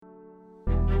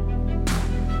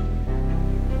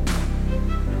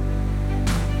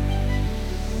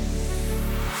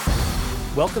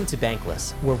Welcome to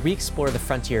Bankless, where we explore the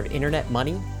frontier of internet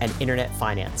money and internet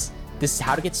finance. This is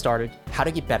how to get started, how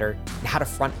to get better, and how to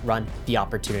front run the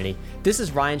opportunity. This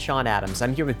is Ryan Sean Adams.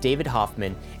 I'm here with David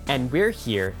Hoffman, and we're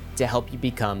here to help you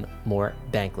become more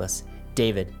bankless.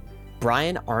 David,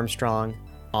 Brian Armstrong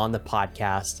on the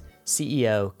podcast,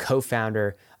 CEO,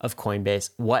 co-founder of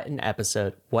Coinbase. What an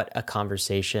episode. What a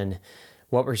conversation.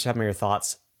 What were some of your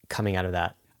thoughts coming out of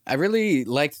that? I really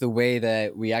liked the way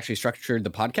that we actually structured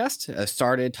the podcast.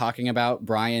 Started talking about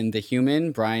Brian the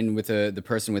human, Brian with the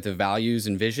person with the values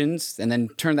and visions, and then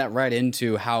turned that right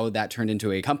into how that turned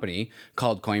into a company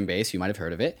called Coinbase. You might have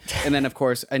heard of it. And then, of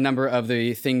course, a number of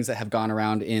the things that have gone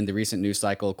around in the recent news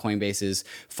cycle, Coinbase's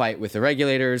fight with the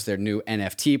regulators, their new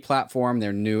NFT platform,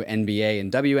 their new NBA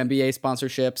and WNBA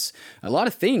sponsorships, a lot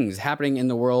of things happening in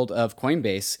the world of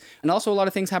Coinbase, and also a lot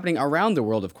of things happening around the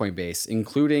world of Coinbase,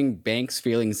 including banks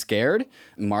feeling scared,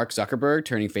 Mark Zuckerberg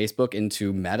turning Facebook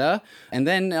into Meta. And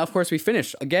then, of course, we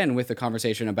finish again with a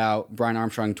conversation about Brian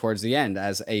Armstrong towards the end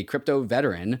as a crypto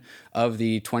veteran of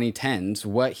the 2010s,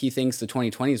 what he thinks the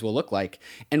 2020s will look like,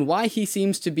 and why he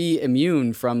seems to be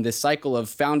immune from this cycle of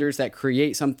founders that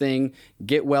create something,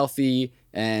 get wealthy,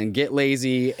 and get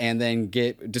lazy and then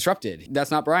get disrupted.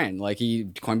 That's not Brian.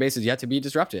 Coinbase is yet to be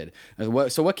disrupted.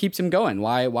 So what keeps him going?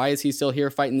 Why is he still here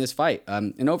fighting this fight?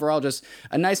 And overall, just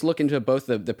a nice look into both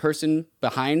the person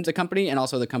behind the company and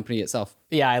also the company itself.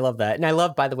 Yeah, I love that. And I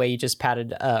love, by the way, you just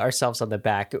patted ourselves on the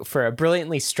back for a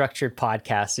brilliantly structured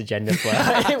podcast agenda flow.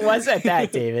 It was at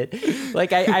that, David.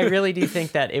 I really do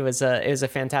think that it was a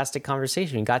fantastic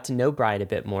conversation. We got to know Brian a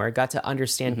bit more, got to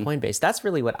understand Coinbase. That's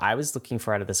really what I was looking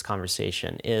for out of this conversation.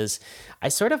 Is I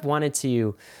sort of wanted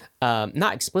to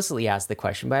not explicitly ask the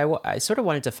question, but I sort of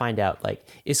wanted to find out,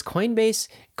 is Coinbase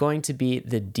going to be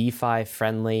the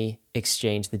DeFi-friendly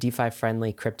exchange, the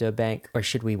DeFi-friendly crypto bank, or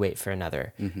should we wait for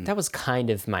another? That was kind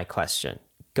of my question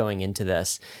going into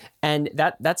this. And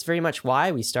that's very much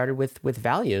why we started with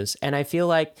values. And I feel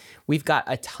like we've got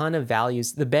a ton of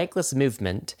values. The bankless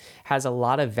movement has a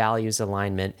lot of values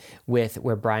alignment with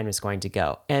where Brian was going to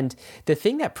go. And the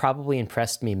thing that probably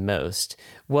impressed me most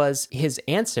was his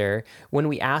answer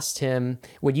when you asked him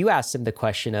the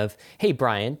question of, hey,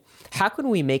 Brian, how can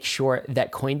we make sure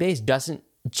that Coinbase doesn't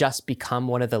just become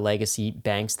one of the legacy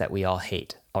banks that we all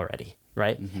hate already,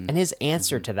 right? And his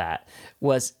answer to that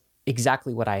was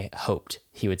exactly what I hoped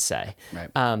he would say.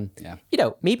 Right.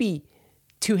 Maybe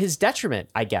to his detriment,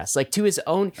 I guess, to his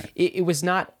own, right. It was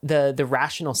not the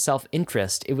rational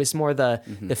self-interest. It was more the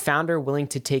founder willing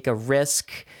to take a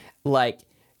risk,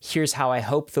 here's how I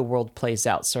hope the world plays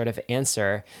out sort of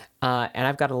answer. And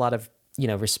I've got a lot of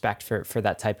respect for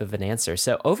that type of an answer.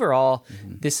 So overall,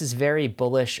 this is very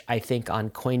bullish, I think,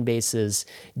 on Coinbase's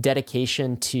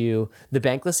dedication to the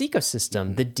bankless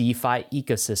ecosystem, the DeFi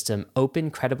ecosystem,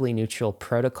 open, credibly neutral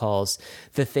protocols,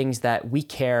 the things that we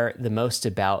care the most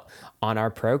about on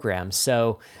our program.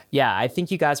 So yeah, I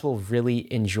think you guys will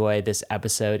really enjoy this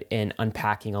episode in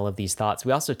unpacking all of these thoughts.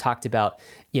 We also talked about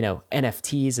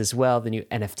NFTs as well, the new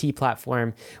NFT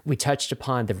platform. We touched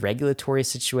upon the regulatory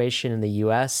situation in the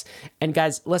US. And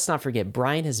guys, let's not forget,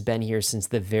 Brian has been here since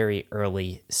the very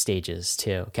early stages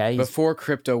too, okay? Before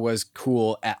crypto was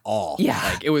cool at all.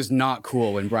 Yeah. It was not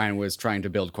cool when Brian was trying to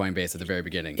build Coinbase at the very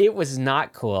beginning. It was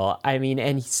not cool. I mean,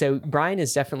 and so Brian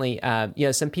is definitely,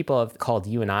 some people have called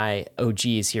you and I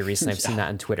OGs here recently. I've seen that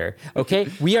on Twitter. Okay?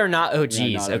 We are not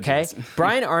OGs, okay?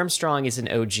 Brian Armstrong is an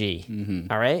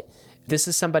OG, all right? This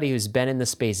is somebody who's been in the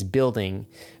space building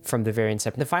from the very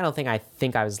inception. The final thing I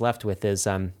think I was left with is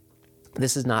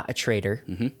this is not a trader,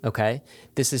 okay?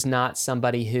 This is not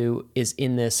somebody who is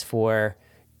in this for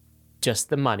just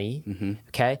the money,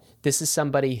 okay? This is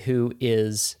somebody who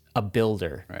is a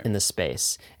builder in the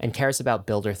space and cares about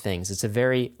builder things. It's a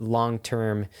very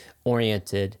long-term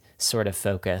oriented sort of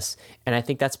focus. And I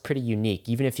think that's pretty unique.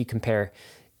 Even if you compare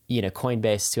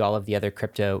Coinbase to all of the other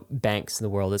crypto banks in the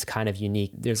world, is kind of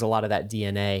unique. There's a lot of that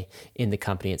DNA in the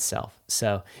company itself.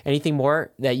 So anything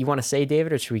more that you want to say,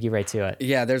 David, or should we get right to it?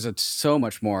 Yeah, there's so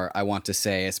much more I want to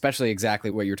say, especially exactly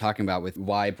what you're talking about with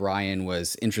why Brian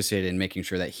was interested in making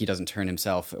sure that he doesn't turn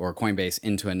himself or Coinbase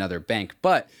into another bank.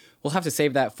 But we'll have to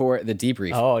save that for the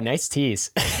debrief. Oh, nice tease.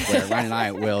 Where Ryan and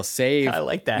I will save. I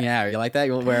like that. Yeah, you like that?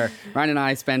 Where Ryan and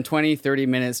I spend 20, 30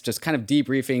 minutes just kind of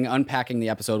debriefing, unpacking the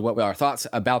episode, what were our thoughts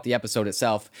about the episode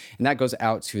itself. And that goes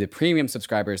out to the premium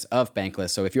subscribers of Bankless.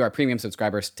 So if you are a premium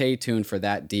subscriber, stay tuned for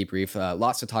that debrief.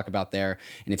 Lots to talk about there.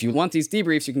 And if you want these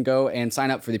debriefs, you can go and sign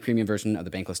up for the premium version of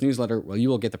the Bankless newsletter, where you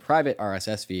will get the private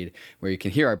RSS feed where you can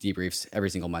hear our debriefs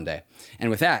every single Monday. And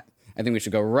with that, I think we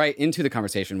should go right into the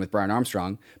conversation with Brian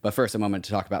Armstrong. But first, a moment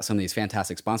to talk about some of these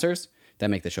fantastic sponsors that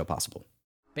make the show possible.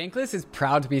 Bankless is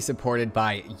proud to be supported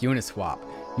by Uniswap.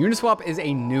 Uniswap is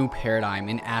a new paradigm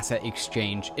in asset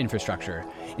exchange infrastructure.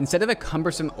 Instead of a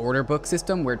cumbersome order book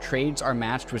system where trades are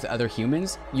matched with other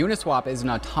humans, Uniswap is an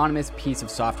autonomous piece of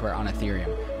software on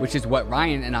Ethereum, which is what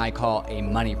Ryan and I call a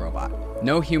money robot.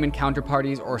 No human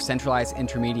counterparties or centralized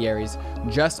intermediaries,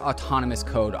 just autonomous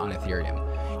code on Ethereum.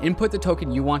 Input the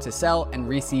token you want to sell and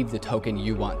receive the token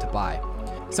you want to buy.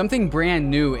 Something brand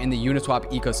new in the Uniswap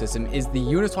ecosystem is the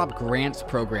Uniswap Grants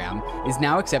program is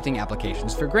now accepting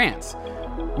applications for grants.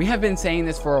 We have been saying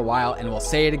this for a while and we'll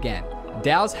say it again.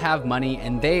 DAOs have money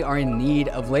and they are in need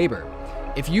of labor.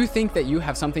 If you think that you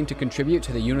have something to contribute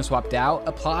to the Uniswap DAO,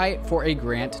 apply for a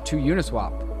grant to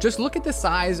Uniswap. Just look at the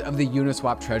size of the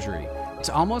Uniswap treasury. It's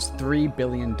almost $3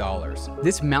 billion.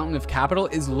 This mountain of capital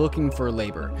is looking for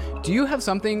labor. Do you have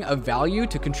something of value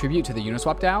to contribute to the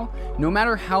Uniswap DAO? No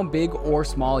matter how big or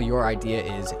small your idea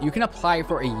is, you can apply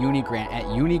for a uni grant at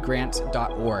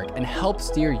unigrants.org and help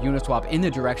steer Uniswap in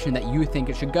the direction that you think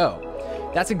it should go.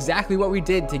 That's exactly what we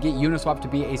did to get Uniswap to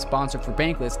be a sponsor for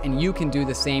Bankless, and you can do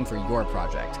the same for your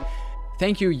project.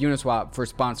 Thank you, Uniswap, for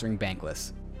sponsoring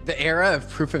Bankless. The era of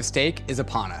proof of stake is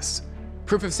upon us.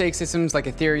 Proof of stake systems like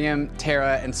Ethereum,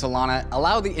 Terra, and Solana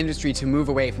allow the industry to move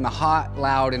away from the hot,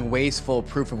 loud, and wasteful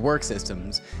proof of work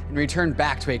systems and return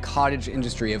back to a cottage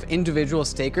industry of individual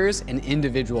stakers and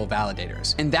individual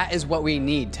validators. And that is what we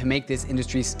need to make this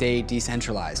industry stay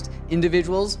decentralized.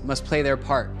 Individuals must play their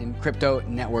part in crypto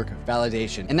network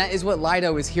validation. And that is what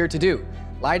Lido is here to do.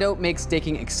 Lido makes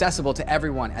staking accessible to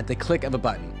everyone at the click of a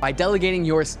button. By delegating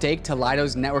your stake to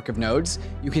Lido's network of nodes,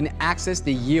 you can access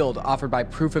the yield offered by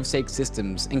proof-of-stake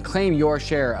systems and claim your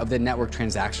share of the network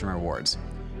transaction rewards.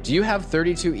 Do you have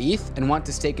 32 ETH and want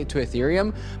to stake it to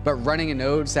Ethereum, but running a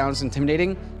node sounds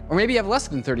intimidating? Or maybe you have less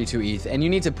than 32 ETH and you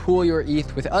need to pool your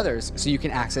ETH with others so you can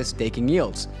access staking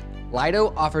yields.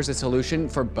 Lido offers a solution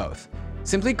for both.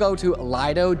 Simply go to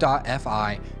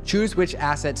lido.fi, choose which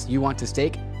assets you want to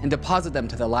stake, and deposit them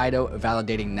to the Lido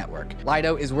validating network.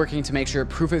 Lido is working to make sure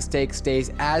proof of stake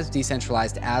stays as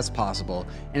decentralized as possible,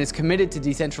 and is committed to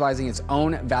decentralizing its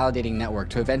own validating network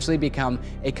to eventually become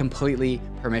a completely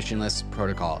permissionless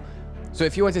protocol. So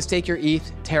if you want to stake your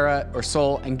ETH, Terra, or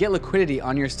Sol and get liquidity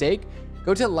on your stake,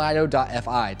 go to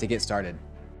lido.fi to get started.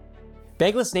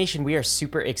 Bankless Nation, we are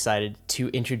super excited to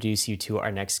introduce you to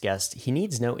our next guest. He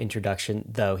needs no introduction,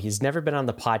 though. He's never been on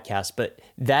the podcast, but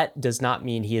that does not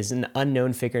mean he is an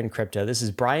unknown figure in crypto. This is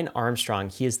Brian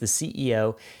Armstrong. He is the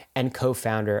CEO and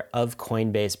co-founder of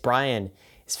Coinbase. Brian,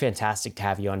 it's fantastic to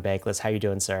have you on Bankless. How are you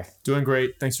doing, sir? Doing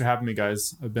great. Thanks for having me,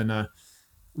 guys. I've been a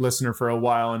listener for a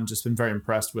while and just been very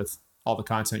impressed with all the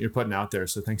content you're putting out there.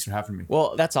 So thanks for having me.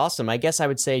 Well, that's awesome. I guess I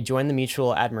would say join the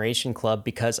Mutual Admiration Club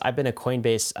because I've been a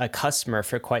Coinbase customer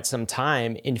for quite some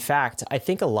time. In fact, I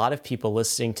think a lot of people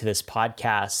listening to this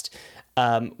podcast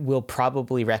will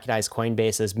probably recognize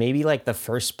Coinbase as maybe like the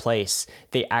first place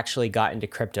they actually got into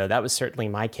crypto. That was certainly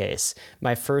my case.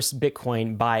 My first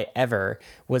Bitcoin buy ever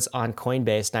was on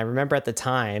Coinbase. And I remember at the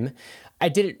time, I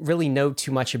didn't really know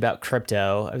too much about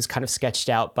crypto. I was kind of sketched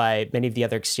out by many of the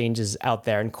other exchanges out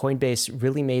there, and Coinbase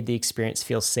really made the experience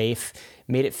feel safe,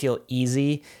 made it feel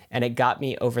easy, and it got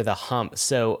me over the hump.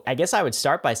 So I guess I would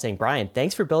start by saying, Brian,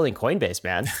 thanks for building Coinbase,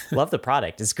 man. Love the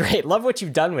product. It's great. Love what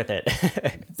you've done with it.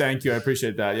 Thank you. I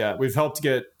appreciate that. Yeah, we've helped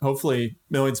get hopefully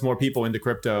millions more people into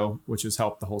crypto, which has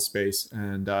helped the whole space.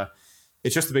 And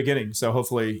it's just the beginning. So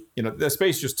hopefully, the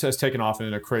space just has taken off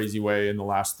in a crazy way in the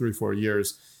last 3-4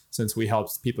 years since we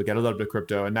helped people get a little bit of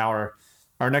crypto. And now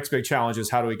our next big challenge is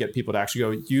how do we get people to actually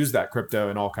go use that crypto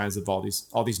in all kinds of all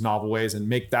these novel ways and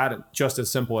make that just as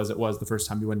simple as it was the first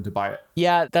time you went to buy it.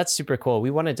 Yeah, that's super cool.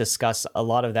 We want to discuss a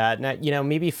lot of that. Now,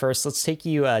 maybe first, let's take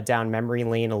you down memory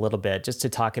lane a little bit just to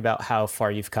talk about how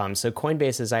far you've come. So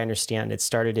Coinbase, as I understand, it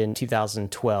started in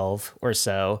 2012 or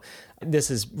so.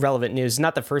 This is relevant news.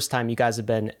 Not the first time you guys have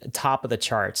been top of the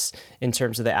charts in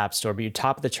terms of the App Store, but you're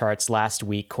top of the charts last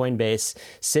week. Coinbase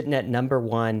sitting at number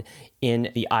 1 in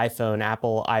the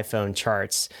Apple iPhone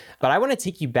charts. But I want to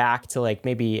take you back to like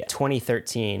maybe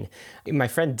 2013. My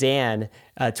friend Dan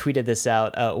tweeted this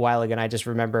out a while ago, and I just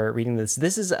remember reading this.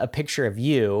 This is a picture of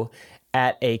you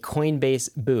at a Coinbase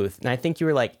booth. And I think you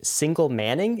were like single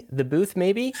manning the booth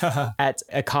maybe at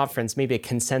a conference, maybe a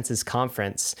consensus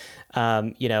conference,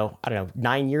 I don't know,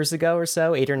 9 years ago or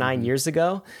so, 8 or 9 years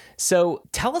ago. So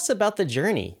tell us about the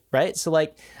journey, right? So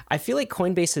like, I feel like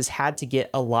Coinbase has had to get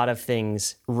a lot of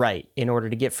things right in order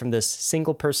to get from this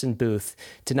single person booth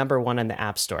to number 1 in the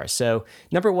App Store. So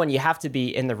number 1, you have to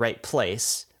be in the right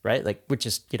place, right? Like, which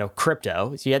is,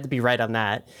 crypto. So you had to be right on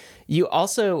that. You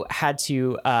also had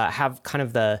to have kind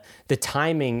of the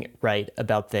timing right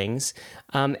about things.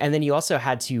 And then you also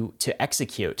had to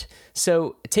execute.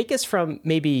 So take us from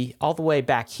maybe all the way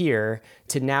back here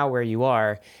to now where you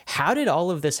are. How did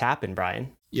all of this happen,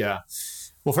 Brian? Yeah.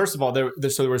 Well, first of all, there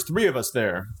was three of us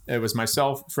there. It was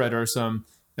myself, Fred Ursum,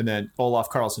 and then Olaf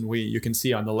Carlson Wee. You can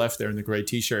see on the left there in the gray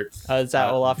T-shirt. Oh, is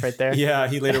that Olaf right there? Yeah,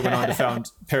 he later went on to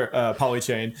found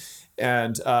Polychain.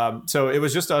 And so it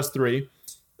was just us three.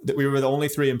 We were the only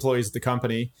three employees at the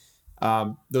company.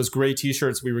 Those gray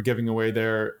T-shirts we were giving away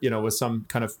there, with some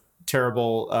kind of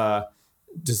terrible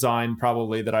design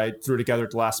probably that I threw together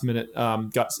at the last minute,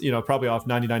 got, probably off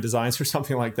 99 Designs or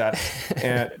something like that.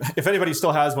 And if anybody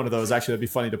still has one of those, actually, that'd be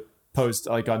funny to post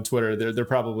like on Twitter. They're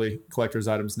probably collector's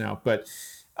items now. But,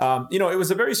 it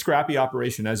was a very scrappy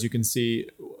operation. As you can see,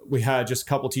 we had just a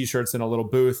couple T-shirts in a little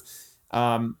booth.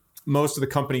 Most of the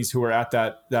companies who were at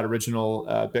that original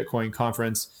Bitcoin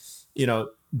conference,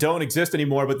 don't exist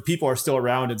anymore, but the people are still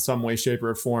around in some way, shape,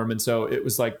 or form. And so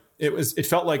it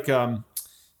felt like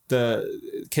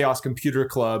the Chaos Computer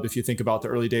Club, if you think about the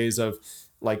early days of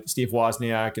like Steve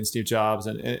Wozniak and Steve Jobs.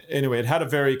 And anyway, it had a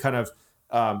very kind of,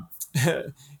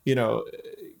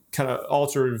 kind of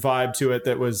altered vibe to it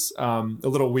that was a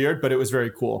little weird, but it was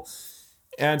very cool.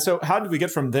 And so how did we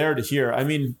get from there to here? I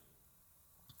mean,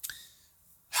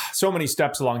 so many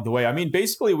steps along the way. I mean,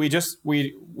 basically we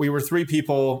were three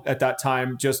people at that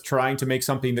time just trying to make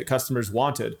something that customers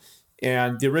wanted.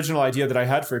 And the original idea that I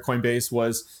had for Coinbase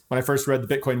was when I first read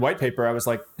the Bitcoin white paper, I was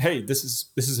like, hey, this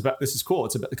is cool.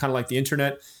 It's kind of like the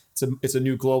internet. It's a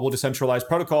new global decentralized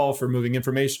protocol for moving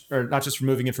information, or not just for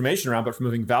moving information around, but for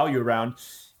moving value around.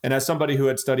 And as somebody who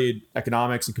had studied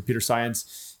economics and computer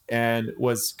science and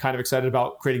was kind of excited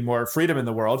about creating more freedom in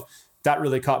the world, that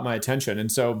really caught my attention.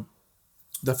 And so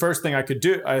the first thing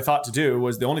I thought to do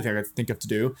was the only thing I could think of to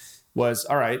do was,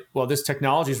 all right, well, this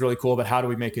technology is really cool, but how do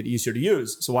we make it easier to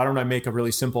use? So why don't I make a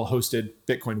really simple hosted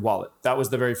Bitcoin wallet? That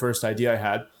was the very first idea I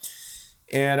had.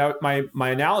 And my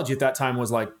analogy at that time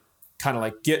was like, kind of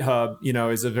like GitHub,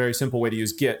 is a very simple way to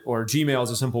use Git, or Gmail is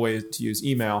a simple way to use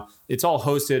email. It's all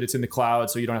hosted, it's in the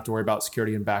cloud, so you don't have to worry about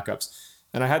security and backups.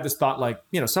 And I had this thought like,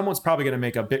 someone's probably going to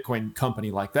make a Bitcoin company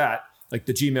like that, like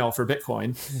the Gmail for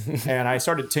Bitcoin. And I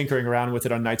started tinkering around with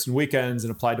it on nights and weekends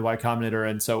and applied to Y Combinator.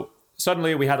 And so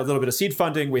suddenly we had a little bit of seed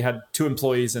funding. We had 2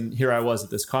 employees, and here I was at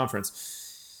this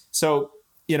conference. So,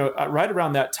 right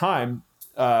around that time,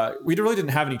 we really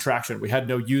didn't have any traction. We had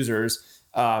no users.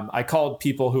 I called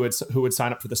people who would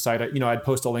sign up for the site. I'd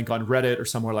post a link on Reddit or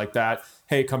somewhere like that.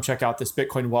 Hey, come check out this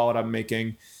Bitcoin wallet I'm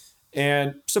making.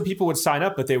 And some people would sign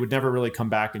up, but they would never really come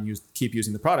back and keep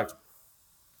using the product.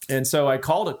 And so I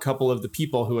called a couple of the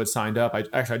people who had signed up.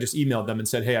 I just emailed them and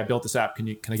said, hey, I built this app. Can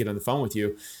I get on the phone with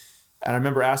you? And I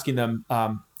remember asking them,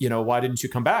 why didn't you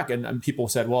come back? And people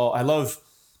said, well,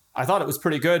 I thought it was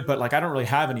pretty good, but like, I don't really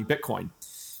have any Bitcoin.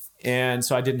 And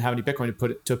so I didn't have any Bitcoin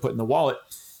to put in the wallet.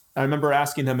 I remember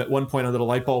asking them at one point, a little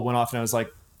light bulb went off, and I was like,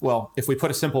 well, if we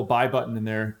put a simple buy button in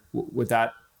there,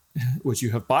 would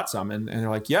you have bought some? And they're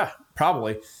like, yeah,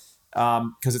 probably,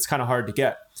 because it's kind of hard to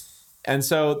get. And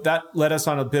so that led us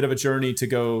on a bit of a journey to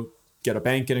go get a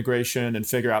bank integration and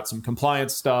figure out some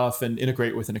compliance stuff and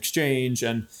integrate with an exchange,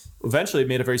 and eventually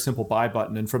made a very simple buy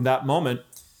button. And from that moment,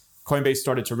 Coinbase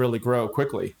started to really grow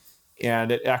quickly.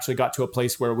 And it actually got to a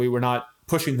place where we were not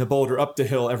pushing the boulder up the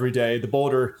hill every day. The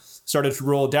boulder started to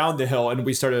roll down the hill, and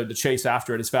we started to chase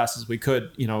after it as fast as we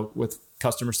could, with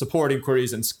customer support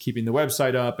inquiries and keeping the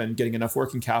website up and getting enough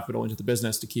working capital into the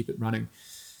business to keep it running.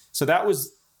 So that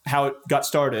was how it got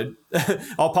started.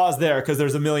 I'll pause there because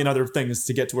there's a million other things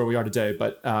to get to where we are today,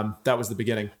 but that was the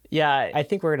beginning. Yeah, I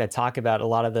think we're going to talk about a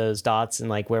lot of those dots and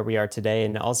like where we are today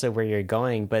and also where you're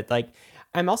going. But like,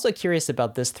 I'm also curious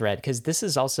about this thread, because this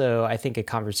is also, I think, a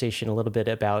conversation a little bit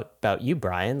about you,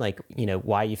 Brian, like,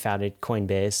 why you founded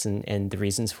Coinbase and the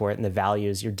reasons for it and the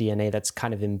values, your DNA that's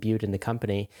kind of imbued in the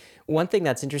company. One thing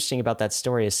that's interesting about that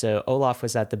story is, so Olaf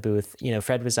was at the booth,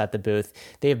 Fred was at the booth.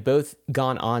 They have both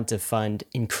gone on to fund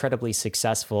incredibly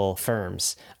successful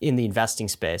firms in the investing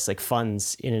space, like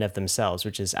funds in and of themselves,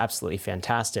 which is absolutely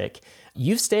fantastic.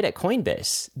 You've stayed at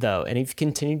Coinbase, though, and you've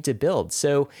continued to build.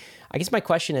 So I guess my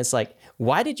question is like,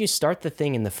 why did you start the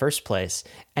thing in the first place?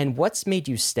 And what's made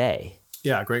you stay?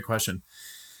 Yeah, great question.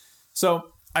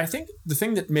 So I think the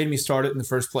thing that made me start it in the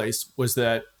first place was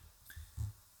that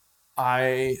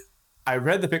I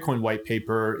read the Bitcoin white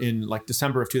paper in like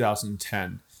December of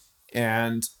 2010.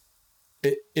 And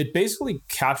it basically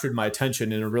captured my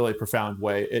attention in a really profound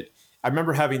way. I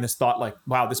remember having this thought like,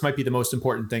 wow, this might be the most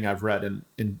important thing I've read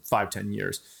in 5-10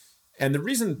 years. And the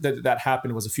reason that that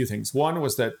happened was a few things. One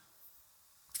was that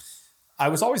I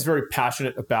was always very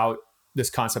passionate about this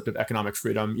concept of economic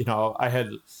freedom. I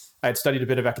had studied a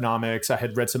bit of economics. I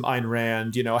had read some Ayn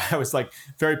Rand. I was like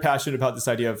very passionate about this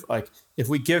idea of like, if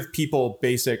we give people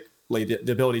basically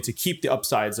the ability to keep the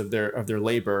upsides of their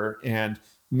labor and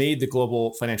made the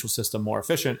global financial system more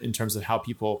efficient in terms of how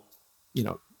people,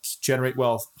 generate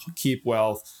wealth, keep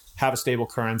wealth, have a stable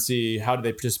currency, how do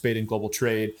they participate in global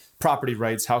trade, property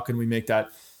rights, how can we make that?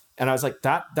 And I was like,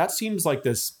 that seems like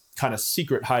this kind of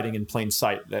secret hiding in plain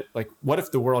sight, that like, what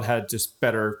if the world had just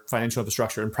better financial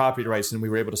infrastructure and property rights and we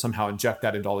were able to somehow inject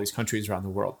that into all these countries around the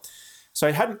world? So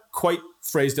I hadn't quite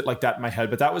phrased it like that in my head,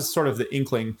 but that was sort of the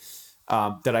inkling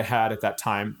that I had at that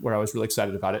time where I was really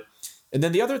excited about it. And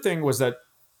then the other thing was that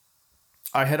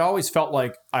I had always felt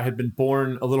like I had been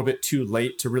born a little bit too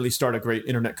late to really start a great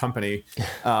internet company,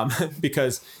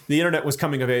 because the internet was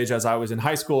coming of age as I was in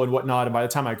high school and whatnot. And by the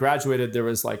time I graduated, there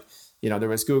was like, there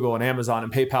was Google and Amazon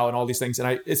and PayPal and all these things.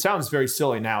 And it sounds very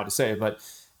silly now to say, but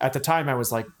at the time I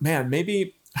was like, man,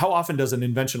 maybe how often does an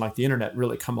invention like the internet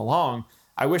really come along?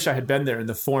 I wish I had been there in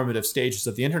the formative stages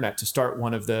of the internet to start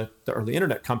one of the early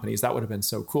internet companies. That would have been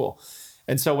so cool.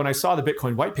 And so when I saw the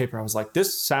Bitcoin white paper, I was like,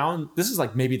 this is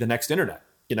like maybe the next internet,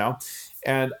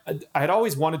 And I had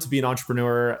always wanted to be an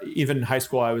entrepreneur. Even in high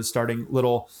school, I was starting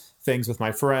little things with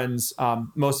my friends.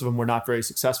 Most of them were not very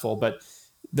successful, but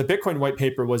the Bitcoin white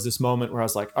paper was this moment where I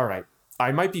was like, all right,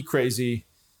 I might be crazy.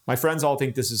 My friends all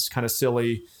think this is kind of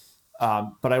silly,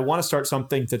 but I want to start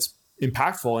something that's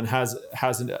impactful and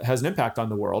has an impact on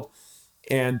the world.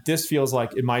 And this feels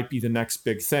like it might be the next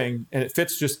big thing. And it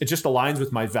just aligns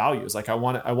with my values. Like I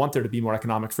want there to be more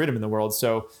economic freedom in the world.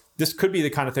 So this could be the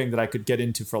kind of thing that I could get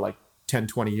into for like 10,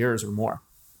 20 years or more.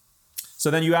 So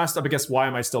then you asked, I guess, why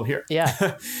am I still here?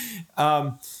 Yeah.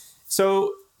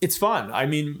 So it's fun. I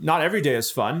mean, not every day is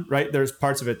fun, right? There's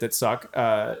parts of it that suck.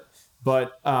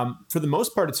 But for the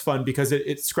most part, it's fun because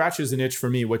it scratches an itch for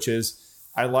me, which is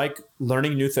I like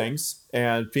learning new things,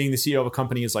 and being the CEO of a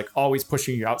company is like always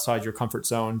pushing you outside your comfort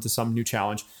zone to some new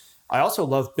challenge. I also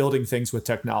love building things with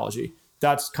technology.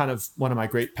 That's kind of one of my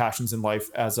great passions in life.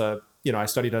 I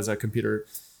studied as a computer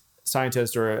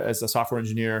scientist or as a software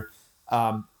engineer.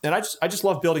 And I just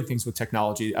love building things with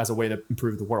technology as a way to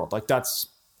improve the world. Like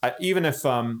even if,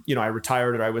 I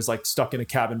retired or I was like stuck in a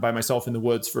cabin by myself in the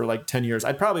woods for like 10 years,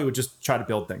 I probably would just try to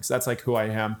build things. That's like who I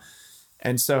am.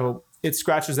 And so it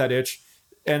scratches that itch.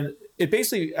 And it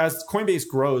basically, as Coinbase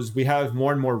grows, we have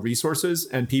more and more resources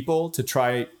and people to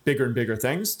try bigger and bigger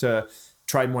things, to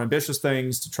try more ambitious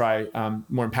things, to try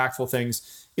more impactful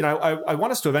things. I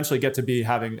want us to eventually get to be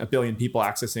having 1 billion people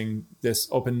accessing this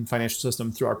open financial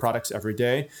system through our products every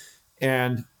day.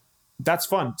 And that's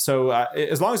fun. So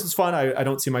as long as it's fun, I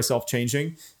don't see myself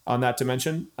changing on that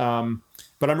dimension.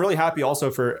 But I'm really happy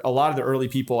also for a lot of the early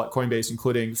people at Coinbase,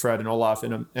 including Fred and Olaf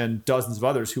and dozens of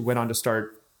others who went on to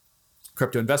start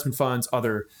crypto investment funds,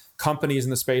 other companies in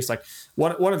the space. Like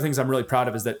one of the things I'm really proud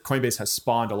of is that Coinbase has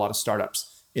spawned a lot of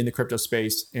startups in the crypto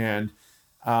space. And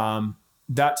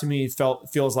that to me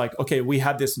feels like, okay, we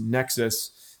had this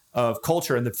nexus of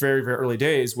culture in the very, very early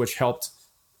days, which helped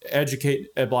educate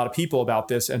a lot of people about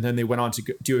this. And then they went on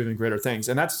to do even greater things.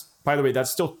 And that's, by the way, that's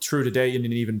still true today in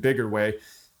an even bigger way.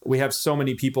 We have so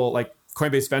many people, like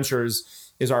Coinbase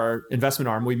Ventures is our investment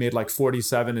arm. We made like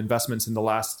 47 investments in the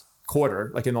last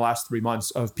quarter, like in the last 3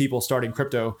 months, of people starting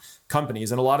crypto companies.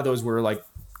 And a lot of those were like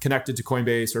connected to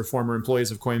Coinbase or former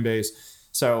employees of Coinbase.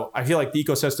 So I feel like the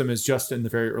ecosystem is just in the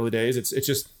very early days. It's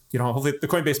just, hopefully the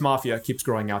Coinbase mafia keeps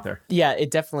growing out there. Yeah,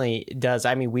 it definitely does.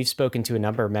 I mean, we've spoken to a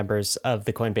number of members of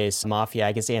the Coinbase mafia.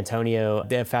 I guess Antonio,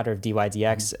 the founder of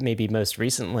DYDX, maybe most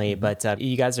recently, but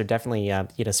you guys are definitely,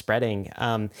 spreading.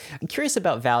 I'm curious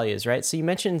about values, right? So you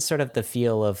mentioned sort of the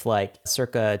feel of like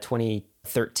circa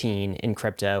 2013 in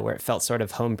crypto, where it felt sort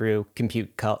of homebrew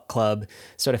compute club,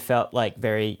 sort of felt like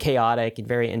very chaotic and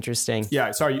very interesting.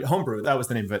 Yeah, sorry, homebrew, that was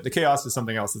the name of it. The chaos is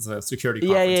something else. It's a security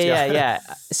conference. Yeah.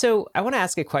 So I want to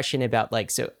ask a question about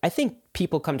so I think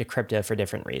people come to crypto for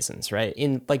different reasons, right?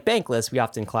 In like Bankless, we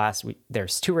often class,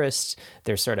 there's tourists,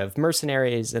 there's sort of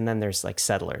mercenaries, and then there's like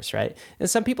settlers, right? And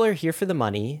some people are here for the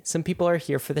money. Some people are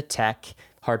here for the tech,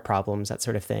 hard problems, that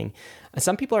sort of thing. And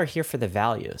some people are here for the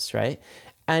values, right?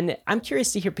 And I'm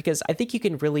curious to hear, because I think you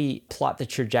can really plot the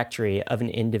trajectory of an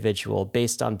individual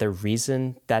based on the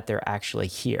reason that they're actually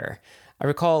here. I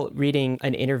recall reading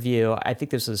an interview, I think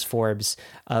this was Forbes,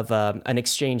 of an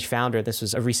exchange founder. This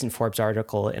was a recent Forbes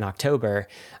article in October.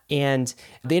 And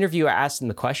the interviewer asked him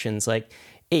the questions like,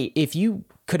 hey, if you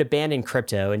could abandon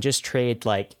crypto and just trade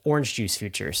like orange juice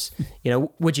futures,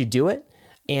 would you do it?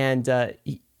 And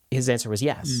his answer was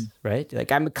yes, right?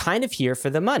 Like, I'm kind of here for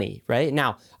the money, right?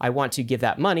 Now, I want to give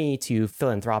that money to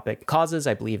philanthropic causes.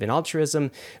 I believe in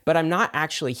altruism, but I'm not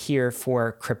actually here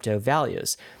for crypto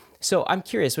values. So I'm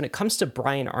curious, when it comes to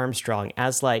Brian Armstrong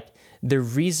as like the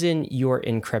reason you're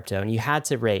in crypto, and you had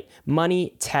to rate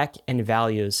money, tech, and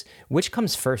values, which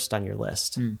comes first on your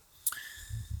list?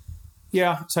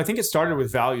 Yeah, so I think it started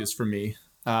with values for me.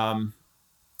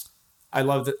 I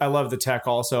love the tech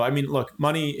also. I mean, look,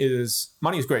 money is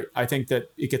great. I think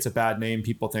that it gets a bad name.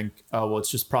 People think, oh, well, it's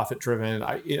just profit driven.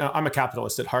 I'm a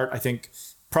capitalist at heart. I think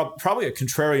probably a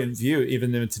contrarian view,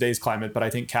 even in today's climate, but I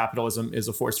think capitalism is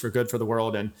a force for good for the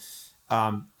world. And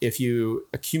if you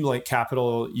accumulate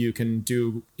capital, you can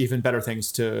do even better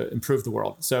things to improve the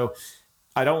world. So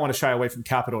I don't want to shy away from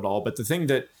capital at all. But the thing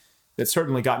that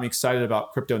certainly got me excited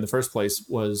about crypto in the first place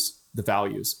was the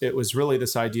values. It was really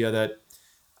this idea that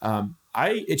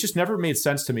it just never made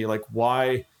sense to me. Like,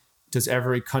 why does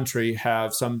every country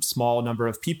have some small number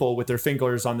of people with their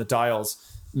fingers on the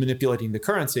dials manipulating the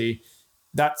currency?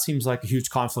 That seems like a huge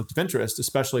conflict of interest,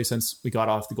 especially since we got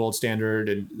off the gold standard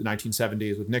in the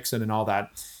 1970s with Nixon and all that.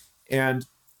 And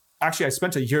actually, I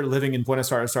spent a year living in Buenos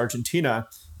Aires, Argentina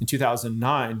in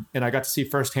 2009, and I got to see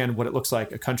firsthand what it looks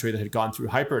like, a country that had gone through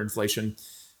hyperinflation,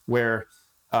 where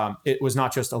it was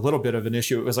not just a little bit of an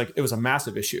issue. It was a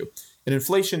massive issue. And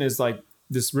inflation is like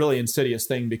this really insidious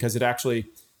thing because it actually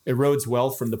erodes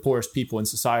wealth from the poorest people in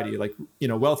society. Like,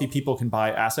 wealthy people can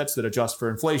buy assets that adjust for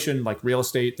inflation, like real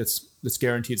estate that's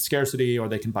guaranteed scarcity, or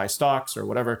they can buy stocks or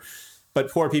whatever. But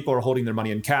poor people are holding their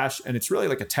money in cash, and it's really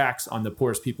like a tax on the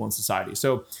poorest people in society.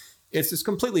 So it's this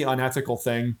completely unethical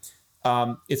thing.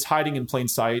 It's hiding in plain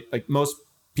sight. Like, most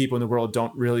people in the world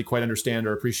don't really quite understand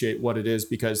or appreciate what it is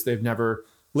because they've never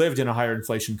lived in a higher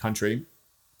inflation country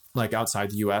like outside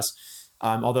the US.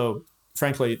 Although,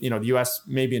 frankly, the US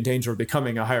may be in danger of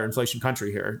becoming a higher inflation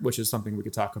country here, which is something we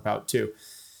could talk about too.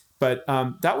 But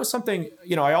that was something,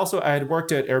 I had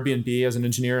worked at Airbnb as an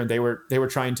engineer, and they were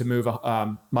trying to move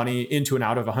money into and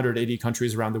out of 180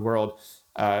 countries around the world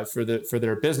for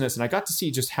their business. And I got to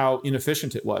see just how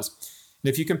inefficient it was.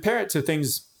 And if you compare it to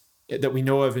things that we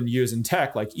know of and use in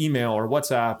tech, like email or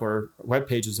WhatsApp or web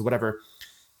pages or whatever,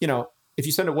 if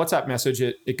you send a WhatsApp message,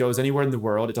 it goes anywhere in the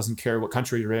world. It doesn't care what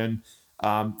country you're in.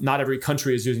 Not every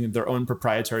country is using their own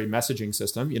proprietary messaging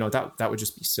system. That would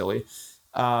just be silly.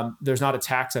 There's not a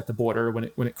tax at the border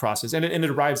when it crosses, and it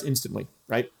arrives instantly,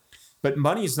 right? But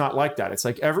money is not like that. It's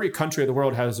like every country of the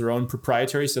world has their own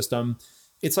proprietary system.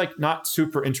 It's like not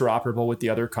super interoperable with the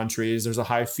other countries. There's a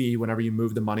high fee whenever you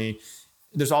move the money.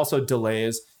 There's also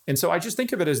delays. And so I just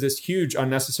think of it as this huge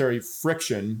unnecessary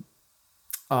friction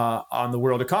on the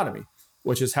world economy,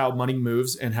 which is how money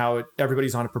moves and how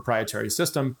everybody's on a proprietary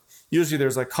system. Usually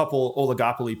there's a couple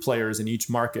oligopoly players in each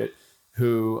market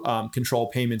who control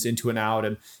payments into and out.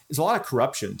 And there's a lot of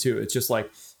corruption too. It's just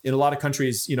like in a lot of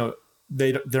countries,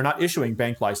 they're not issuing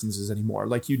bank licenses anymore.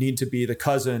 Like, you need to be the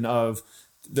cousin of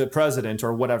the president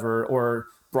or whatever, or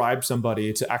bribe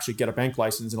somebody to actually get a bank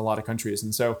license in a lot of countries.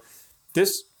 And so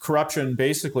this corruption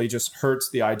basically just hurts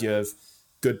the idea of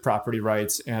good property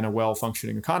rights and a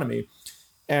well-functioning economy.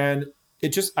 And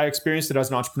I experienced it as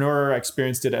an entrepreneur. I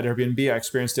experienced it at Airbnb. I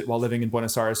experienced it while living in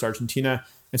Buenos Aires, Argentina.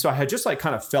 And so I had just like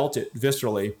kind of felt it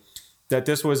viscerally that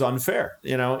this was unfair,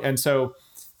 And so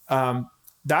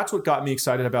that's what got me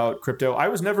excited about crypto. I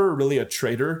was never really a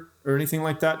trader or anything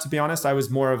like that, to be honest. I was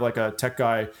more of like a tech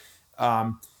guy.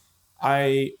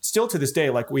 I still to this day,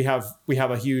 like we have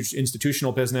a huge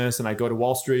institutional business, and I go to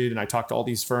Wall Street and I talk to all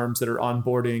these firms that are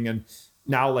onboarding, and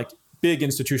now like big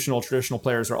institutional traditional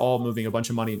players are all moving a bunch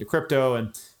of money into crypto.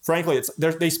 And frankly,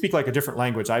 they speak like a different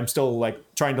language. I'm still like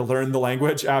trying to learn the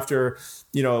language after,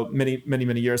 many, many,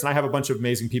 many years. And I have a bunch of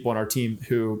amazing people on our team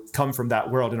who come from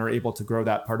that world and are able to grow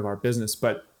that part of our business.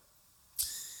 But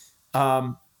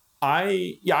I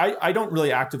don't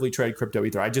really actively trade crypto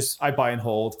either. I buy and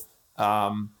hold.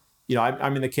 I'm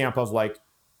in the camp of like,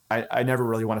 I never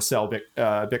really want to sell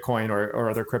Bitcoin or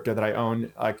other crypto that I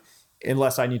own, like,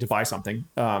 unless I need to buy something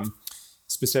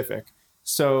specific.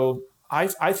 So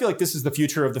I feel like this is the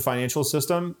future of the financial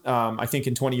system. I think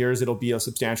in 20 years, it'll be a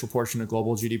substantial portion of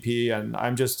global GDP. And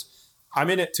I'm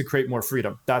in it to create more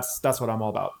freedom. That's what I'm all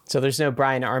about. So there's no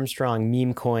Brian Armstrong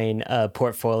meme coin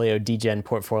portfolio, degen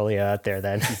portfolio out there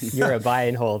then. You're a buy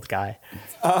and hold guy.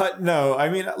 No, I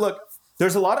mean, look,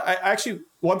 there's a lot of,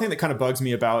 one thing that kind of bugs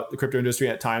me about the crypto industry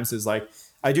at times is like,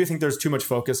 I do think there's too much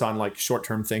focus on like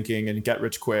short-term thinking and get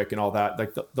rich quick and all that,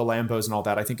 like the Lambos and all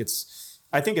that. I think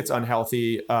it's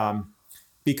unhealthy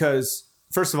because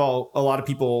first of all, a lot of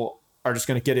people are just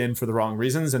going to get in for the wrong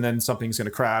reasons, and then something's going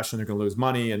to crash and they're going to lose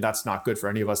money, and that's not good for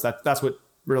any of us. That's what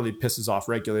really pisses off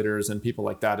regulators and people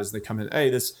like that as they come in. Hey,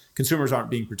 this consumers aren't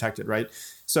being protected, right?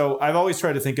 So I've always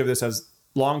tried to think of this as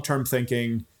long-term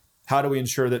thinking. How do we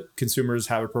ensure that consumers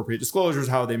have appropriate disclosures?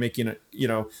 How are they making,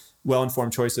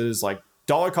 well-informed choices, like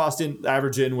dollar cost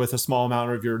average in with a small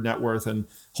amount of your net worth and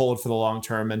hold for the long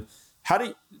term? And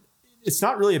it's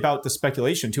not really about the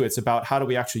speculation too. It's about how do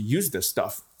we actually use this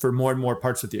stuff for more and more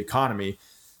parts of the economy?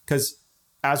 Because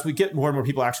as we get more and more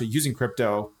people actually using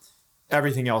crypto,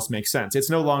 everything else makes sense. It's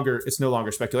no longer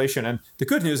speculation. And the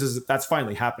good news is that that's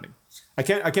finally happening. I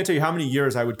can't tell you how many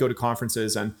years I would go to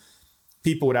conferences and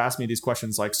people would ask me these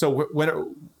questions like, so when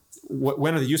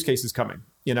are the use cases coming?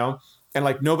 And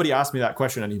like nobody asked me that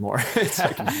question anymore. It's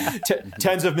like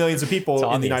tens of millions of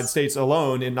people in the United States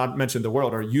alone, and not mention the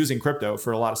world, are using crypto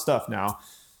for a lot of stuff now.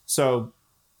 So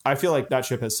I feel like that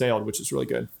ship has sailed, which is really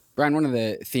good. Brian, one of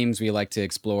the themes we like to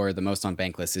explore the most on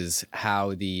Bankless is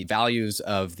how the values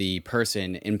of the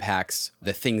person impacts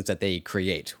the things that they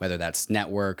create, whether that's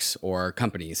networks or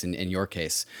companies in your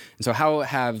case. And so how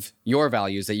have your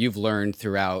values that you've learned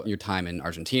throughout your time in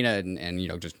Argentina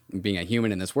and just being a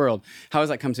human in this world, how has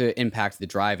that come to impact the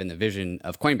drive and the vision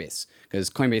of Coinbase? Because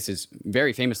Coinbase is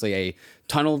very famously a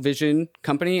tunnel vision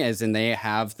company, as in they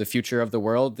have the future of the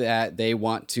world that they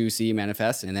want to see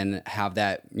manifest and then have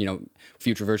that,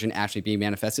 future version actually be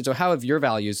manifested. So how have your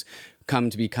values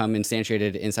come to become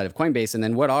instantiated inside of Coinbase? And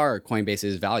then what are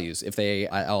Coinbase's values if they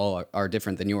all are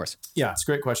different than yours? Yeah, it's a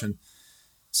great question.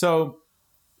 So,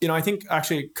 I think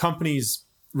actually companies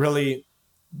really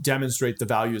demonstrate the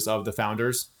values of the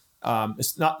founders.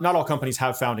 It's not all companies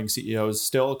have founding CEOs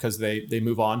still, because they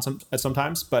move on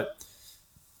sometimes, but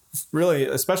really,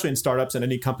 especially in startups and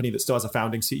any company that still has a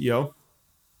founding CEO,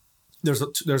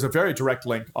 there's a very direct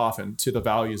link often to the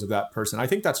values of that person. I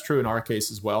think that's true in our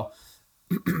case as well.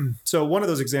 So one of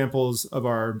those examples of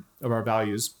our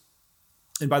values,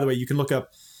 and by the way, you can look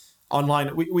up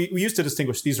online. We used to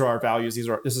distinguish, these are our values.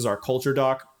 This is our culture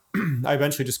doc. I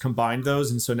eventually just combined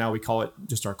those, and so now we call it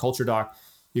just our culture doc.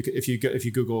 If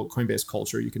you Google Coinbase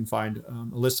culture, you can find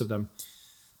a list of them.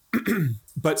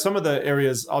 But some of the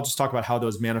areas, I'll just talk about how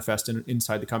those manifest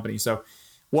inside the company. So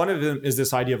one of them is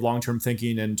this idea of long-term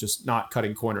thinking and just not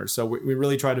cutting corners. So we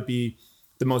really try to be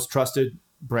the most trusted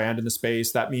brand in the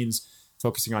space. That means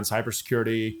focusing on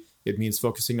cybersecurity. It means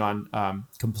focusing on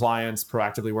compliance,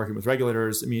 proactively working with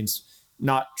regulators. It means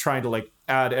not trying to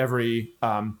add every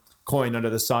coin under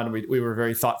the sun. We were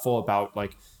very thoughtful about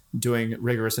doing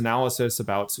rigorous analysis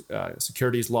about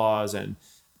securities laws and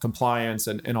compliance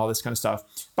and all this kind of stuff.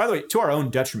 By the way, to our own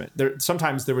detriment.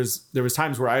 Sometimes there was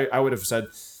times where I would have said,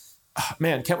 oh,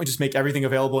 man, can't we just make everything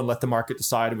available and let the market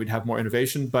decide and we'd have more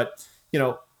innovation? But,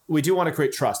 we do want to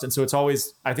create trust. And so it's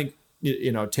always, I think,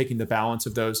 taking the balance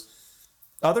of those.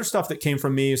 Other stuff that came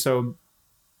from me. So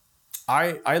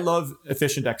I love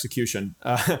efficient execution.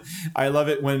 I love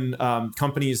it when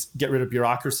companies get rid of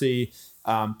bureaucracy.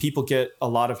 People get a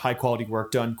lot of high quality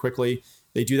work done quickly.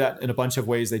 They do that in a bunch of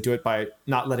ways. They do it by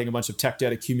not letting a bunch of tech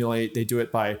debt accumulate. They do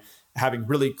it by having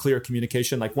really clear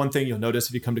communication. Like one thing you'll notice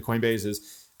if you come to Coinbase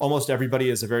is almost everybody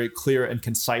is a very clear and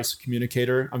concise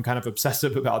communicator. I'm kind of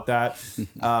obsessive about that.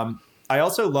 I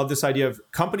also love this idea of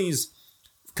companies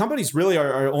really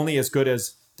are only as good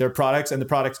as their products, and the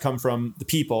products come from the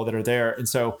people that are there. And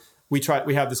so we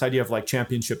have this idea of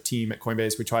championship team at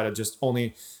Coinbase. We try to just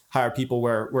only hire people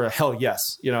where we're a hell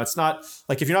yes. It's not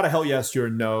like if you're not a hell yes, you're a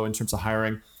no in terms of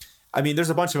hiring. I mean, there's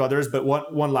a bunch of others, but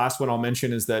one last one I'll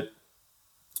mention is that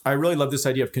I really love this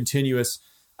idea of continuous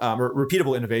or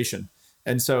repeatable innovation.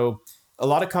 And so a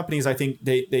lot of companies, I think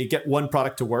they get one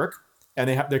product to work and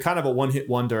they're kind of a one-hit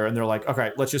wonder, and they're like,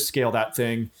 okay, let's just scale that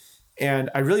thing. And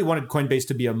I really wanted Coinbase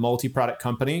to be a multi-product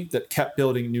company that kept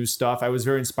building new stuff. I was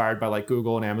very inspired by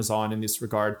Google and Amazon in this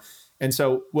regard. And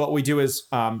so what we do is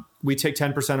we take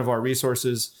 10% of our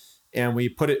resources and we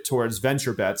put it towards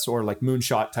venture bets or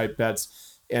moonshot type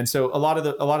bets. And so a lot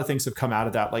of things have come out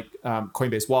of that,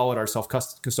 Coinbase Wallet, our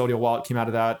self-custodial wallet came out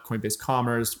of that. Coinbase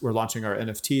Commerce, we're launching our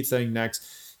NFT thing next.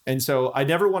 And so I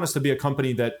never want us to be a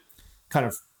company that kind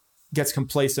of gets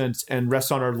complacent and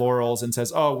rests on our laurels and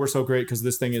says, oh, we're so great because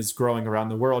this thing is growing around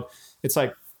the world. It's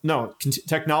no,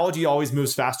 technology always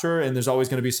moves faster, and there's always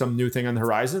going to be some new thing on the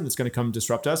horizon that's going to come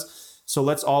disrupt us. So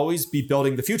let's always be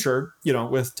building the future,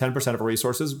 with 10% of our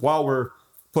resources while we're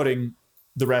putting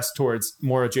the rest towards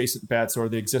more adjacent bets or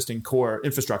the existing core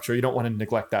infrastructure. You don't want to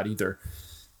neglect that either.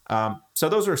 So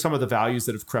those are some of the values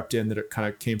that have crept in that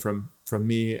kind of came from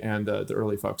me and the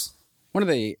early folks. One of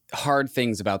the hard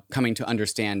things about coming to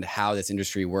understand how this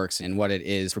industry works and what it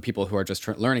is for people who are just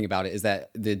learning about it is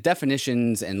that the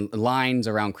definitions and lines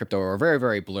around crypto are very,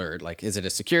 very blurred. Like, is it a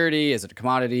security? Is it a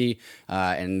commodity?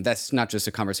 And that's not just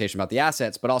a conversation about the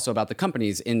assets, but also about the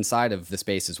companies inside of the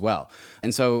space as well.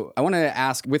 And so I want to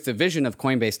ask, with the vision of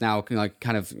Coinbase now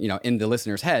kind of in the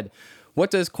listener's head, what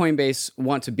does Coinbase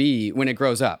want to be when it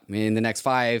grows up in the next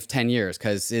 5-10 years?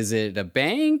 Because is it a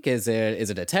bank? Is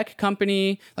it a tech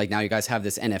company? Like, now you guys have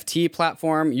this NFT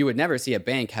platform. You would never see a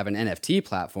bank have an NFT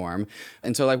platform.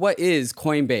 And so, like, what is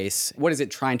Coinbase? What is it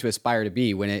trying to aspire to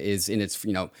be when it is in its,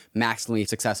 maximally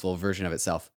successful version of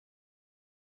itself?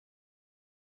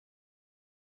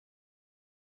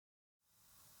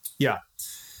 Yeah.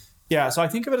 Yeah. So I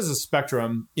think of it as a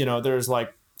spectrum.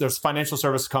 There's financial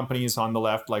service companies on the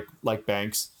left, like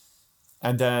banks.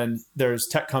 And then there's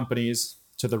tech companies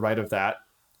to the right of that.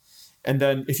 And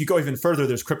then if you go even further,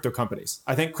 there's crypto companies.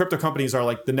 I think crypto companies are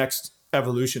like the next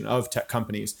evolution of tech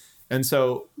companies. And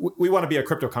so we want to be a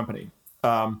crypto company.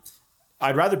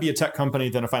 I'd rather be a tech company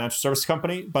than a financial service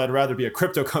company, but I'd rather be a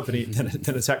crypto company than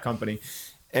a tech company.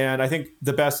 And I think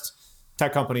the best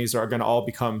tech companies are going to all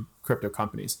become crypto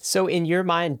companies. So in your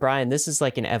mind, Brian, this is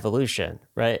like an evolution,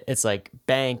 right? It's like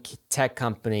bank, tech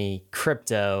company,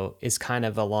 crypto is kind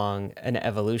of along an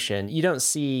evolution. You don't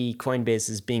see Coinbase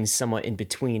as being somewhat in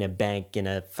between a bank and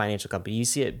a financial company. You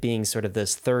see it being sort of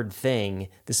this third thing,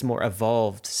 this more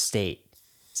evolved state.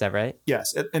 Is that right?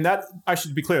 Yes. And that, I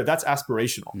should be clear, that's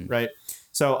aspirational, right?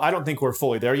 So I don't think we're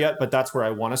fully there yet, but that's where I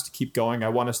want us to keep going. I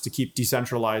want us to keep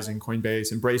decentralizing Coinbase,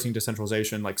 embracing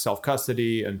decentralization like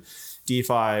self-custody and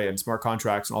DeFi and smart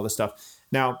contracts and all this stuff.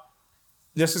 Now,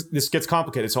 this gets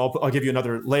complicated. So I'll give you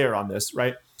another layer on this,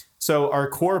 right? So our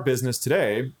core business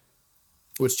today,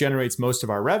 which generates most of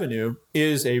our revenue,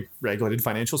 is a regulated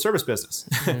financial service business.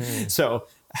 So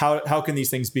how can these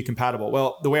things be compatible?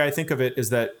 Well, the way I think of it is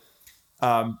that,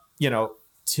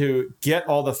 to get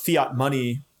all the fiat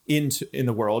money in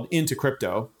the world, into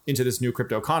crypto, into this new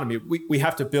crypto economy, we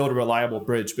have to build a reliable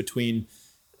bridge between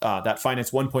that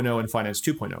Finance 1.0 and Finance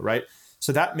 2.0, right?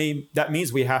 So that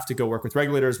means we have to go work with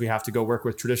regulators. We have to go work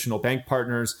with traditional bank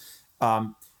partners.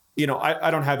 I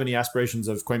don't have any aspirations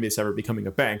of Coinbase ever becoming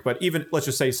a bank, but even let's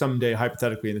just say someday,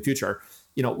 hypothetically in the future,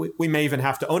 we may even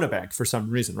have to own a bank for some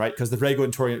reason, right? Because the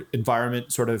regulatory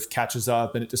environment sort of catches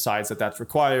up and it decides that that's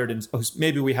required. And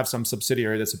maybe we have some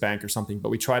subsidiary that's a bank or something,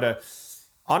 but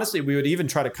honestly, we would even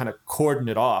try to kind of cordon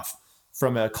it off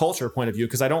from a culture point of view,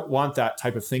 because I don't want that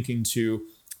type of thinking to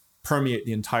permeate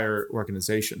the entire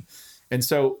organization. And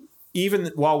so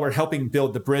even while we're helping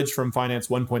build the bridge from Finance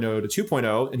 1.0 to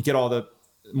 2.0 and get all the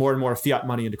more and more fiat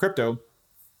money into crypto,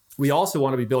 we also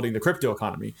want to be building the crypto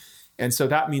economy. And so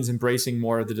that means embracing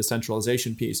more of the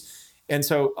decentralization piece. And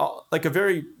so like a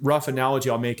very rough analogy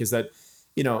I'll make is that,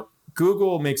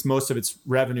 Google makes most of its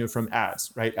revenue from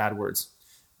ads, right? AdWords.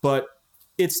 But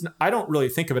I don't really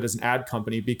think of it as an ad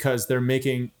company because they're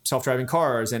making self-driving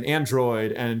cars and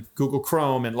Android and Google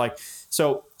Chrome. And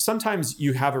so sometimes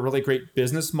you have a really great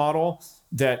business model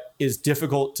that is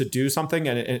difficult to do something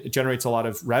and it generates a lot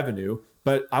of revenue.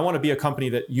 But I want to be a company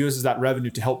that uses that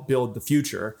revenue to help build the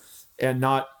future and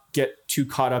not get too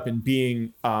caught up in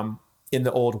being in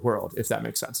the old world, if that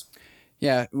makes sense.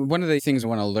 Yeah, one of the things I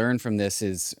want to learn from this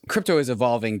is crypto is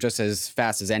evolving just as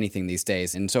fast as anything these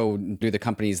days. And so do the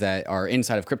companies that are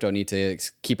inside of crypto need to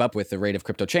keep up with the rate of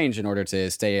crypto change in order to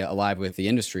stay alive with the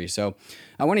industry. So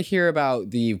I want to hear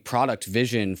about the product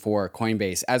vision for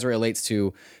Coinbase as it relates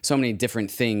to so many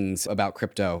different things about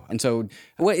crypto. And so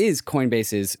what is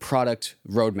Coinbase's product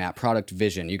roadmap, product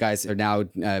vision? You guys are now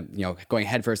going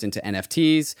headfirst into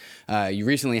NFTs. You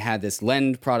recently had this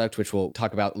Lend product, which we'll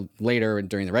talk about later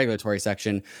during the regulatory section.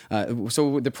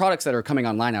 So the products that are coming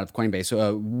online out of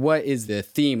Coinbase, what is the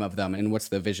theme of them and what's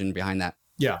the vision behind that?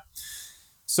 Yeah.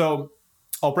 So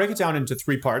I'll break it down into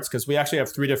three parts because we actually have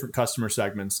three different customer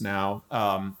segments now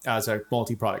as a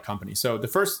multi-product company. So the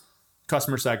first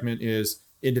customer segment is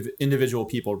individual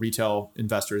people, retail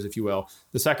investors, if you will.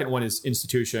 The second one is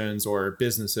institutions or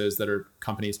businesses that are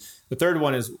companies. The third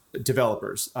one is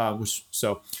developers,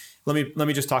 so let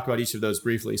me just talk about each of those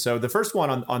briefly. So the first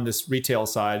one on this retail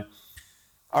side,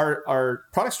 our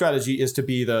product strategy is to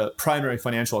be the primary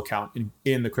financial account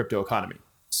in the crypto economy.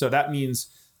 So that means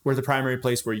we're the primary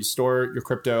place where you store your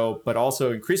crypto, but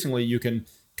also increasingly you can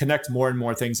connect more and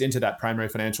more things into that primary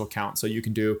financial account. So you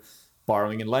can do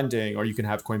borrowing and lending, or you can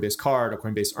have Coinbase Card or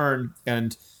Coinbase Earn.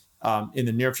 And in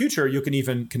the near future, you can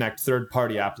even connect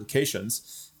third-party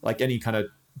applications, like any kind of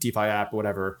DeFi app or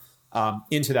whatever,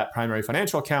 into that primary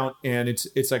financial account. And it's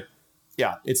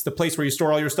the place where you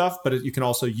store all your stuff, but you can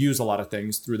also use a lot of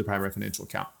things through the primary financial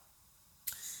account.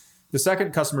 The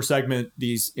second customer segment,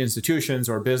 these institutions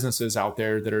or businesses out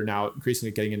there that are now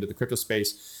increasingly getting into the crypto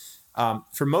space,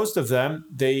 for most of them,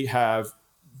 they have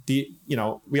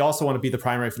we also want to be the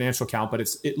primary financial account, but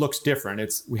it looks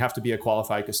different. We have to be a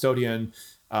qualified custodian.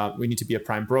 We need to be a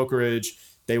prime brokerage.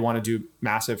 They want to do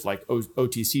massive like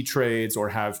OTC trades or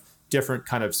have different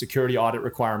kind of security audit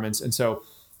requirements. And so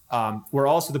we're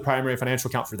also the primary financial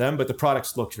account for them, but the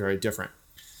products look very different.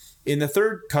 In the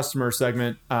third customer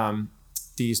segment,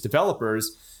 these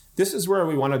developers, this is where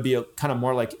we want to be kind of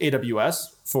more like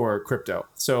AWS for crypto.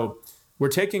 So we're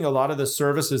taking a lot of the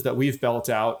services that we've built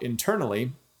out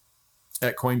internally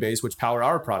at Coinbase, which power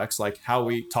our products, like how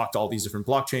we talk to all these different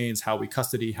blockchains, how we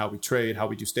custody, how we trade, how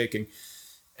we do staking,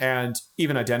 and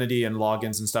even identity and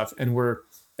logins and stuff. And we're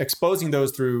exposing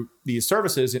those through these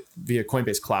services via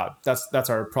Coinbase Cloud. That's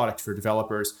our product for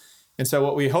developers. And so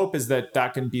what we hope is that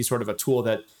can be sort of a tool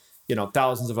that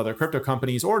thousands of other crypto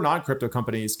companies or non-crypto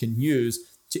companies can use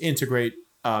to integrate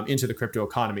into the crypto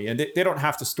economy. And they don't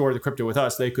have to store the crypto with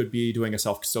us. They could be doing a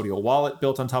self-custodial wallet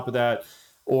built on top of that,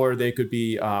 or they could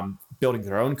be building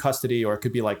their own custody, or it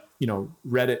could be like,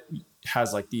 Reddit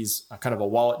has like these kind of a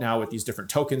wallet now with these different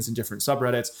tokens and different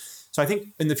subreddits. So I think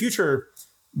in the future,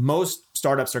 most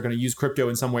startups are going to use crypto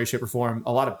in some way, shape, or form.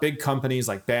 A lot of big companies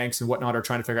like banks and whatnot are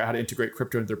trying to figure out how to integrate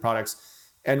crypto into their products.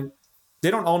 And they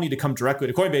don't all need to come directly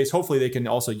to Coinbase. Hopefully they can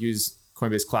also use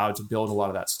Coinbase Cloud to build a lot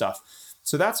of that stuff.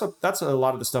 So that's a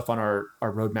lot of the stuff on our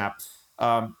roadmap.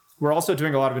 We're also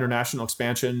doing a lot of international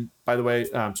expansion, by the way.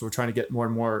 So we're trying to get more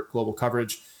and more global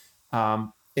coverage.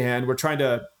 And we're trying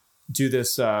to do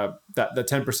this, the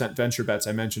 10% venture bets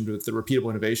I mentioned with the repeatable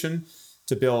innovation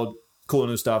to build cool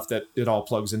new stuff that it all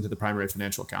plugs into the primary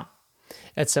financial account.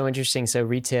 That's so interesting. So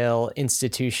retail,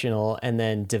 institutional, and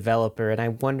then developer. And I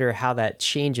wonder how that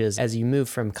changes as you move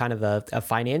from kind of a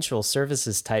financial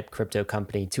services type crypto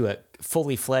company to a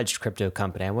fully fledged crypto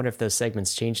company. I wonder if those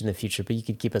segments change in the future, but you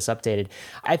could keep us updated.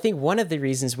 I think one of the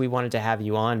reasons we wanted to have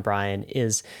you on, Brian,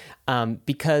 is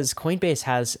because Coinbase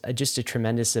has just a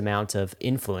tremendous amount of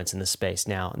influence in the space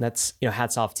now. And that's,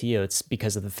 hats off to you. It's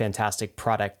because of the fantastic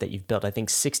product that you've built. I think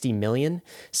 60 million,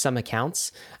 some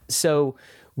accounts. So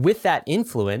with that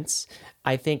influence,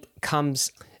 I think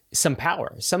comes some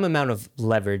power, some amount of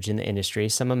leverage in the industry,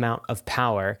 some amount of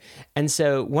power. And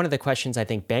so one of the questions I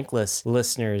think bankless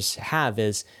listeners have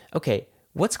is, okay,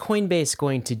 what's Coinbase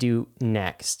going to do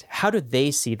next? How do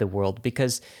they see the world?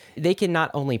 Because they can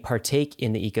not only partake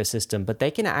in the ecosystem, but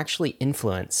they can actually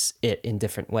influence it in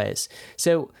different ways.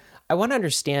 So I want to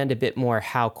understand a bit more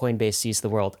how Coinbase sees the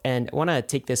world. And I want to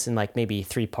take this in like maybe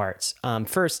three parts.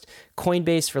 First,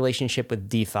 Coinbase relationship with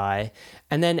DeFi,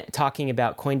 and then talking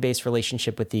about Coinbase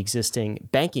relationship with the existing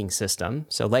banking system,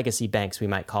 so legacy banks we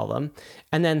might call them.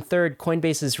 And then third,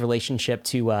 Coinbase's relationship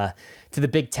to the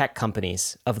big tech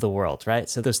companies of the world, right?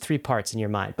 So those three parts in your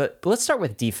mind. But let's start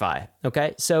with DeFi,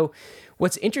 okay? So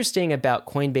what's interesting about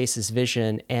Coinbase's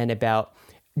vision and about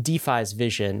DeFi's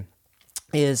vision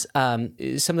is some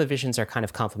of the visions are kind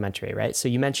of complementary, right? So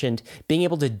you mentioned being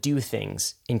able to do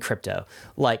things in crypto,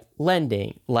 like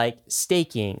lending, like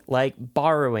staking, like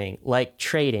borrowing, like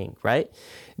trading, right?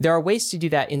 There are ways to do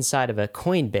that inside of a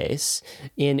Coinbase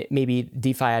in maybe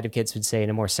DeFi advocates would say in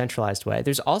a more centralized way.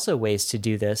 There's also ways to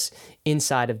do this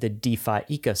inside of the DeFi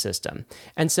ecosystem.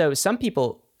 And so some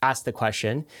people ask the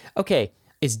question, okay,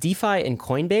 is DeFi and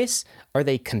Coinbase, are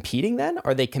they competing then?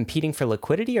 Are they competing for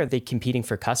liquidity? Are they competing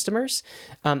for customers?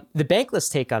 The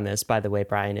bankless take on this, by the way,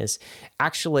 Brian, is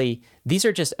actually these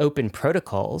are just open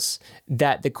protocols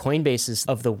that the Coinbases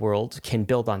of the world can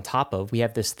build on top of. We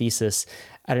have this thesis,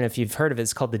 I don't know if you've heard of it,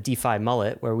 it's called the DeFi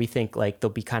mullet, where we think like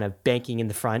there'll be kind of banking in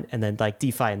the front and then like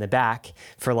DeFi in the back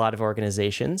for a lot of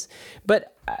organizations.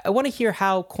 But I want to hear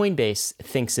how Coinbase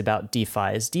thinks about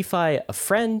DeFi. Is DeFi a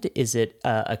friend? Is it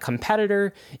a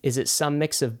competitor? Is it some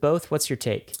mix of both? What's your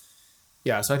take?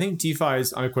 Yeah, so I think DeFi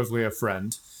is unequivocally a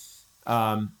friend.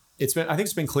 I think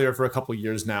it's been clear for a couple of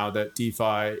years now that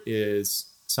DeFi is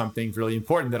something really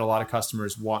important that a lot of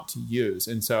customers want to use.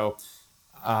 And so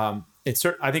I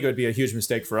think it would be a huge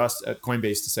mistake for us at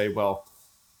Coinbase to say, well,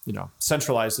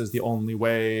 centralized is the only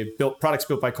way, products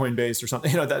built by Coinbase or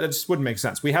something, that just wouldn't make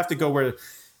sense. We have to go where,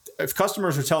 if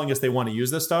customers are telling us they want to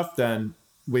use this stuff, then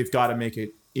we've got to make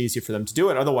it easy for them to do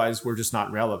it. Otherwise, we're just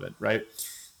not relevant, right?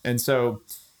 And so,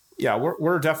 yeah,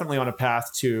 we're definitely on a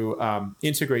path to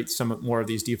integrate some more of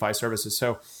these DeFi services.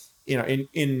 So,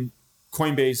 in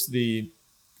Coinbase, the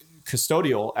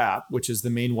custodial app, which is the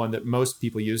main one that most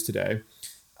people use today,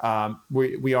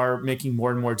 we are making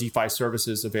more and more DeFi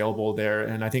services available there.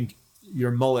 And I think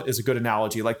your mullet is a good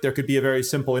analogy. Like there could be a very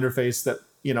simple interface that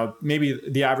maybe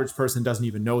the average person doesn't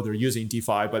even know they're using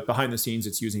DeFi, but behind the scenes,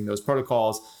 it's using those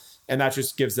protocols. And that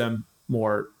just gives them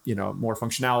more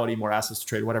functionality, more access to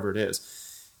trade, whatever it is.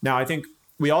 Now, I think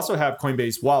we also have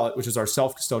Coinbase Wallet, which is our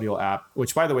self-custodial app,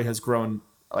 which, by the way, has grown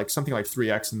something like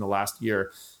 3x in the last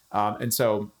year. And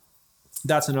so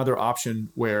that's another option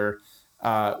where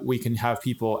we can have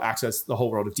people access the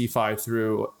whole world of DeFi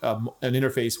through an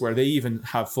interface where they even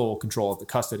have full control of the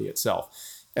custody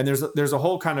itself. And there's a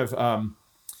whole kind of,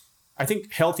 I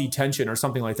think, healthy tension or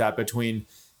something like that between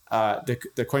the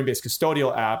Coinbase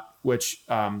custodial app, which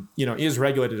is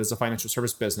regulated as a financial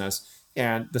service business,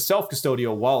 and the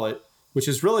self-custodial wallet, which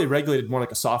is really regulated more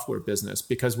like a software business,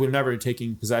 because we're never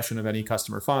taking possession of any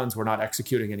customer funds. We're not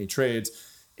executing any trades.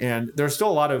 And there's still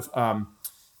a lot of,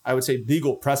 I would say,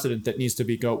 legal precedent that needs to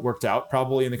be worked out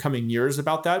probably in the coming years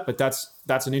about that. But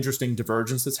that's an interesting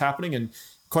divergence that's happening. And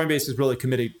Coinbase is really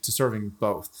committed to serving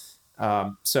both.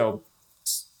 So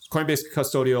Coinbase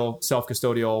custodial,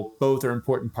 self-custodial, both are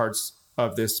important parts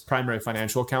of this primary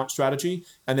financial account strategy,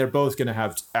 and they're both going to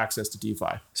have access to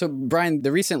DeFi. So, Brian,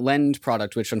 the recent Lend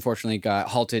product, which unfortunately got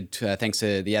halted thanks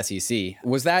to the SEC,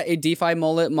 was that a DeFi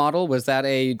mullet model? Was that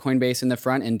a Coinbase in the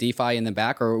front and DeFi in the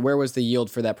back, or where was the yield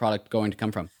for that product going to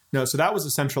come from? No, so that was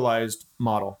a centralized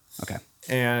model. Okay,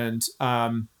 and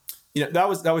that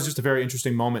was just a very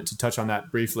interesting moment to touch on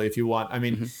that briefly, if you want. I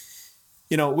mean.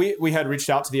 We had reached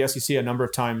out to the SEC a number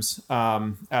of times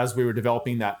as we were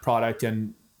developing that product,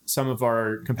 and some of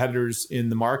our competitors in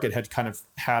the market had kind of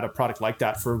had a product like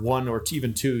that for 1 or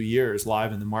even 2 years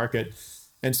live in the market.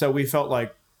 And so we felt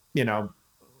like,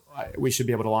 we should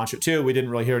be able to launch it too. We didn't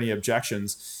really hear any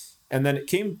objections. And then it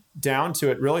came down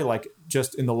to it really like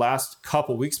just in the last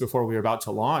couple weeks before we were about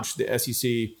to launch, the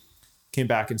SEC came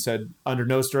back and said, under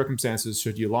no circumstances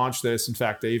should you launch this. In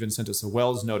fact, they even sent us a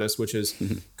Wells notice, which is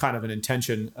kind of an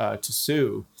intention to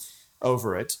sue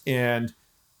over it. And,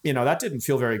 that didn't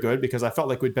feel very good because I felt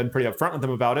like we'd been pretty upfront with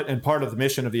them about it. And part of the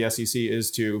mission of the SEC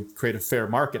is to create a fair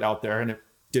market out there. And it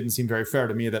didn't seem very fair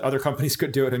to me that other companies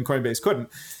could do it and Coinbase couldn't.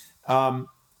 And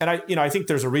I think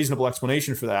there's a reasonable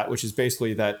explanation for that, which is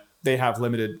basically that they have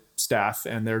limited staff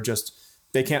and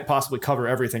they can't possibly cover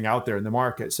everything out there in the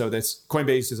market. So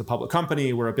Coinbase is a public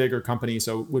company. We're a bigger company.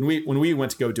 So when we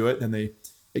went to go do it, then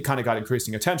it kind of got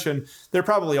increasing attention. They're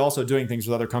probably also doing things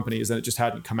with other companies that it just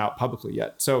hadn't come out publicly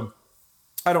yet. So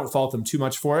I don't fault them too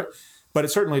much for it, but it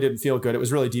certainly didn't feel good. It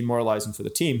was really demoralizing for the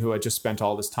team who had just spent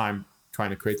all this time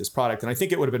trying to create this product. And I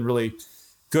think it would have been really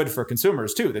good for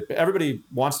consumers too, that everybody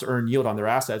wants to earn yield on their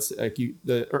assets. Like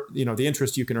the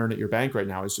interest you can earn at your bank right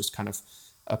now is just kind of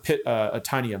a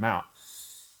tiny amount.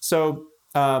 So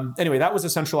anyway, that was a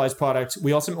centralized product.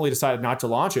 We ultimately decided not to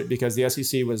launch it because the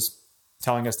SEC was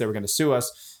telling us they were going to sue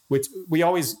us, which we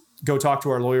always go talk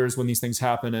to our lawyers when these things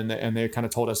happen. And they kind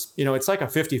of told us, it's like a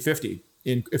 50-50.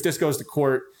 If this goes to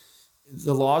court,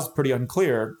 the law is pretty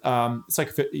unclear. It's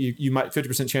like you might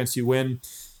 50% chance you win.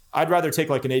 I'd rather take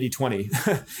like an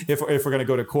 80-20 if we're going to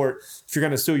go to court. If you're going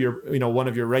to sue one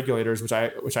of your regulators, which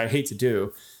I hate to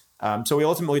do. So we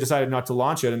ultimately decided not to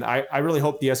launch it. And I really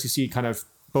hope the SEC kind of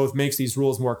both makes these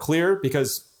rules more clear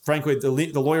because, frankly, the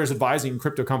lawyers advising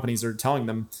crypto companies are telling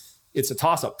them it's a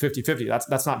toss-up, 50-50.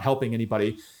 That's not helping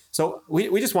anybody. So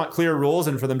we just want clear rules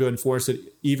and for them to enforce it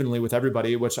evenly with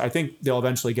everybody, which I think they'll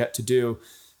eventually get to do.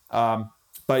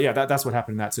 But yeah, that's what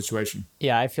happened in that situation.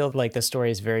 Yeah, I feel like the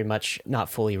story is very much not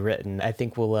fully written. I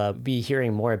think we'll be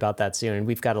hearing more about that soon. And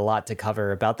we've got a lot to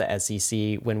cover about the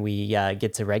SEC when we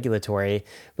get to regulatory.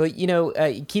 But,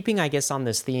 keeping, I guess, on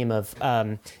this theme of,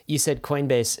 you said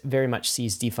Coinbase very much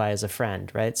sees DeFi as a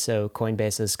friend, right? So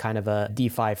Coinbase is kind of a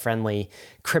DeFi-friendly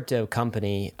crypto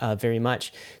company very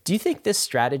much. Do you think this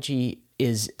strategy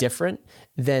is different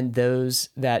than those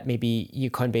that maybe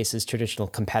Coinbase's traditional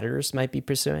competitors might be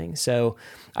pursuing? So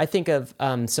I think of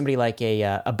somebody like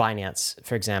a Binance,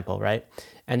 for example, right?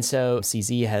 And so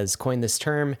CZ has coined this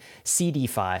term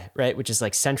CDeFi, right? Which is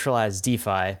like centralized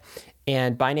DeFi.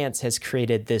 And Binance has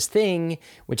created this thing,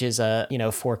 which is a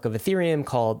fork of Ethereum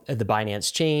called the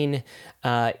Binance Chain.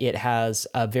 It has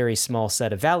a very small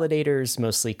set of validators,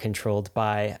 mostly controlled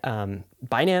by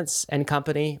Binance and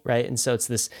company, right? And so it's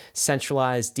this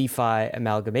centralized DeFi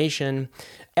amalgamation.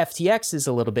 FTX is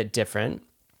a little bit different.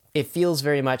 It feels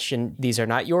very much, and these are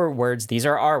not your words, these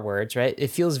are our words, right? It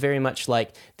feels very much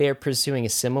like they are pursuing a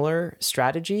similar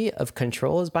strategy of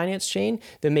control as Binance Chain,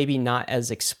 though maybe not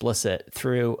as explicit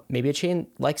through maybe a chain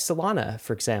like Solana,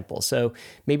 for example. So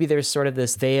maybe there's sort of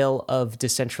this veil of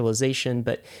decentralization,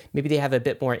 but maybe they have a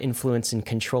bit more influence and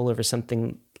control over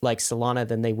something like Solana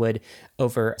than they would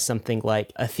over something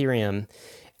like Ethereum.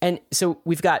 And so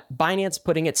we've got Binance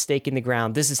putting its stake in the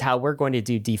ground. This is how we're going to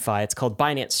do DeFi. It's called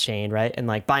Binance Chain, right? And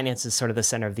like Binance is sort of the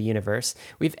center of the universe.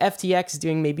 We have FTX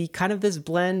doing maybe kind of this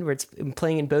blend where it's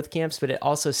playing in both camps, but it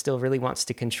also still really wants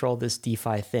to control this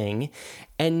DeFi thing.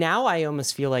 And now I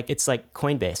almost feel like it's like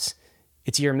Coinbase.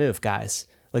 It's your move, guys.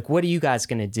 Like, what are you guys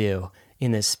going to do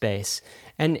in this space?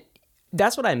 And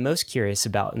that's what I'm most curious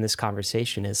about in this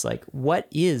conversation is like, what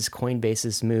is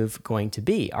Coinbase's move going to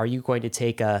be? Are you going to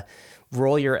take a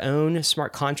roll your own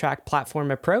smart contract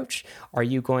platform approach? Are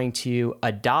you going to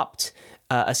adopt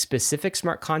a specific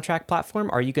smart contract platform?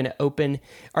 Are you going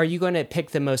to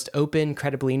pick the most open,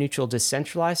 credibly neutral,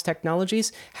 decentralized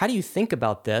technologies? How do you think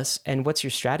about this? And what's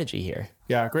your strategy here?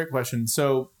 Yeah, great question.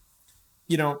 So,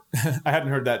 I hadn't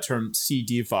heard that term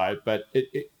CDeFi, but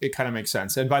it kind of makes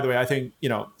sense. And by the way, I think,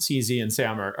 CZ and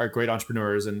Sam are great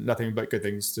entrepreneurs and nothing but good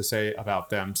things to say about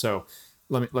them. So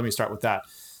let me start with that.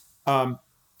 I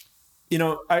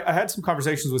had some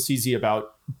conversations with CZ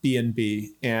about BNB,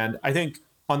 and I think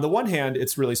on the one hand,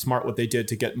 it's really smart what they did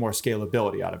to get more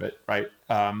scalability out of it, right?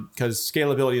 Because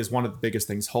scalability is one of the biggest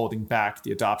things holding back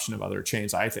the adoption of other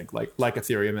chains, I think, like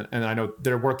Ethereum. And I know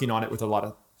they're working on it with a lot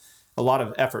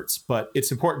of efforts, but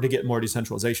it's important to get more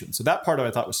decentralization. So that part of it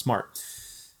I thought was smart.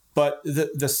 But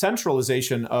the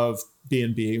centralization of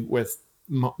BNB with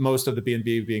most of the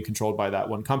BNB being controlled by that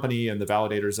one company and the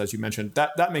validators, as you mentioned,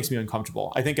 that makes me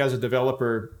uncomfortable. I think as a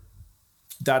developer,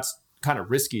 that's kind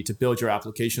of risky to build your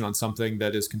application on something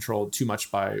that is controlled too much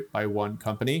by one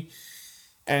company.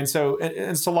 And so,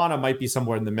 and Solana might be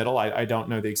somewhere in the middle. I don't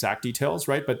know the exact details,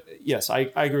 right? But yes,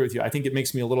 I agree with you. I think it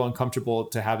makes me a little uncomfortable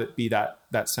to have it be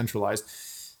that centralized.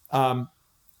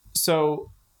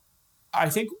 So I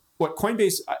think what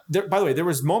Coinbase, by the way, there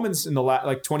was moments in the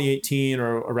like 2018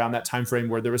 or around that time frame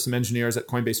where there were some engineers at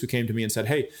Coinbase who came to me and said,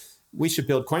 "Hey, we should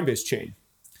build Coinbase Chain."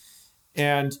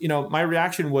 And my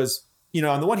reaction was,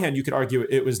 on the one hand, you could argue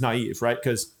it was naive, right?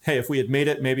 Because, hey, if we had made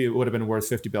it, maybe it would have been worth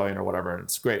 50 billion or whatever. And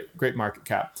it's great market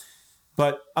cap.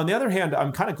 But on the other hand,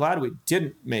 I'm kind of glad we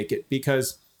didn't make it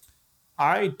because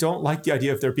I don't like the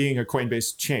idea of there being a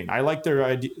Coinbase chain. I like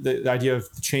the idea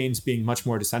of the chains being much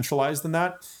more decentralized than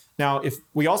that. Now, if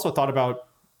we also thought about,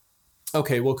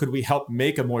 okay, well, could we help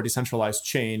make a more decentralized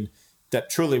chain that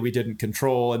truly we didn't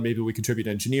control and maybe we contribute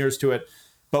engineers to it?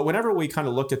 But whenever we kind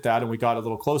of looked at that and we got a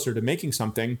little closer to making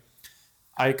something,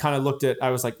 I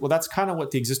was like, well, that's kind of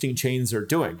what the existing chains are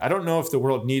doing. I don't know if the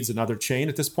world needs another chain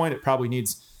at this point. It probably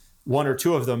needs one or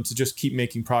two of them to just keep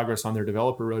making progress on their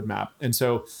developer roadmap. And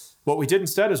so what we did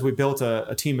instead is we built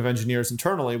a team of engineers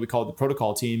internally. We called it the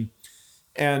protocol team.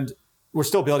 And we're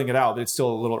still building it out. It's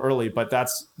still a little early, but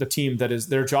that's the team that is,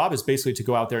 their job is basically to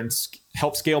go out there and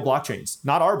help scale blockchains,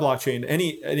 not our blockchain,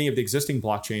 any of the existing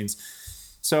blockchains.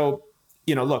 So,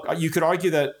 look, you could argue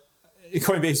that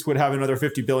Coinbase would have another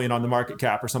 50 billion on the market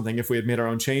cap or something if we had made our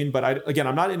own chain. But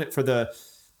I'm not in it for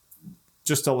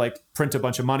just to like print a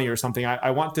bunch of money or something.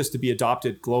 I want this to be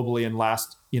adopted globally and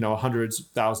last, hundreds,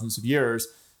 thousands of years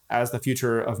as the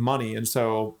future of money. And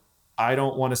so I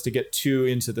don't want us to get too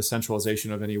into the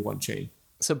centralization of any one chain.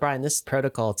 So Brian, this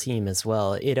protocol team as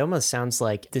well, it almost sounds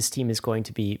like this team is going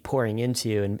to be pouring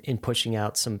into and pushing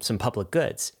out some public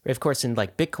goods. Of course, in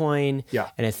like Bitcoin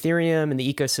and Ethereum and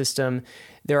the ecosystem,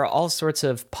 there are all sorts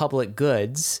of public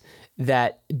goods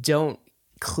that don't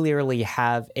clearly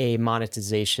have a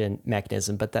monetization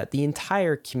mechanism, but that the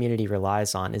entire community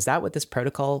relies on. Is that what this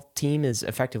protocol team is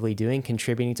effectively doing,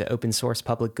 contributing to open source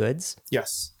public goods?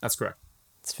 Yes, that's correct.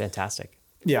 It's fantastic.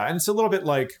 Yeah, and it's a little bit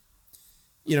like,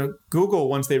 Google,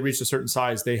 once they reached a certain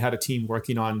size, they had a team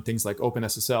working on things like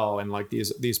OpenSSL and like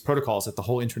these protocols that the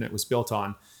whole internet was built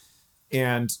on.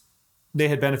 And they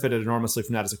had benefited enormously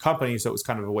from that as a company. So it was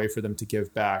kind of a way for them to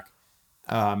give back.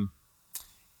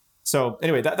 So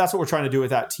anyway, that's what we're trying to do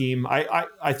with that team.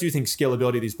 I do think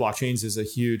scalability of these blockchains is a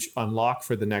huge unlock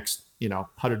for the next,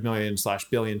 100 million /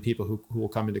 billion people who will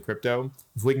come into crypto.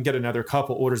 If we can get another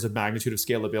couple orders of magnitude of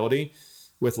scalability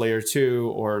with layer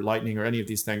 2 or Lightning or any of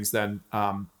these things, then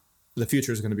the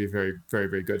future is going to be very, very,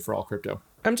 very good for all crypto.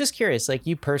 I'm just curious, like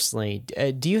you personally,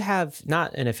 do you have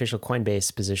not an official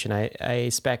Coinbase position? I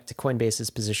expect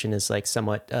Coinbase's position is like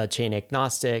somewhat chain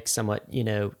agnostic, somewhat,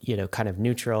 kind of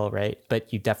neutral, right?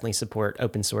 But you definitely support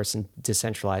open source and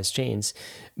decentralized chains.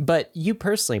 But you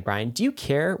personally, Brian, do you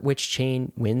care which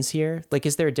chain wins here? Like,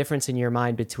 is there a difference in your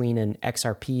mind between an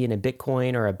XRP and a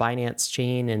Bitcoin or a Binance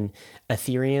chain and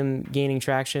Ethereum gaining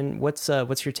traction? What's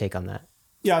your take on that?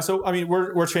 Yeah, so I mean,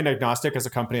 we're chain agnostic as a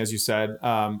company, as you said.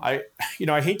 I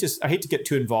hate to get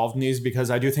too involved in these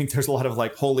because I do think there's a lot of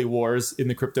like holy wars in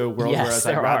the crypto world. Yes, whereas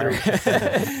I'd rather,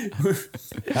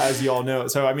 as you all know.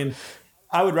 So I mean,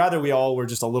 I would rather we all were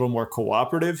just a little more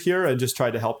cooperative here and just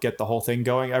tried to help get the whole thing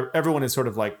going. Everyone is sort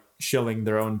of like shilling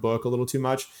their own book a little too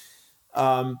much.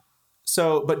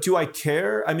 But do I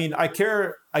care? I mean, I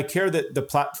care that the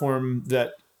platform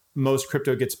that most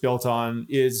crypto gets built on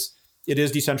is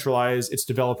decentralized. It's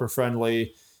developer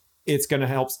friendly. It's going to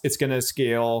help. It's going to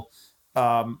scale.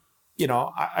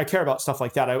 I care about stuff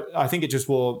like that. I think it just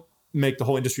will make the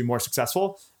whole industry more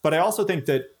successful. But I also think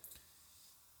that,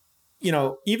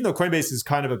 even though Coinbase is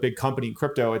kind of a big company in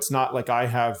crypto, it's not like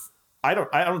I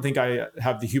don't think I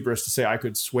have the hubris to say I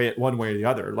could sway it one way or the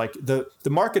other. Like the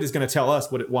market is going to tell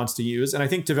us what it wants to use. And I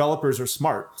think developers are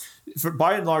smart.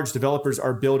 By and large, developers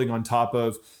are building on top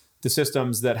of the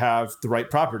systems that have the right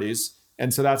properties.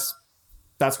 And so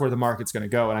that's where the market's going to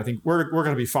go. And I think we're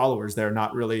going to be followers there,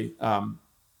 not really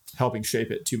helping shape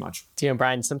it too much.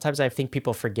 Brian, sometimes I think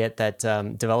people forget that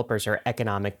developers are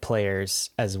economic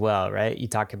players as well, right? You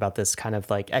talk about this kind of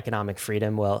like economic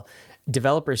freedom. Well,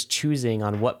 developers choosing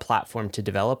on what platform to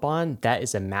develop on, that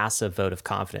is a massive vote of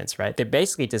confidence, right? They're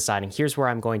basically deciding, here's where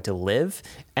I'm going to live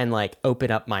and like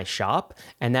open up my shop.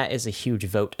 And that is a huge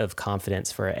vote of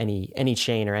confidence for any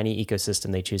chain or any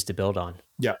ecosystem they choose to build on.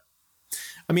 Yeah.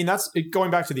 I mean, that's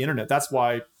going back to the internet. That's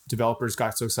why developers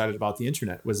got so excited about the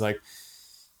internet, was like,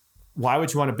 why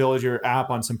would you want to build your app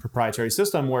on some proprietary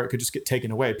system where it could just get taken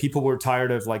away? People were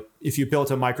tired of, like, if you built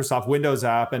a Microsoft Windows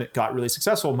app and it got really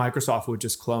successful, Microsoft would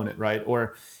just clone it, right?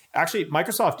 Or actually,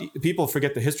 Microsoft, people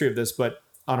forget the history of this, but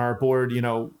on our board,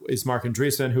 is Mark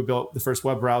Andreessen, who built the first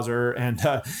web browser. And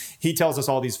he tells us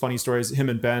all these funny stories, him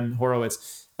and Ben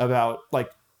Horowitz, about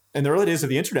like, in the early days of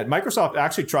the internet, Microsoft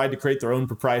actually tried to create their own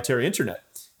proprietary internet.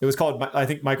 It was called, I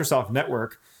think, Microsoft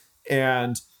Network.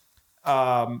 And,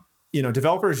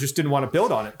 developers just didn't want to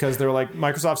build on it because they're like,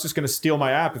 Microsoft's just going to steal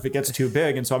my app if it gets too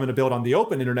big. And so I'm going to build on the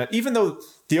open internet, even though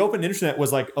the open internet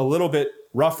was like a little bit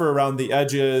rougher around the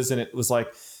edges. And it was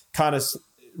like kind of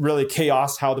really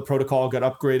chaos how the protocol got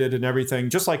upgraded and everything,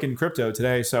 just like in crypto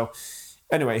today. So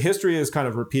anyway, history is kind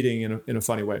of repeating in a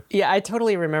funny way. Yeah, I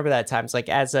totally remember that times. Like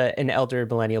as an elder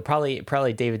millennial, probably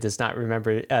David does not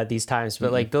remember these times,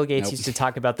 but like Bill Gates used to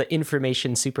talk about the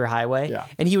information superhighway,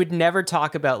 and he would never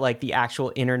talk about like the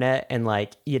actual internet and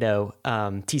like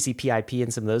TCP/IP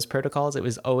and some of those protocols. It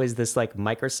was always this like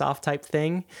Microsoft type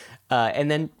thing,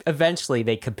 and then eventually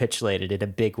they capitulated in a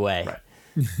big way. Right.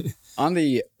 On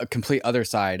the complete other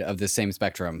side of the same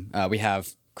spectrum, we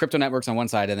have crypto networks on one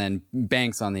side and then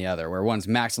banks on the other, where one's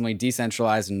maximally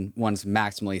decentralized and one's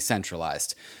maximally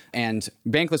centralized. And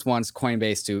Bankless wants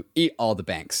Coinbase to eat all the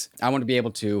banks. I want to be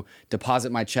able to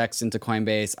deposit my checks into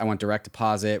Coinbase. I want direct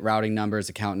deposit, routing numbers,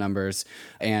 account numbers.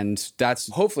 And that's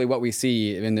hopefully what we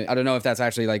see. I don't know if that's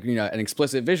actually like, an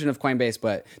explicit vision of Coinbase,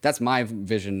 but that's my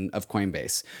vision of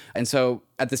Coinbase. And so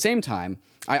at the same time,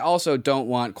 I also don't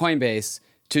want Coinbase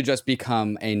to just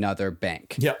become another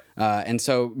bank. Yeah. And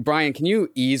so, Brian, can you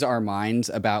ease our minds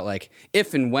about like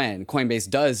if and when Coinbase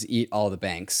does eat all the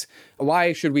banks,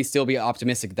 why should we still be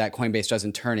optimistic that Coinbase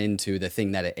doesn't turn into the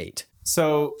thing that it ate?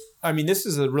 So, I mean, this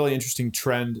is a really interesting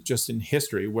trend just in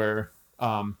history where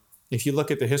if you look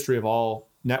at the history of all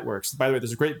networks, by the way,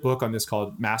 there's a great book on this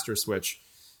called Master Switch.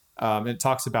 And it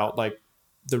talks about like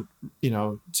the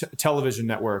television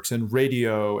networks and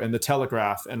radio and the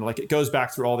telegraph, and like it goes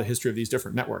back through all the history of these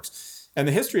different networks. And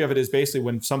the history of it is basically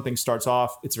when something starts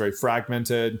off, it's very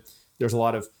fragmented. There's a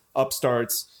lot of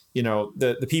upstarts.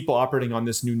 The people operating on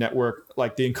this new network,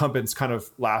 like the incumbents kind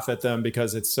of laugh at them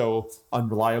because it's so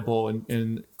unreliable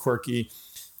and quirky.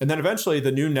 And then eventually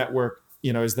the new network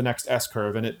is the next S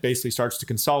curve, and it basically starts to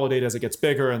consolidate as it gets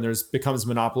bigger, and becomes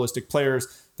monopolistic players.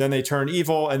 Then they turn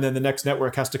evil, and then the next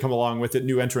network has to come along with it,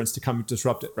 new entrants to come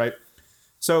disrupt it, right?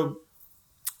 So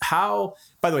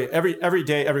by the way, every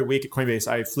day, every week at Coinbase,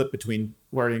 I flip between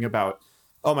worrying about,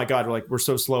 oh my God, we're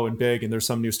so slow and big, and there's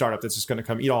some new startup that's just going to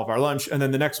come eat all of our lunch. And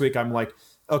then the next week I'm like,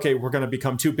 okay, we're going to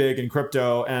become too big in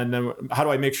crypto. And then how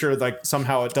do I make sure like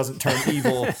somehow it doesn't turn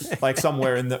evil, like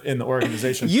somewhere in the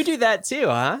organization? You do that too,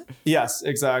 huh? Yes,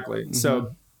 exactly. Mm-hmm.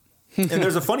 So, and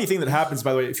there's a funny thing that happens,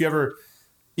 by the way, if you ever,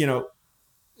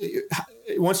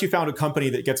 once you found a company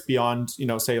that gets beyond,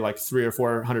 say like 300 or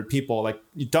 400 people, like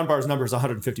Dunbar's number is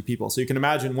 150 people. So you can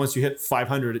imagine once you hit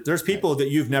 500, there's people that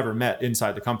you've never met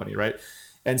inside the company, right?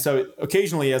 And so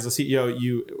occasionally as a CEO,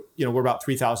 we're about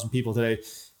 3,000 people today.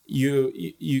 You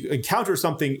encounter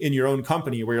something in your own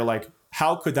company where you're like,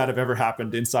 how could that have ever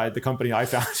happened inside the company I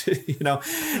founded? Oh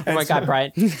my God,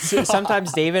 Brian.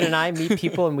 Sometimes David and I meet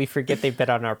people and we forget they've been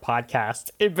on our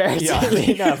podcast.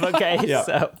 Embarrassingly enough. Okay. Yeah,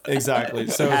 so exactly.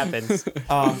 So it happens.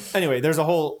 Anyway, there's a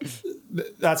whole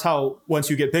that's how, once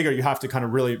you get bigger, you have to kind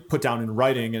of really put down in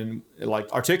writing and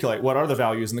like articulate what are the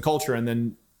values in the culture, and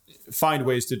then find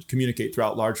ways to communicate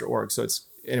throughout larger orgs. So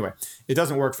anyway, it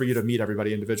doesn't work for you to meet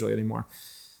everybody individually anymore.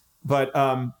 But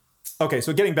okay,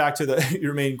 so getting back to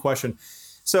your main question.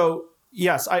 So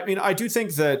yes, I mean, I do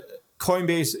think that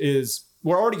Coinbase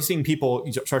we're already seeing people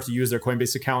start to use their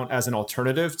Coinbase account as an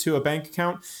alternative to a bank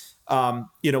account.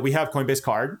 We have Coinbase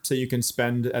Card, so you can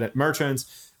spend at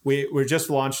merchants. We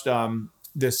just launched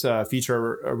this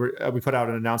feature. We put out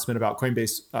an announcement about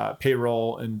Coinbase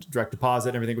payroll and direct deposit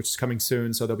and everything, which is coming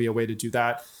soon. So there'll be a way to do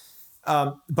that.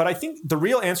 But I think the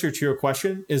real answer to your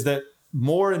question is that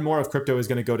more and more of crypto is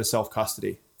going to go to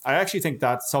self-custody. I actually think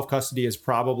that self-custody is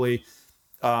probably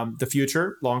the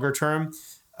future, longer term.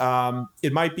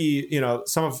 It might be,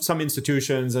 some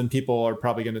institutions and people are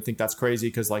probably going to think that's crazy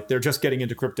because like they're just getting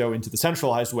into crypto into the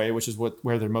centralized way, which is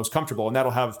where they're most comfortable, and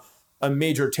that'll have a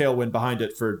major tailwind behind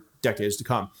it for decades to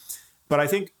come. But I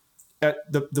think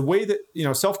the way that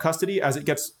self-custody, as it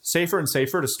gets safer and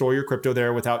safer to store your crypto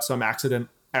there without some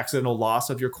accidental loss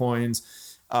of your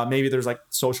coins, maybe there's like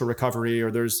social recovery, or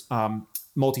there's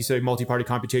multi-sig, multi-party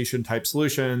computation type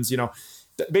solutions.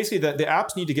 Basically the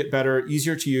apps need to get better,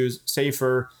 easier to use,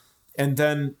 safer. And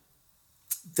then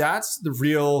that's the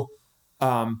real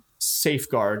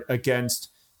safeguard against,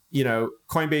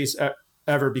 Coinbase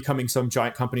ever becoming some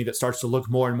giant company that starts to look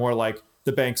more and more like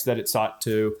the banks that it sought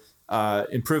to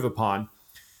improve upon.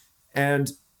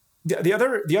 And the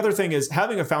other thing is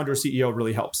having a founder CEO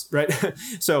really helps, right?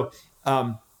 So,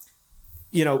 I'm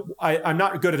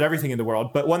not good at everything in the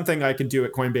world, but one thing I can do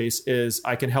at Coinbase is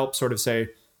I can help sort of say,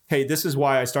 hey, this is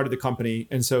why I started the company.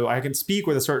 And so I can speak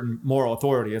with a certain moral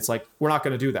authority. It's like, we're not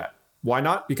going to do that. Why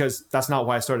not? Because that's not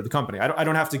why I started the company. I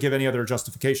don't have to give any other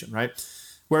justification, right?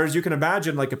 Whereas you can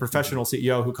imagine like a professional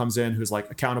CEO who comes in, who's like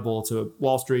accountable to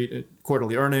Wall Street,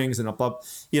 quarterly earnings and above,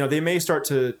 they may start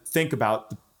to think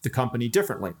about the company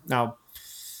differently. Now,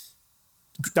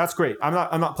 that's great. I'm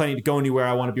not planning to go anywhere.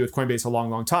 I want to be with Coinbase a long,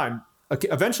 long time.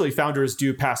 Eventually founders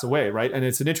do pass away, right? And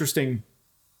it's an interesting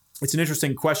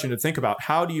question to think about.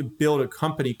 How do you build a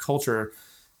company culture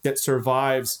that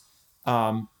survives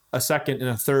a second and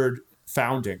a third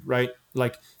founding, right?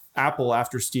 Like Apple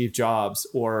after Steve Jobs,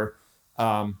 or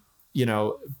Amazon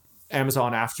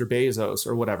after Bezos,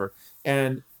 or whatever.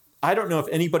 And I don't know if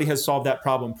anybody has solved that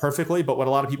problem perfectly, but what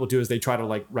a lot of people do is they try to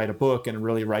like write a book and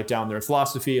really write down their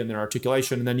philosophy and their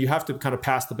articulation. And then you have to kind of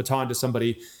pass the baton to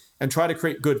somebody and try to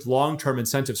create good long-term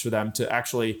incentives for them to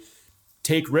actually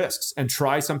take risks and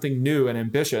try something new and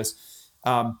ambitious.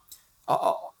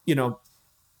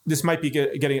 This might be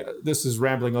this is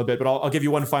rambling a little bit, but I'll give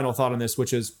you one final thought on this,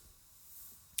 which is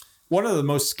one of the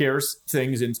most scarce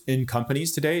things in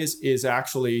companies today is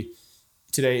actually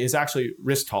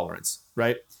risk tolerance,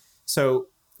 right? So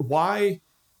why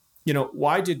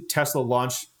did Tesla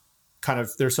launch kind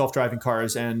of their self-driving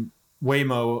cars and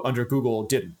Waymo under Google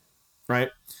didn't,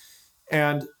 right?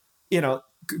 And,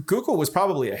 Google was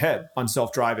probably ahead on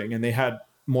self-driving, and they had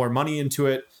more money into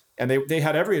it, and they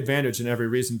had every advantage and every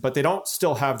reason, but they don't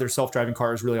still have their self-driving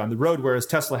cars really on the road, whereas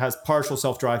Tesla has partial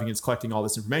self-driving and it's collecting all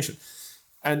this information.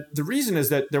 And the reason is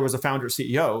that there was a founder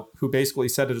CEO who basically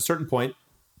said at a certain point,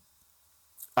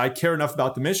 I care enough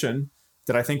about the mission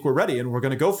that I think we're ready and we're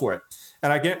going to go for it.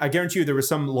 And I guarantee you there was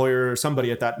some lawyer or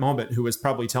somebody at that moment who was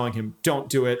probably telling him, don't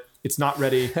do it. It's not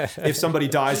ready. If somebody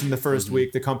dies in the first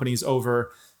week, the company's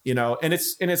over. And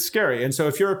it's scary. And so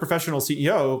if you're a professional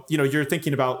CEO, you're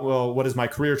thinking about, well, what is my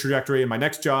career trajectory and my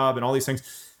next job and all these things.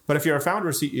 But if you're a founder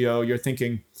or CEO, you're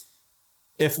thinking,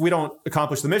 if we don't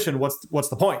accomplish the mission, what's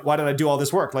the point? Why did I do all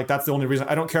this work? Like, that's the only reason.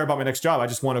 I don't care about my next job. I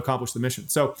just want to accomplish the mission.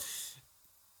 So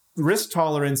risk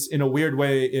tolerance in a weird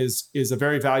way is a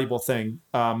very valuable thing.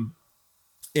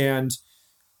 And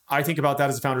I think about that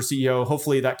as a founder CEO.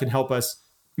 Hopefully that can help us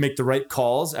make the right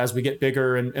calls as we get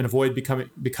bigger and avoid becoming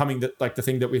the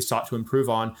thing that we've sought to improve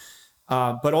on.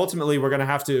 But ultimately, we're going to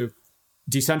have to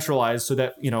decentralize so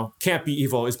that, can't be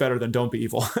evil is better than don't be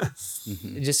evil.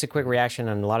 Just a quick reaction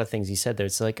on a lot of things you said there.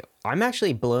 It's like, I'm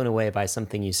actually blown away by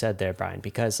something you said there, Brian,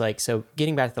 because so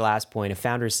getting back to the last point, a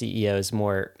founder CEO is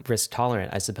more risk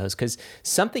tolerant, I suppose, because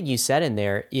something you said in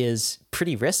there is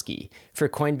pretty risky for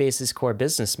Coinbase's core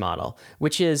business model,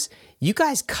 which is you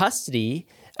guys custody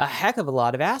a heck of a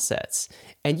lot of assets.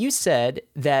 And you said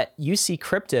that you see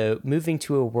crypto moving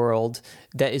to a world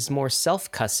that is more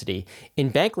self-custody.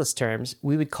 In bankless terms,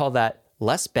 we would call that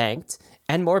less banked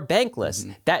and more bankless.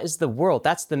 Mm-hmm. That is the world.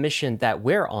 That's the mission that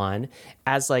we're on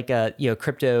as like a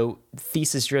crypto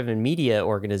thesis-driven media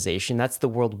organization. That's the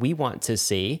world we want to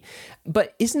see.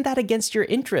 But isn't that against your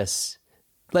interests?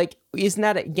 Like, isn't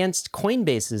that against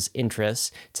Coinbase's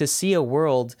interests to see a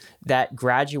world that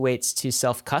graduates to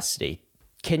self-custody?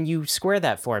 Can you square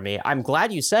that for me? I'm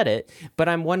glad you said it, but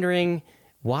I'm wondering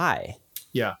why.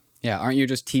 Yeah. Yeah. Aren't you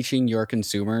just teaching your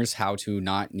consumers how to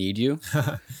not need you?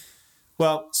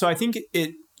 Well, so I think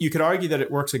you could argue that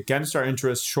it works against our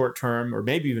interests short term or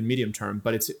maybe even medium term,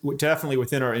 but it's definitely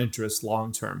within our interests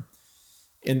long term.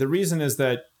 And the reason is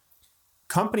that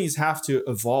companies have to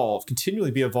evolve,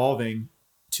 continually be evolving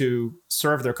to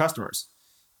serve their customers.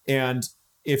 And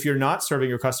if you're not serving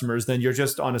your customers, then you're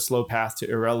just on a slow path to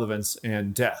irrelevance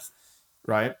and death,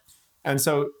 right? And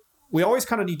so we always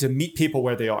kind of need to meet people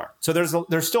where they are. So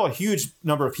there's still a huge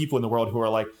number of people in the world who are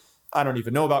like, I don't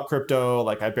even know about crypto.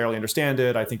 Like, I barely understand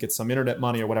it. I think it's some internet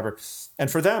money or whatever.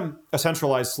 And for them, a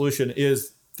centralized solution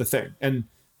is the thing. And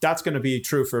that's going to be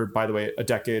true for, by the way, a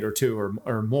decade or two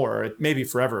or more, maybe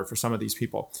forever for some of these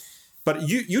people. But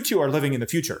you two are living in the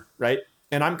future, right?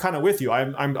 And I'm kind of with you.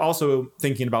 I'm also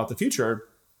thinking about the future.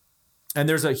 And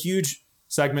there's a huge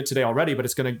segment today already, but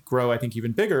it's going to grow, I think,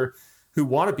 even bigger, who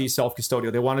want to be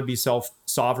self-custodial. They want to be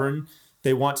self-sovereign.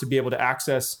 They want to be able to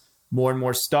access more and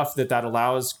more stuff that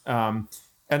allows. And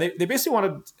they basically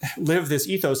want to live this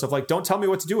ethos of like, don't tell me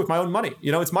what to do with my own money.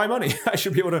 You know, it's my money. I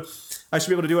should be able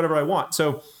to do whatever I want.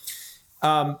 So,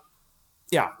 we're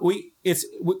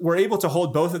able to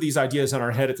hold both of these ideas in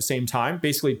our head at the same time,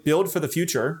 basically build for the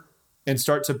future and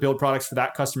start to build products for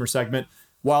that customer segment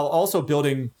while also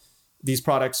building these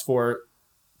products for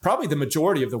probably the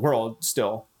majority of the world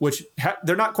still, which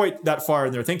they're not quite that far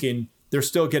in their thinking. They're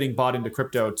still getting bought into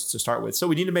crypto to start with. So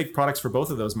we need to make products for both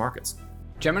of those markets.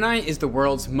 Gemini is the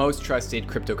world's most trusted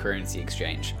cryptocurrency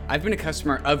exchange. I've been a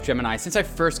customer of Gemini since I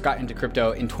first got into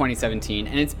crypto in 2017,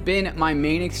 and it's been my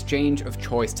main exchange of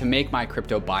choice to make my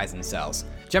crypto buys and sells.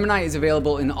 Gemini is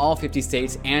available in all 50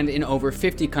 states and in over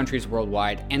 50 countries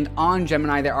worldwide, and on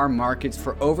Gemini there are markets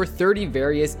for over 30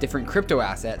 various different crypto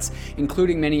assets,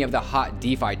 including many of the hot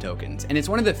DeFi tokens, and it's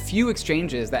one of the few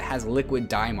exchanges that has liquid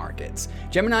DAI markets.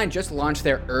 Gemini just launched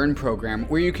their Earn program,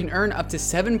 where you can earn up to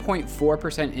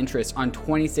 7.4% interest on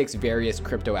 26 various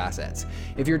crypto assets.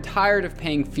 If you're tired of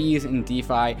paying fees in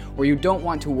DeFi, or you don't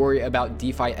want to worry about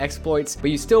DeFi exploits, but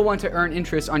you still want to earn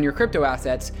interest on your crypto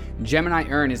assets, Gemini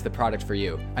Earn is the product for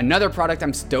you. Another product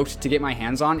I'm stoked to get my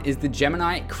hands on is the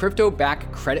Gemini Crypto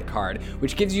Back Credit Card,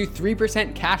 which gives you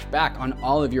 3% cash back on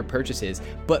all of your purchases,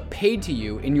 but paid to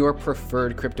you in your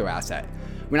preferred crypto asset.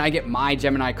 When I get my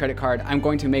Gemini credit card, I'm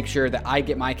going to make sure that I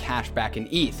get my cash back in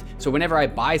ETH. So whenever I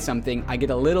buy something, I get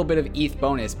a little bit of ETH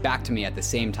bonus back to me at the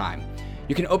same time.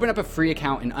 You can open up a free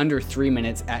account in under 3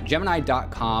 minutes at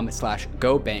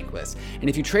gemini.com/gobankless. And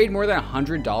if you trade more than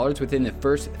 $100 within the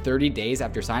first 30 days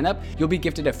after sign up, you'll be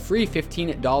gifted a free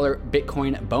 $15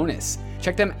 Bitcoin bonus.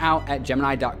 Check them out at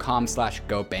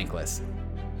gemini.com/gobankless.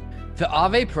 The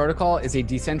Aave protocol is a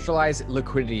decentralized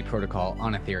liquidity protocol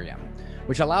on Ethereum,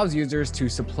 which allows users to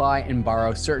supply and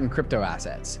borrow certain crypto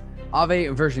assets.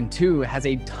 Aave version 2 has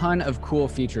a ton of cool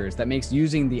features that makes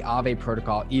using the Aave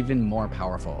protocol even more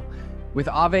powerful. With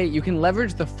Aave, you can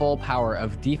leverage the full power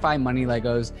of DeFi money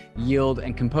Legos, yield,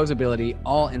 and composability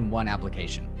all in one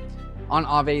application. On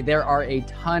Aave, there are a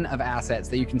ton of assets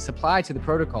that you can supply to the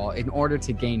protocol in order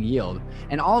to gain yield,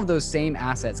 and all of those same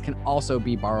assets can also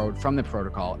be borrowed from the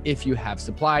protocol if you have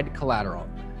supplied collateral.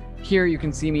 Here you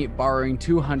can see me borrowing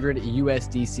 200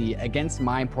 USDC against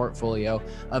my portfolio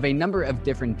of a number of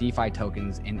different DeFi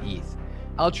tokens in ETH.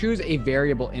 I'll choose a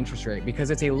variable interest rate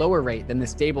because it's a lower rate than the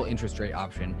stable interest rate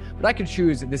option, but I could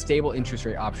choose the stable interest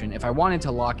rate option if I wanted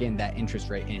to lock in that interest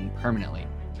rate in permanently.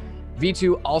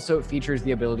 V2 also features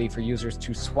the ability for users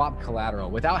to swap collateral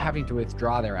without having to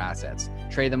withdraw their assets,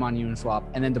 trade them on Uniswap,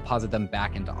 and then deposit them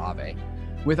back into Aave.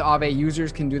 With Aave,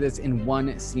 users can do this in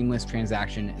one seamless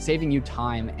transaction, saving you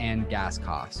time and gas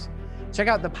costs. Check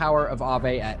out the power of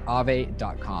Aave at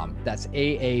aave.com. That's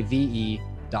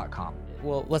AAVE.com.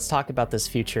 Well, let's talk about this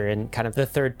future and kind of the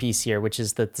third piece here, which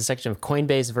is the section of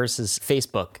Coinbase versus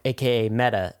Facebook, aka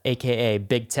Meta, aka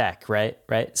big tech, right?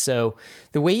 So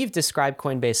the way you've described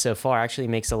Coinbase so far actually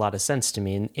makes a lot of sense to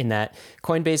me in that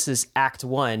Coinbase's Act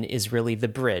 1 is really the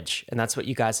bridge, and that's what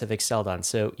you guys have excelled on.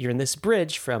 So you're in this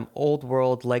bridge from old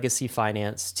world legacy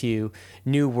finance to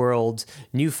new world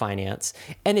new finance.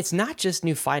 And it's not just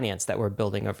new finance that we're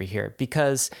building over here,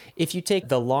 because if you take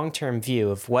the long-term view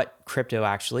of what crypto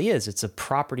actually is, it's a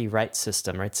property rights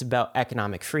system, right? It's about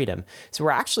economic freedom. So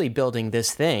we're actually building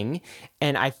this thing,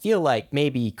 and I feel like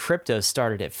maybe crypto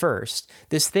started it first,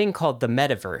 this thing called the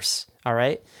metaverse, all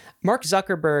right? Mark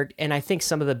Zuckerberg and I think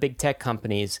some of the big tech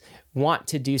companies want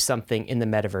to do something in the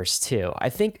metaverse too. I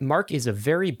think Mark is a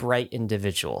very bright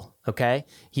individual, okay?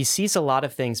 He sees a lot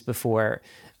of things before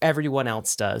everyone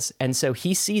else does. And so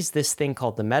he sees this thing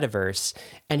called the metaverse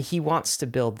and he wants to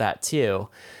build that too.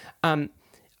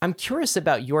 I'm curious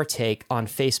about your take on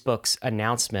Facebook's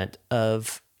announcement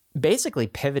of basically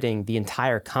pivoting the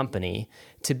entire company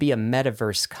to be a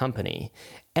metaverse company.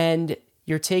 And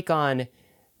your take on,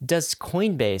 does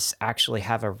Coinbase actually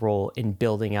have a role in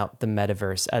building out the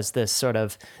metaverse as this sort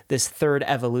of this third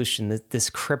evolution, this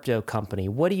crypto company?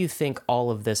 What do you think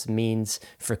all of this means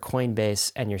for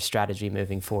Coinbase and your strategy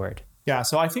moving forward? Yeah,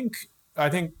 so I think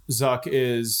Zuck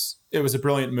it was a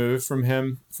brilliant move from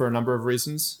him for a number of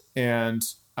reasons. And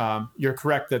you're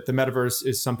correct that the metaverse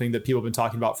is something that people have been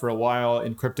talking about for a while,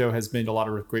 and crypto has made a lot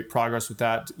of great progress with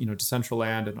that,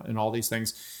 Decentraland and all these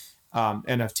things,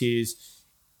 NFTs.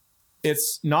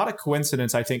 It's not a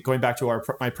coincidence, I think, going back to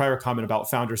my prior comment about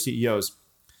founder CEOs,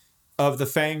 of the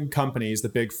FANG companies, the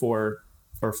big 4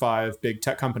 or 5 big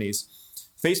tech companies,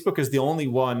 Facebook is the only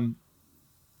one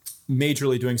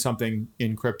majorly doing something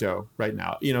in crypto right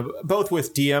now. Both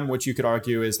with DM, which you could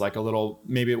argue is like a little,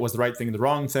 maybe it was the right thing, the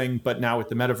wrong thing, but now with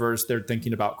the metaverse, they're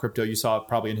thinking about crypto. You saw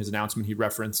probably in his announcement, he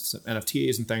referenced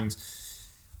NFTs and things.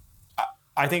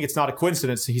 I think it's not a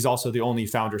coincidence he's also the only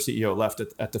founder CEO left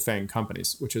at the FANG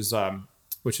companies, which is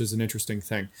an interesting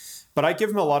thing. But I give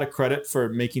him a lot of credit for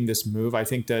making this move. I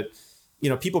think that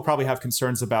people probably have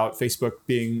concerns about Facebook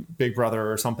being Big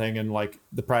Brother or something, and like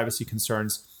the privacy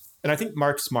concerns. And I think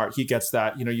Mark's smart. He gets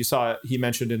that. You saw he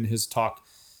mentioned in his talk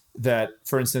that,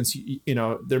 for instance,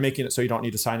 they're making it so you don't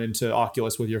need to sign into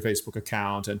Oculus with your Facebook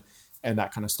account and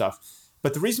that kind of stuff.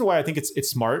 But the reason why I think it's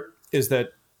smart is that,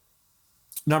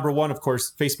 number one, of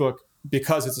course, Facebook,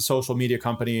 because it's a social media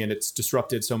company and it's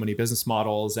disrupted so many business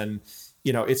models, and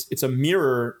it's a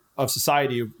mirror of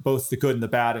society, both the good and the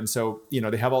bad. And so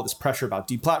they have all this pressure about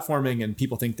deplatforming, and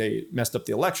people think they messed up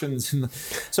the elections.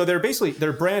 So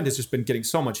their brand has just been getting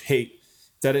so much hate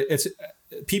that it's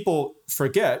people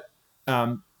forget.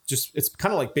 It's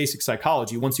kind of like basic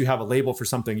psychology. Once you have a label for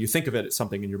something, you think of it as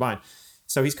something in your mind.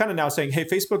 So he's kind of now saying, hey,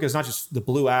 Facebook is not just the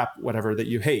blue app, whatever, that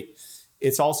you hate.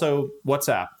 It's also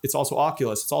WhatsApp. It's also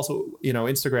Oculus. It's also,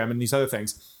 Instagram and these other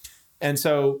things. And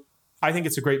so I think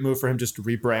it's a great move for him just to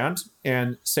rebrand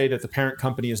and say that the parent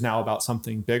company is now about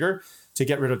something bigger to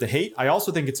get rid of the hate. I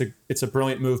also think it's a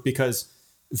brilliant move because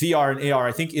VR and AR,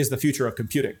 I think, is the future of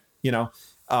computing.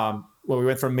 When we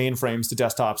went from mainframes to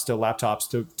desktops to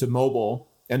laptops to mobile.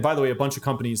 And by the way, a bunch of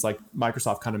companies like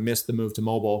Microsoft kind of missed the move to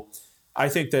mobile. I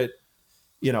think that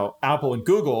Apple and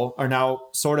Google are now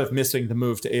sort of missing the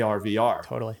move to AR, VR.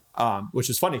 Totally. Which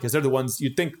is funny because they're the ones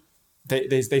you'd think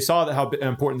they saw how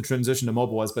important the transition to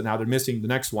mobile was, but now they're missing the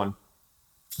next one.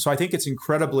 So I think it's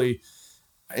incredibly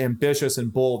ambitious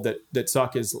and bold that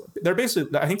Zuck is. They're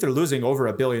basically, I think they're losing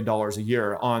over $1 billion a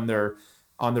year on their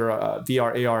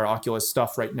VR, AR, Oculus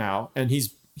stuff right now, and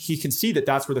he can see that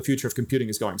that's where the future of computing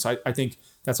is going. So I think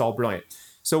that's all brilliant.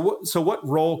 So what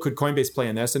role could Coinbase play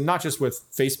in this? And not just with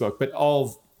Facebook, but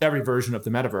every version of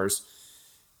the metaverse.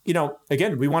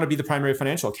 Again, we want to be the primary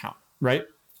financial account, right?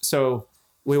 So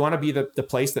we want to be the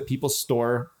place that people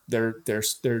store their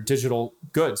digital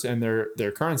goods and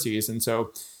their currencies. And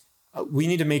so we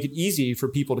need to make it easy for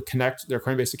people to connect their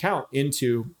Coinbase account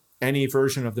into any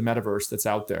version of the metaverse that's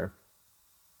out there.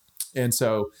 And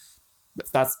so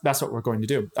that's what we're going to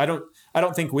do. I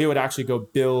don't think we would actually go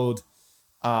build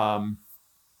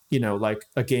like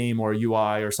a game or a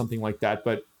UI or something like that.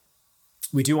 But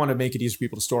we do want to make it easy for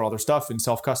people to store all their stuff in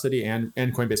self-custody and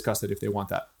Coinbase custody if they want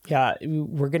that. Yeah,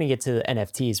 we're going to get to the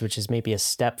NFTs, which is maybe a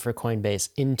step for Coinbase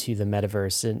into the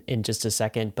metaverse in just a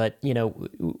second. But,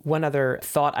 one other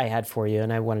thought I had for you,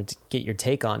 and I wanted to get your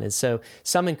take on, is so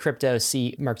some in crypto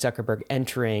see Mark Zuckerberg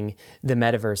entering the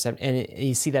metaverse, and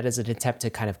you see that as an attempt to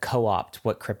kind of co-opt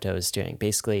what crypto is doing,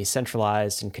 basically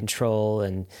centralized and control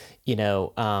and,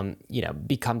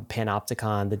 become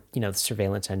panopticon, the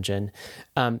surveillance engine.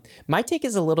 My take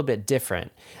is a little bit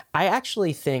different. I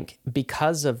actually think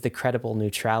because of the credible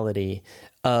neutrality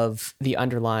of the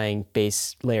underlying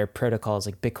base layer protocols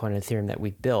like Bitcoin and Ethereum that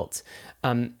we built,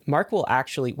 Mark will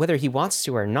actually, whether he wants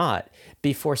to or not,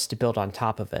 be forced to build on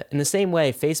top of it. In the same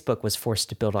way, Facebook was forced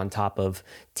to build on top of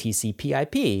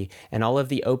TCP/IP and all of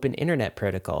the open internet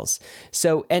protocols.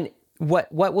 So, and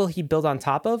what will he build on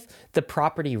top of? The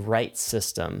property rights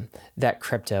system that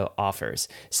crypto offers.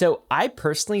 So I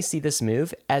personally see this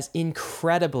move as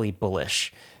incredibly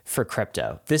bullish for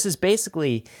crypto. This is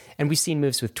basically, and we've seen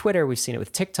moves with Twitter, we've seen it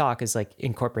with TikTok, is like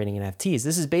incorporating NFTs.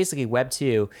 This is basically Web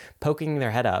 2 poking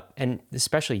their head up, and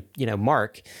especially,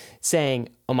 Mark saying,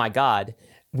 oh my God,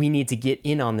 we need to get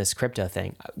in on this crypto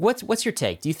thing. What's your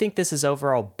take? Do you think this is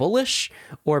overall bullish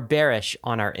or bearish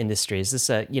on our industry? Is this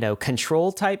a,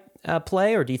 control type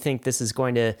play, or do you think this is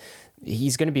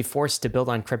he's going to be forced to build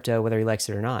on crypto whether he likes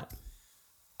it or not?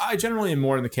 I generally am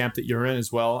more in the camp that you're in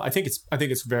as well. I think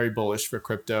it's very bullish for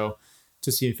crypto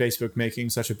to see Facebook making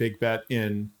such a big bet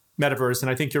in metaverse. And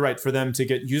I think you're right. For them to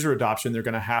get user adoption, they're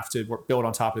going to have to build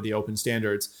on top of the open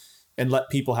standards and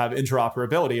let people have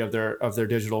interoperability of their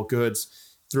digital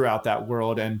goods throughout that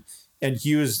world and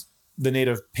use the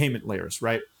native payment layers,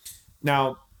 right?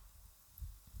 Now,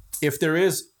 if there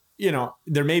is,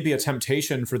 there may be a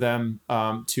temptation for them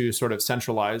to sort of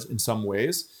centralize in some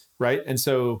ways, right? And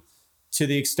so to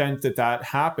the extent that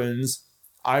happens,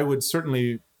 I would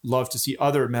certainly love to see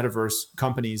other metaverse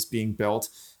companies being built.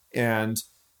 And,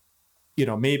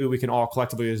 maybe we can all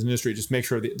collectively as an industry just make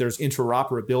sure that there's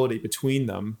interoperability between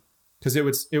them, because it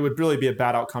would really be a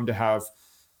bad outcome to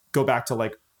go back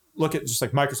to look at just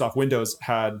like Microsoft Windows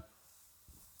had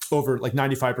over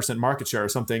 95% market share or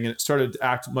something, and it started to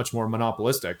act much more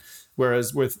monopolistic.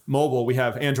 Whereas with mobile, we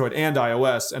have Android and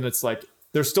iOS, and it's like,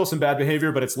 there's still some bad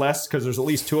behavior, but it's less because there's at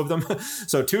least two of them.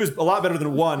 So 2 is a lot better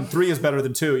than 1. 3 is better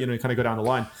than 2, you kind of go down the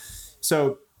line.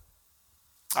 So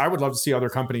I would love to see other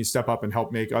companies step up and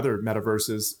help make other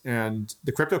metaverses. And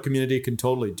the crypto community can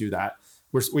totally do that.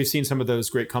 We've seen some of those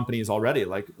great companies already,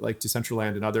 like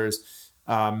Decentraland and others.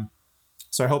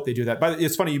 So I hope they do that. But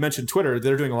it's funny, you mentioned Twitter.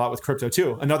 They're doing a lot with crypto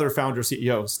too. Another founder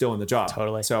CEO still in the job.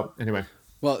 Totally. So anyway.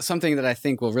 Well, something that I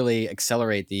think will really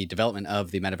accelerate the development of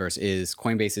the metaverse is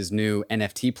Coinbase's new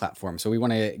NFT platform. So we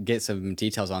want to get some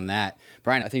details on that.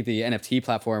 Brian, I think the NFT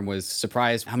platform was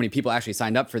surprised how many people actually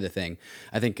signed up for the thing.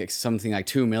 I think something like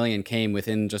 2 million came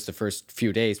within just the first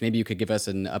few days. Maybe you could give us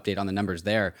an update on the numbers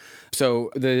there.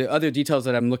 So the other details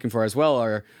that I'm looking for as well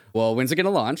are, well, when's it going to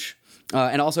launch?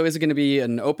 And also, is it going to be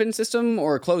an open system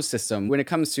or a closed system when it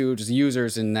comes to just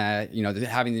users and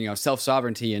having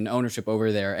self-sovereignty and ownership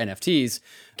over their NFTs?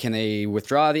 Can they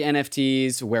withdraw the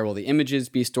NFTs? Where will the images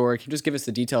be stored? Can you just give us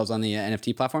the details on the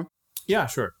NFT platform? Yeah,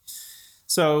 sure.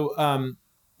 So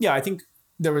I think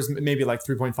there was maybe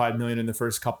 3.5 million in the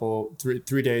first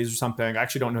three days or something. I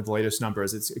actually don't know the latest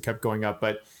numbers. It kept going up,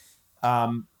 but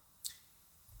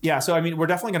so we're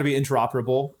definitely going to be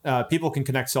interoperable. People can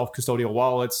connect self-custodial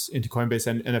wallets into Coinbase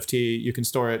and NFT. You can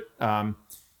store it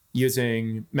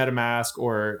using MetaMask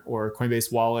or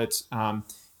Coinbase Wallet.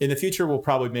 In the future, we'll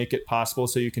probably make it possible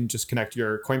so you can just connect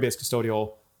your Coinbase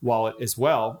custodial wallet as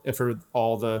well, for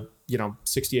all the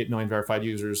 68 million verified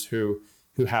users who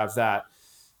have that.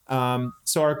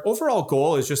 So our overall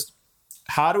goal is just,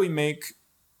 how do we make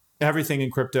everything in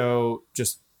crypto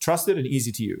just trusted and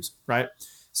easy to use, right?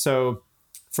 So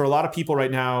for a lot of people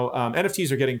right now,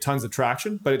 NFTs are getting tons of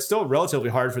traction, but it's still relatively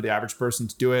hard for the average person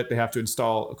to do it. They have to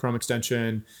install a Chrome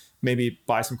extension, maybe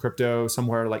buy some crypto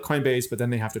somewhere like Coinbase, but then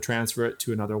they have to transfer it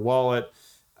to another wallet.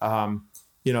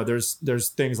 There's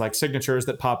things like signatures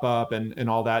that pop up and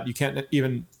all that. You can't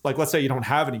even, let's say you don't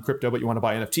have any crypto, but you want to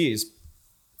buy NFTs,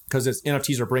 because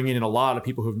NFTs are bringing in a lot of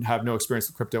people who have no experience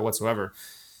with crypto whatsoever.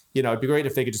 It'd be great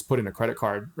if they could just put in a credit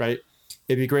card, right?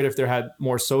 It'd be great if there had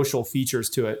more social features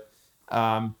to it.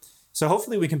 So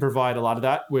hopefully we can provide a lot of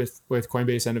that with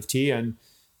Coinbase NFT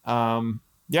and,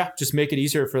 just make it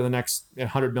easier for the next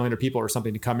 100 million people or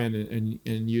something to come in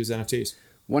and use NFTs.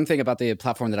 One thing about the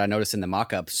platform that I noticed in the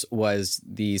mockups was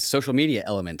the social media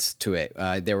elements to it.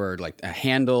 There were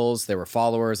handles, there were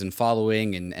followers and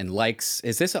following and likes.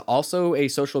 Is this also a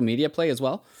social media play as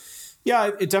well?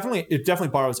 Yeah, it definitely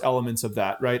borrows elements of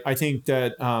that, right? I think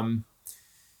that,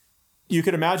 you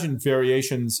could imagine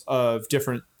variations of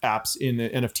different apps in the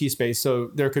NFT space. So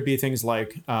there could be things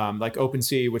like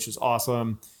OpenSea, which is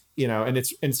awesome, and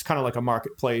it's kind of like a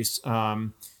marketplace,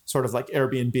 sort of like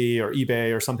Airbnb or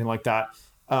eBay or something like that.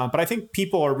 But I think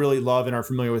people are really love and are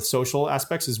familiar with social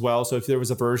aspects as well. So if there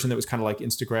was a version that was kind of like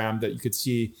Instagram, that you could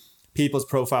see people's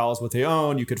profiles, what they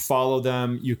own, you could follow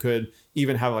them, you could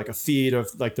even have a feed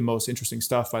of the most interesting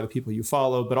stuff by the people you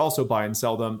follow, but also buy and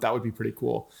sell them. That would be pretty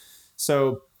cool.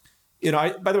 So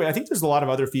by the way, I think there's a lot of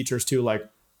other features too.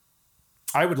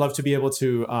 I would love to be able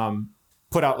to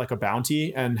put out a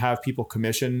bounty and have people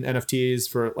commission NFTs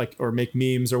for or make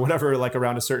memes or whatever,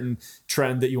 around a certain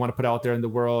trend that you want to put out there in the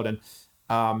world. And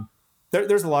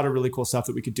there's a lot of really cool stuff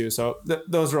that we could do. So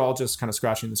those are all just kind of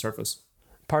scratching the surface.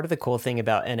 part of the cool thing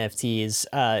about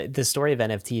NFTs, the story of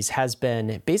NFTs has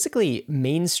been basically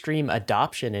mainstream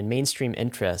adoption and mainstream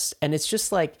interest. And it's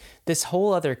just like this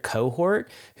whole other cohort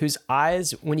whose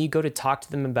eyes, when you go to talk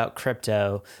to them about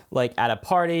crypto, like at a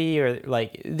party, or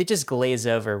like they just glaze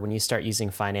over when you start using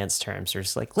finance terms. Or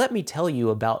it's like, let me tell you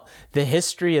about the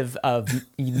history of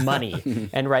money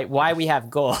and why we have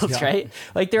gold, right?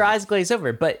 Like their eyes glaze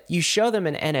over, but you show them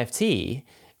an NFT,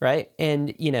 right?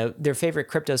 And, their favorite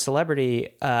crypto celebrity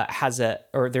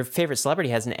their favorite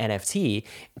celebrity has an NFT.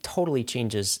 It totally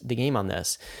changes the game on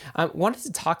this. I wanted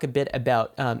to talk a bit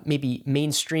about maybe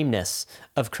mainstreamness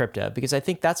of crypto, because I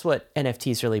think that's what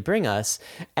NFTs really bring us.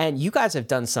 And you guys have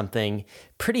done something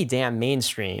pretty damn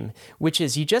mainstream, which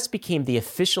is you just became the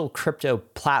official crypto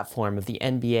platform of the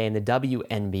NBA and the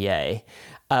WNBA.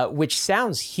 Which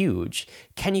sounds huge.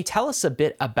 Can you tell us a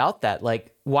bit about that?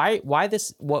 Like, why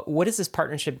this? What is this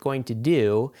partnership going to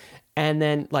do? And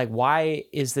then, like, why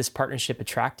is this partnership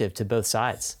attractive to both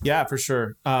sides? Yeah, for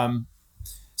sure.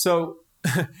 So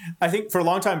I think for a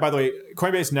long time, by the way,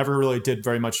 Coinbase never really did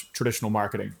very much traditional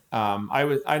marketing.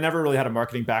 I never really had a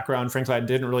marketing background. Frankly, I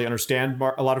didn't really understand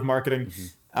a lot of marketing.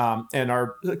 And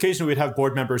occasionally we'd have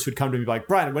board members who'd come to me like,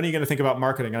 Brian, when are you going to think about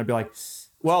marketing? And I'd be like,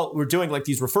 well, we're doing like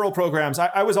these referral programs.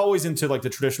 I was always into like the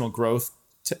traditional growth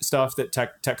stuff that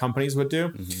tech companies would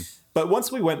do. But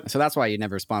once we went, so that's why you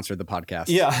never sponsored the podcast.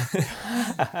 Yeah,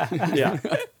 yeah,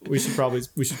 we should probably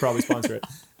sponsor it.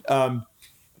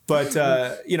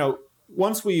 But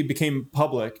once we became a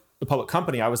public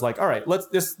company, I was like, all right,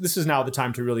 this is now the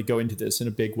time to really go into this in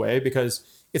a big way, because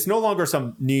it's no longer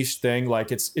some niche thing.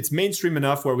 Like it's mainstream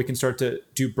enough where we can start to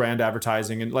do brand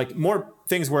advertising and like more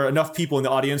things where enough people in the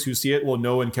audience who see it will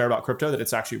know and care about crypto that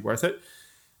it's actually worth it.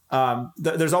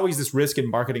 There's always this risk in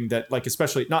marketing that, like,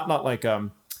 especially not like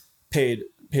paid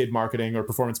marketing or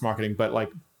performance marketing, but like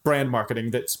brand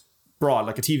marketing that's broad,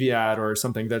 like a TV ad or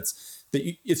something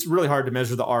it's really hard to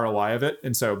measure the ROI of it.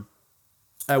 And so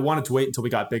I wanted to wait until we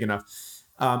got big enough.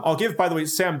 I'll give, by the way,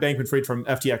 Sam Bankman-Fried from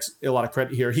FTX a lot of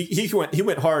credit here. He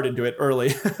went hard into it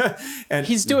early, and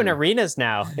he's doing arenas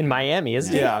now in Miami,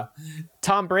 isn't he? Yeah,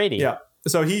 Tom Brady. Yeah,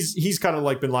 so he's kind of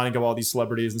like been lining up all these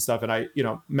celebrities and stuff, and I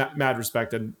mad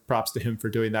respect and props to him for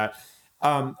doing that.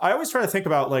 I always try to think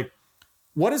about like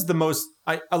what is the most.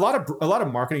 A lot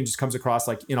of marketing just comes across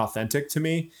like inauthentic to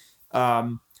me.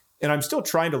 And I'm still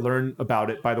trying to learn about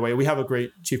it, by the way. We have a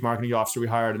great chief marketing officer we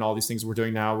hired and all these things we're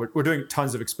doing now. We're doing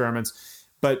tons of experiments.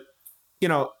 But,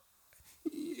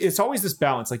 it's always this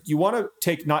balance. Like you want to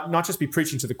take not just be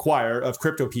preaching to the choir of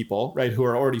crypto people, right, who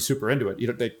are already super into it.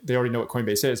 They already know what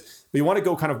Coinbase is. But you want to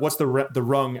go kind of what's the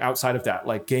rung outside of that,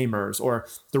 like gamers, or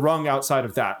the rung outside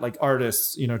of that, like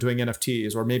artists, doing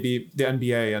NFTs, or maybe the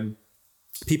NBA and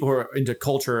people who are into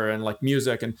culture and like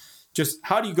music. And just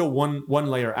how do you go one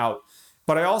layer out?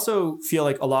 But I also feel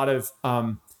like a lot of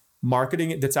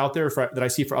marketing that's out there that I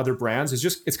see for other brands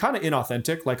it's kind of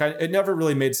inauthentic. Like it never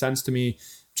really made sense to me.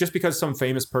 Just because some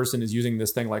famous person is using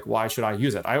this thing, like why should I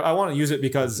use it? I want to use it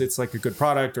because it's like a good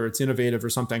product or it's innovative or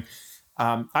something.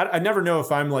 I never know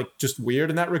if I'm like just weird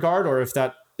in that regard, or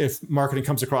if marketing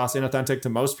comes across inauthentic to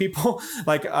most people.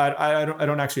 Like I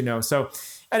don't actually know. So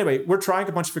anyway, we're trying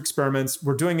a bunch of experiments.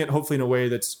 We're doing it hopefully in a way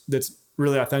that's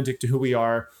really authentic to who we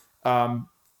are.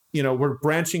 We're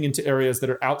branching into areas that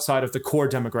are outside of the core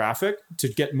demographic to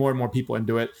get more and more people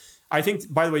into it. I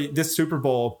think, by the way, this Super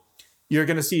Bowl, you're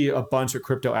going to see a bunch of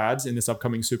crypto ads in this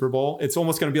upcoming Super Bowl. It's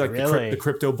almost going to be like the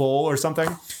Crypto Bowl or something.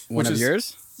 One of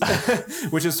yours?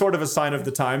 Which is sort of a sign of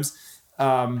the times.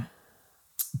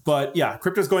 But yeah,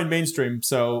 crypto's going mainstream.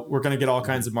 So we're going to get all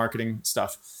kinds of marketing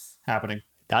stuff happening.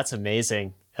 That's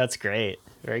amazing. That's great.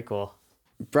 Very cool.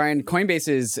 Brian,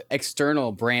 Coinbase's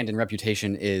external brand and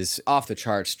reputation is off the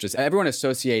charts. Just everyone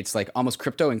associates like almost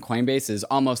crypto and Coinbase is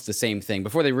almost the same thing.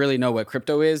 Before they really know what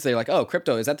crypto is, they're like, oh,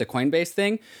 crypto, is that the Coinbase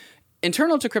thing?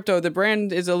 Internal to crypto, the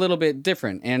brand is a little bit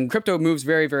different, and crypto moves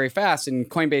very, very fast, and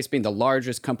Coinbase being the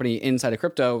largest company inside of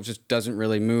crypto just doesn't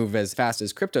really move as fast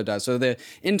as crypto does. So the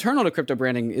internal to crypto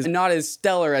branding is not as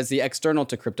stellar as the external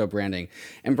to crypto branding.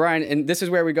 And Brian, and this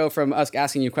is where we go from us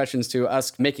asking you questions to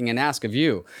us making an ask of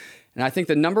you. And I think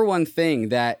the number one thing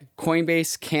that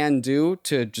Coinbase can do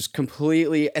to just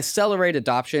completely accelerate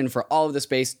adoption for all of the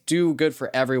space, do good for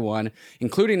everyone,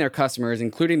 including their customers,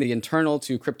 including the internal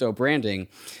to crypto branding,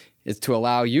 is to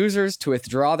allow users to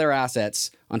withdraw their assets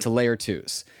onto layer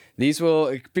 2s. These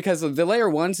will, because of the layer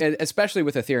 1s, especially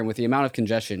with Ethereum, with the amount of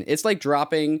congestion, it's like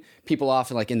dropping people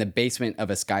off in the basement of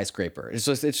a skyscraper. It's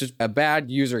just a bad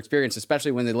user experience,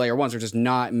 especially when the layer 1s are just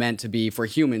not meant to be for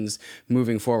humans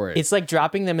moving forward. It's like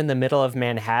dropping them in the middle of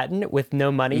Manhattan with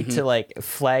no money to like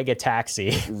flag a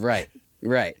taxi. Right.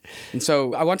 Right. And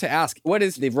so I want to ask, what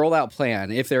is the rollout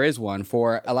plan, if there is one,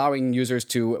 for allowing users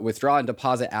to withdraw and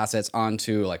deposit assets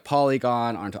onto like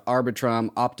Polygon, onto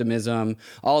Arbitrum, Optimism,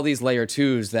 all these layer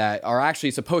twos that are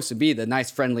actually supposed to be the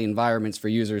nice, friendly environments for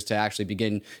users to actually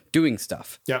begin doing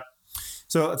stuff? Yep.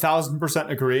 So 1,000%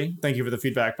 agree. Thank you for the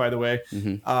feedback, by the way.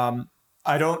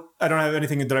 I don't have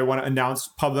anything that I want to announce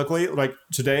publicly like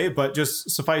today, but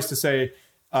just suffice to say,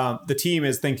 the team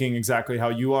is thinking exactly how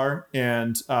you are,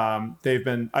 and I've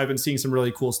been seeing some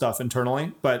really cool stuff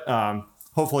internally, but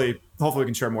hopefully we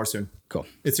can share more soon. Cool.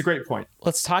 It's a great point.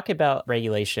 Let's talk about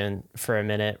regulation for a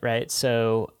minute, right?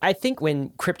 So I think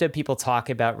when crypto people talk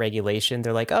about regulation,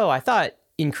 they're like, oh, I thought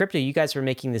in crypto, you guys were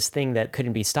making this thing that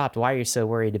couldn't be stopped. Why are you so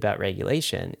worried about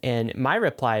regulation? And my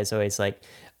reply is always like,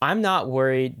 I'm not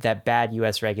worried that bad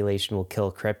US regulation will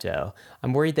kill crypto.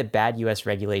 I'm worried that bad US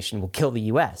regulation will kill the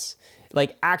US,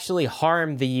 like actually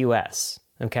harm the US.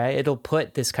 Okay. It'll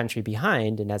put this country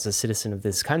behind. And as a citizen of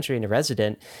this country and a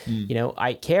resident,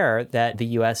 I care that the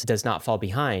US does not fall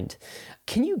behind.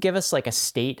 Can you give us like a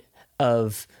state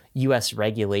of US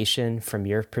regulation from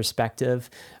your perspective?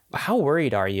 How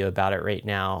worried are you about it right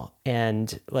now?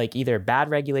 And like either bad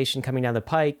regulation coming down the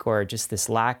pike or just this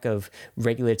lack of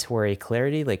regulatory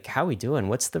clarity? Like, how are we doing?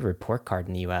 What's the report card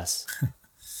in the US?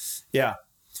 Yeah.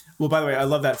 Well, by the way, I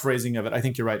love that phrasing of it. I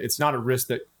think you're right. It's not a risk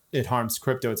that it harms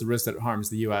crypto. It's a risk that it harms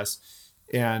the US.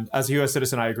 And as a US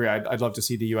citizen, I agree. I'd love to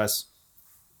see the US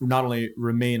not only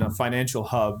remain a financial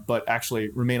hub, but actually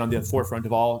remain on the forefront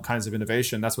of all kinds of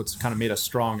innovation. That's what's kind of made us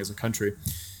strong as a country.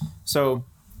 So,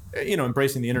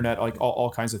 embracing the internet, like all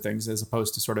kinds of things, as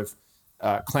opposed to sort of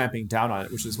clamping down on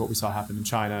it, which is what we saw happen in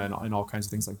China and all kinds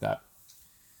of things like that.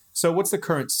 So what's the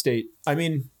current state? I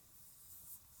mean,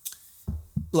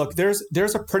 look, there's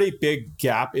a pretty big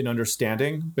gap in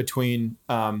understanding between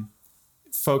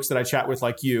folks that I chat with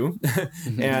like you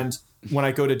and when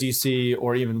I go to DC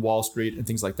or even Wall Street and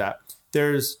things like that.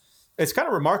 It's kind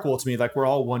of remarkable to me, like we're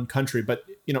all one country, but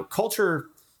culture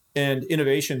and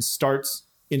innovation starts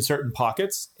in certain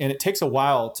pockets, and it takes a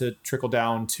while to trickle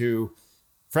down to,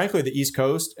 frankly, the East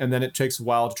Coast, and then it takes a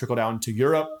while to trickle down to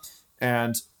Europe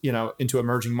and into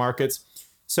emerging markets.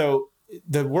 So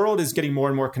the world is getting more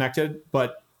and more connected,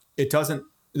 but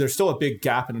there's still a big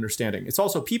gap in understanding. It's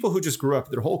also people who just grew up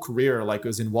their whole career, like it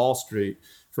was in Wall Street,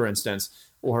 for instance,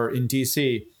 or in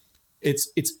DC. It's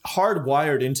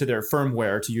hardwired into their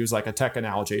firmware, to use like a tech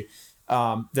analogy,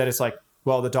 that it's like,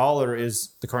 well, the dollar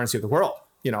is the currency of the world.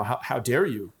 How dare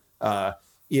you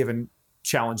even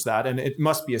challenge that? And it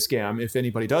must be a scam if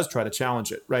anybody does try to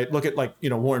challenge it, right? Look at like,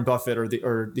 Warren Buffett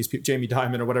or these people, Jamie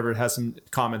Dimon or whatever, has some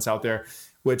comments out there,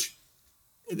 which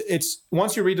it's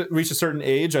once you reach a certain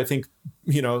age, I think,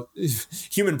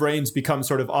 human brains become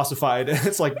sort of ossified.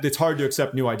 It's like, it's hard to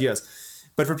accept new ideas.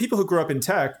 But for people who grew up in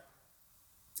tech,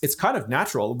 it's kind of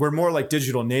natural. We're more like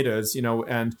digital natives,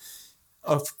 and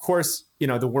of course,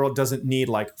 the world doesn't need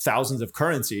like thousands of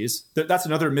currencies. That's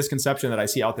another misconception that I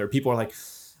see out there. People are like,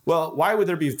 well, why would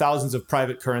there be thousands of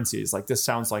private currencies? Like, this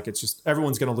sounds like it's just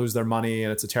everyone's going to lose their money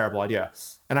and it's a terrible idea.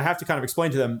 And I have to kind of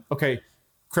explain to them, okay,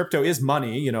 crypto is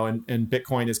money, and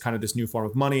Bitcoin is kind of this new form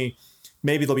of money.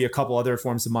 Maybe there'll be a couple other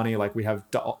forms of money, like we have,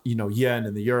 yen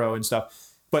and the euro and stuff.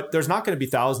 But there's not going to be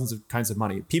thousands of kinds of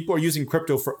money. People are using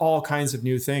crypto for all kinds of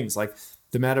new things, like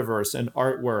the metaverse and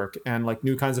artwork and like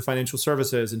new kinds of financial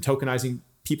services and tokenizing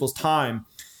people's time.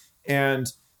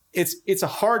 And it's a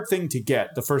hard thing to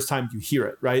get the first time you hear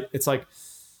it, right? It's like,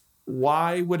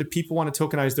 why would people want to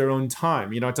tokenize their own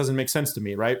time? It doesn't make sense to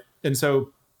me, right? And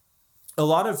so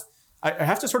I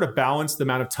have to sort of balance the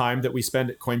amount of time that we spend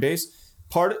at Coinbase.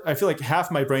 I feel like half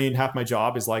my brain, half my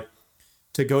job is like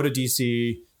to go to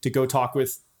DC, to go talk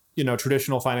with,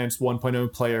 traditional finance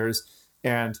 1.0 players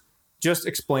and just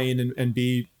explain and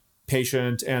be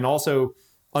patient and also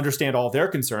understand all their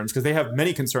concerns, because they have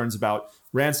many concerns about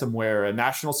ransomware and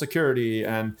national security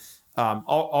and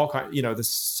all kind, the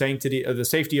sanctity of the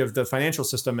safety of the financial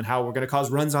system and how we're going to cause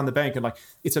runs on the bank. And like,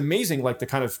 it's amazing, like the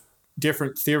kind of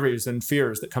different theories and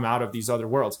fears that come out of these other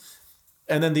worlds.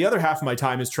 And then the other half of my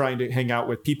time is trying to hang out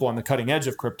with people on the cutting edge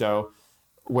of crypto,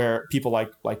 where people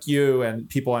like you and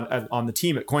people on the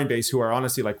team at Coinbase who are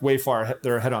honestly like way far ahead,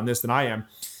 they're ahead on this than I am.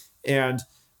 And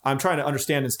I'm trying to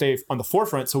understand and stay on the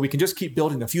forefront so we can just keep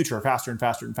building the future faster and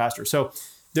faster and faster. So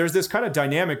there's this kind of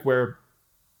dynamic where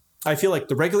I feel like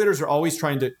the regulators are always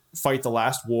trying to fight the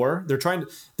last war.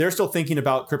 They're still thinking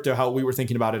about crypto how we were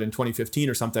thinking about it in 2015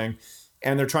 or something.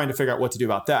 And they're trying to figure out what to do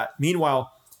about that.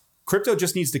 Meanwhile, crypto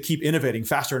just needs to keep innovating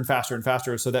faster and faster and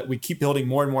faster so that we keep building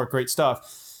more and more great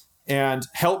stuff and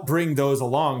help bring those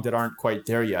along that aren't quite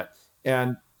there yet.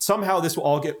 And somehow this will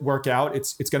all work out.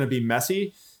 It's going to be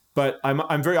messy, But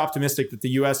I'm very optimistic that the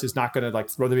U.S. is not going to like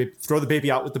throw the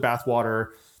baby out with the bathwater.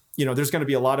 There's going to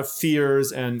be a lot of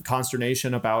fears and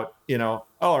consternation about,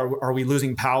 are we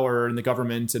losing power in the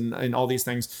government and all these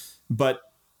things. But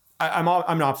I'm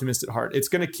an optimist at heart. It's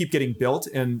going to keep getting built,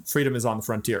 and freedom is on the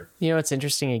frontier. It's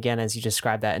interesting, again, as you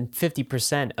described that, and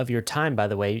 50% of your time, by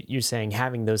the way, you're saying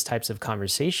having those types of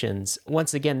conversations.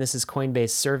 Once again, this is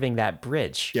Coinbase serving that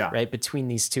bridge, right, between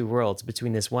these two worlds,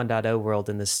 between this 1.0 world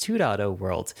and this 2.0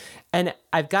 world. And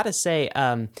I've got to say,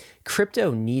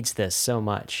 crypto needs this so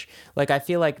much. Like, I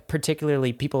feel like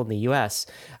particularly people in the US,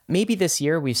 maybe this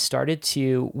year we've started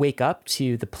to wake up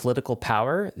to the political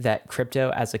power that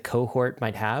crypto as a cohort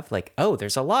might have. Like, oh,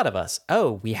 there's a lot of us.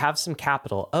 Oh, we have some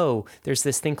capital. Oh, there's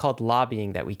this thing called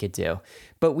lobbying that we could do.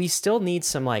 But we still need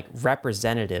some like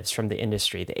representatives from the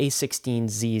industry, the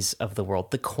A16Zs of the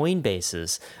world, the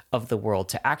Coinbases of the world,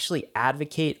 to actually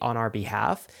advocate on our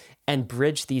behalf and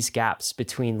bridge these gaps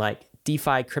between like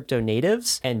DeFi crypto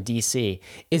natives and DC.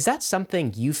 Is that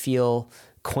something you feel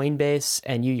Coinbase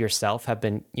and you yourself have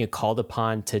been called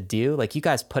upon to do? Like, you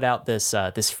guys put out this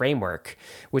framework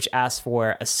which asks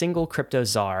for a single crypto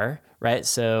czar, right?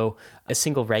 So a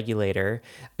single regulator,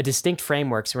 a distinct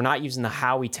framework. So we're not using the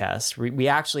Howey test. We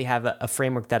actually have a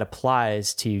framework that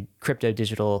applies to crypto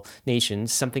digital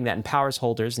nations, something that empowers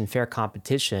holders in fair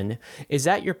competition. Is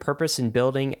that your purpose in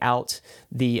building out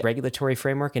the regulatory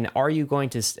framework? And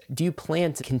do you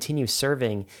plan to continue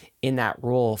serving in that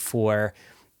role for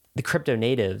the crypto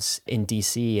natives in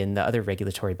DC and the other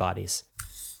regulatory bodies?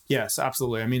 Yes,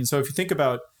 absolutely. I mean, so if you think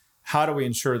about how do we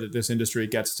ensure that this industry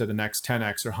gets to the next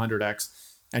 10x or 100x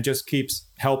and just keeps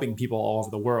helping people all over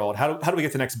the world, how do we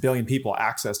get the next billion people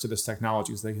access to this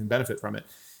technology so they can benefit from it?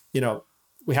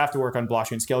 We have to work on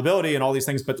blockchain scalability and all these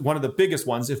things, but one of the biggest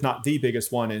ones, if not the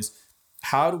biggest one, is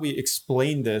how do we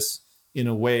explain this in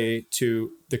a way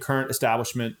to the current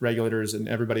establishment, regulators, and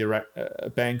everybody,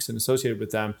 banks and associated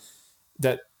with them,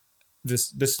 that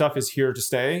this stuff is here to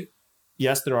stay.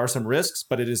 Yes, there are some risks,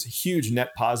 but it is a huge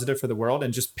net positive for the world,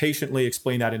 and just patiently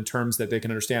explain that in terms that they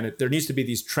can understand it. There needs to be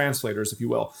these translators, if you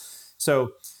will.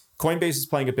 So Coinbase is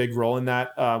playing a big role in that.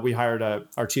 We hired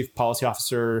our chief policy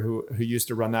officer who used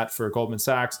to run that for Goldman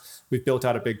Sachs. We've built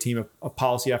out a big team of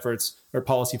policy efforts or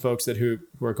policy folks who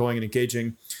are going and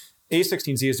engaging.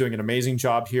 A16Z is doing an amazing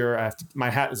job here. My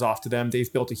hat is off to them.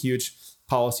 They've built a huge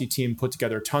policy team, put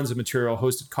together tons of material,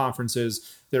 hosted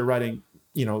conferences. They're writing,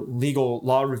 legal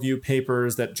law review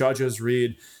papers that judges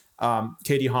read.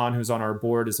 Katie Hahn, who's on our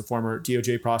board, is a former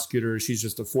DOJ prosecutor. She's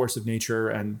just a force of nature,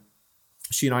 and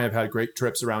she and I have had great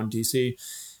trips around DC.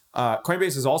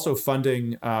 Coinbase is also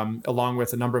funding, along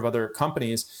with a number of other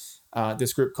companies,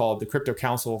 this group called the Crypto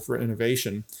Council for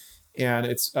Innovation, and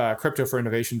it's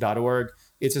cryptofororinnovation.org.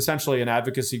 It's essentially an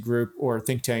advocacy group or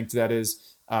think tank that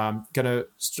is going to,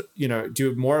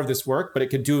 do more of this work, but it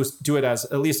could do it as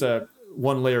at least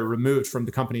one layer removed from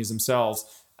the companies themselves.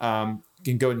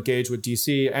 Can go engage with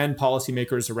DC and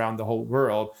policymakers around the whole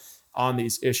world on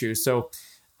these issues. So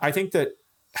I think that,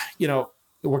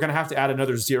 we're going to have to add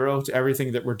another zero to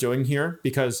everything that we're doing here,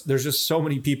 because there's just so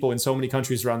many people in so many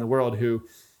countries around the world who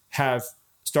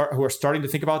are starting to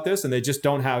think about this, and they just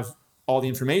don't have all the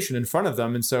information in front of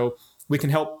them. And so we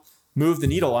can help move the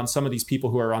needle on some of these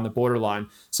people who are on the borderline.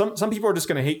 Some people are just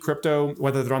going to hate crypto,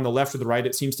 whether they're on the left or the right.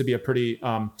 It seems to be a pretty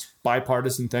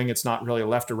bipartisan thing. It's not really a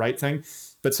left or right thing,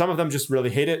 but some of them just really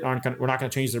hate it. We're not going to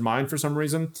change their mind for some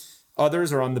reason.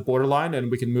 Others are on the borderline, and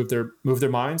we can move their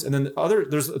minds. And then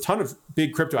there's a ton of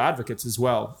big crypto advocates as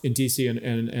well in DC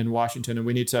and Washington, and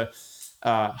we need to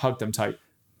hug them tight.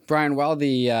 Brian, while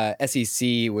the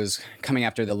SEC was coming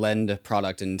after the Lend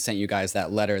product and sent you guys that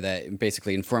letter that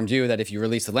basically informed you that if you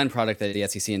released the Lend product that the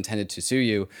SEC intended to sue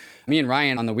you, me and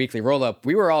Ryan on the weekly roll-up,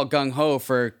 we were all gung-ho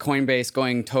for Coinbase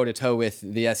going toe-to-toe with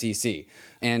the SEC.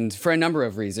 And for a number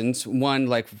of reasons. One,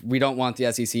 we don't want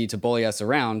the SEC to bully us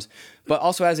around, but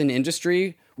also as an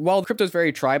industry, while crypto is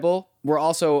very tribal, we're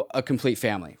also a complete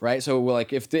family, right? So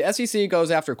if the SEC goes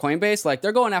after Coinbase,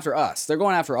 they're going after us. They're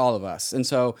going after all of us. And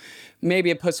so maybe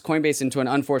it puts Coinbase into an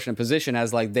unfortunate position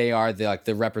as they are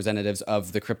the representatives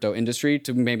of the crypto industry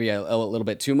to maybe a little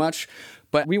bit too much.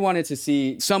 But we wanted to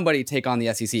see somebody take on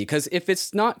the SEC, because if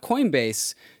it's not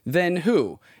Coinbase, then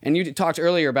who? And you talked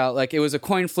earlier about it was a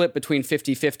coin flip between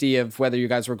 50-50 of whether you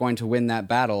guys were going to win that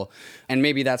battle. And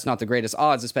maybe that's not the greatest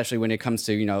odds, especially when it comes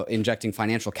to, injecting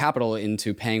financial capital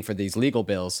into paying for these legal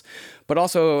bills. But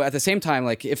also at the same time,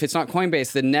 if it's not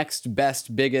Coinbase, the next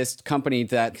best, biggest company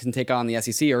that can take on the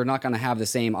SEC are not going to have the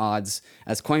same odds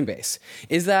as Coinbase.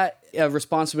 Is that a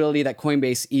responsibility that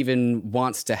Coinbase even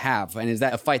wants to have? And is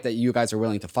that a fight that you guys are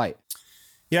willing to fight?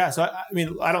 Yeah. So, I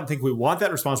mean, I don't think we want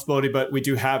that responsibility, but we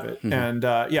do have it. Mm-hmm.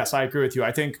 And yes, I agree with you.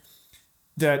 I think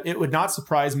that it would not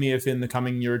surprise me if in the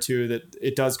coming year or two that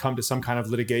it does come to some kind of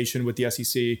litigation with the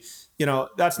SEC.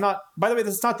 That's not, by the way,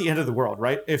 that's not the end of the world,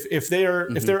 right? If they're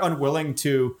unwilling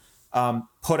to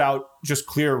put out just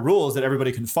clear rules that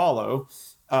everybody can follow,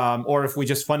 or if we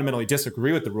just fundamentally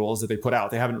disagree with the rules that they put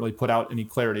out, they haven't really put out any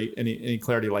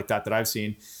clarity like that I've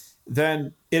seen,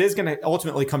 then it is going to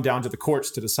ultimately come down to the courts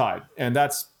to decide. And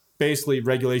that's basically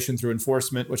regulation through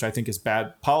enforcement, which I think is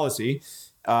bad policy.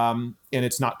 And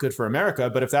it's not good for America.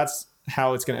 But if that's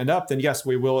how it's going to end up, then yes,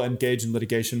 we will engage in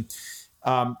litigation.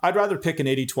 I'd rather pick an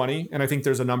 80-20. And I think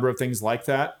there's a number of things like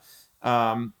that.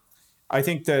 I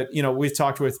think that, we've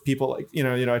talked with people like,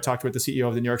 I talked with the CEO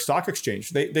of the New York Stock Exchange.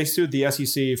 They sued the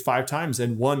SEC 5 times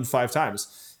and won 5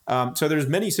 times. So there's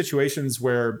many situations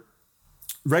where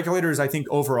regulators, I think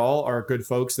overall, are good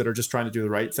folks that are just trying to do the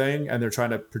right thing and they're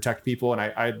trying to protect people. And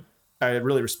I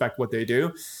really respect what they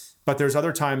do. But there's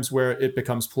other times where it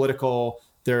becomes political.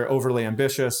 They're overly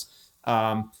ambitious.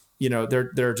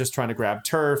 They're just trying to grab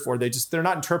turf, or they're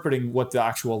not interpreting what the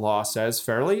actual law says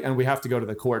fairly. And we have to go to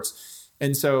the courts.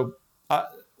 And so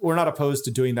we're not opposed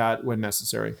to doing that when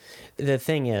necessary. The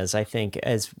thing is, I think,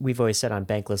 as we've always said on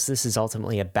Bankless, this is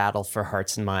ultimately a battle for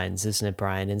hearts and minds, isn't it,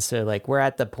 Brian? And so we're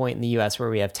at the point in the US where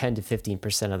we have 10 to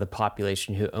 15% of the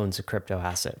population who owns a crypto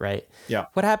asset, right? Yeah.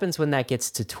 What happens when that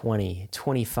gets to 20,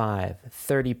 25,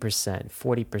 30%,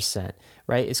 40%,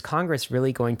 right? Is Congress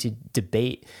really going to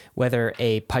debate whether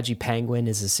a pudgy penguin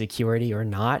is a security or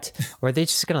not? Or are they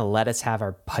just going to let us have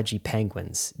our pudgy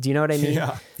penguins? Do you know what I mean?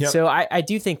 Yeah. Yep. So I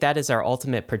do think that is our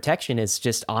ultimate protection, is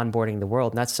just onboarding the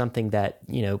world. And that's something that,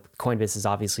 Coinbase is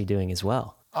obviously doing as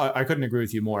well. I couldn't agree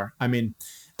with you more. I mean,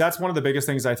 that's one of the biggest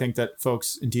things I think that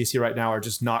folks in DC right now are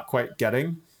just not quite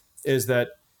getting, is that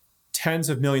tens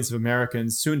of millions of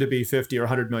Americans, soon to be 50 or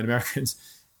 100 million Americans,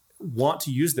 want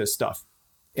to use this stuff.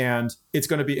 And it's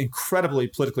going to be incredibly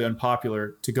politically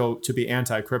unpopular to be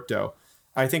anti-crypto.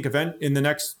 I think in the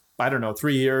next,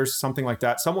 3 years, something like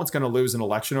that, someone's going to lose an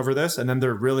election over this, and then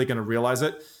they're really going to realize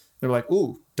it. They're like,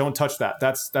 "Ooh, don't touch that.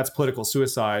 That's political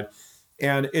suicide."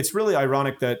 And it's really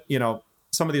ironic that,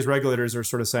 some of these regulators are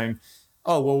sort of saying,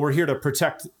 "Oh, well, we're here to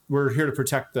protect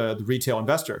the retail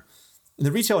investor." And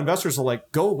the retail investors are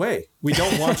like, "Go away. We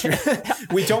don't want your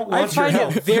I find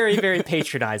it very, very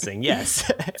patronizing.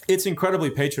 Yes. It's incredibly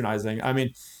patronizing. I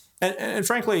mean, and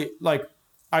frankly,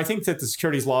 I think that the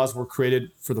securities laws were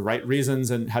created for the right reasons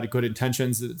and had good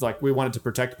intentions. It's we wanted to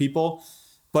protect people.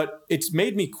 But it's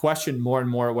made me question more and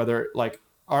more whether,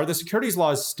 are the securities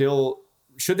laws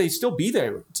should they still be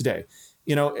there today?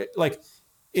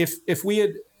 If we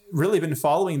had really been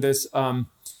following this, are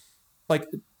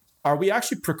we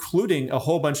actually precluding a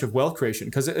whole bunch of wealth creation?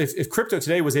 Because if crypto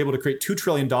today was able to create $2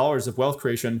 trillion of wealth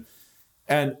creation,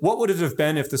 and what would it have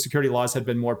been if the security laws had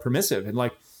been more permissive? And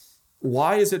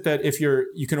why is it that if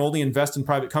you can only invest in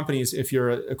private companies if you're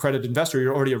an accredited investor,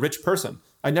 you're already a rich person?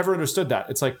 I never understood that.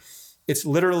 It's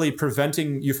literally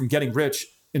preventing you from getting rich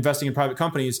investing in private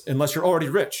companies unless you're already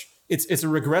rich. It's a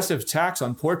regressive tax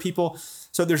on poor people.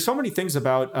 So there's so many things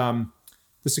about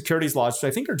the securities laws which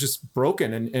I think are just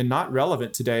broken and not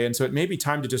relevant today. And so it may be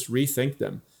time to just rethink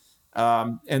them.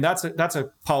 And that's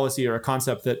a policy or a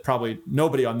concept that probably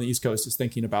nobody on the East Coast is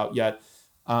thinking about yet.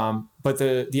 But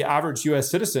the average U.S.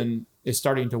 citizen is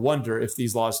starting to wonder if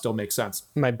these laws still make sense.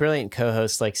 My brilliant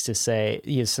co-host likes to say,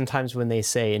 sometimes when they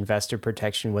say investor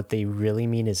protection, what they really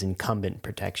mean is incumbent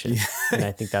protection. And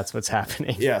I think that's what's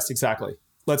happening. Yes, exactly.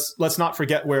 Let's not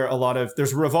forget where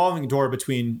there's a revolving door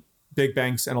between big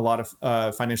banks and a lot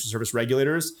of financial service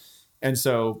regulators. And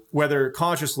so whether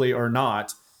consciously or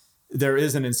not, there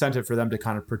is an incentive for them to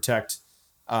kind of protect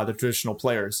the traditional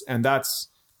players. And that's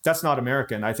not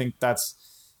American. I think that's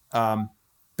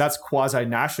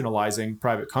quasi-nationalizing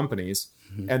private companies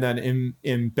and then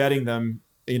embedding them,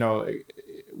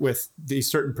 with these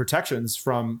certain protections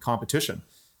from competition.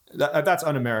 That's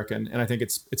un-American, and I think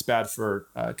it's bad for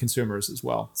consumers as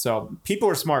well. So people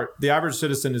are smart. The average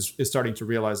citizen is starting to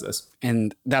realize this.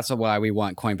 And that's why we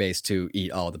want Coinbase to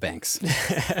eat all the banks.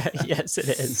 Yes, it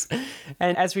is.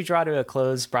 And as we draw to a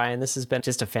close, Brian, this has been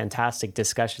just a fantastic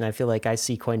discussion. I feel like I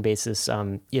see Coinbase's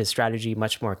strategy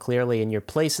much more clearly, and your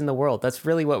place in the world. That's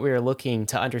really what we were looking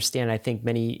to understand. I think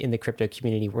many in the crypto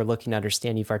community were looking to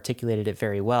understand. You've articulated it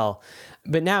very well.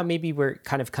 But now maybe we're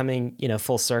kind of coming,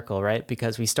 full circle, right?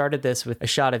 Because we started this with a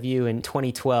shot of you in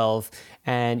 2012,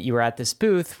 and you were at this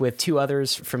booth with 2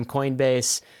 others from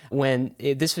Coinbase when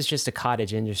this was just a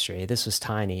cottage industry. This was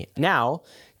tiny. Now,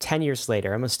 10 years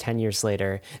later, almost 10 years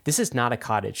later, this is not a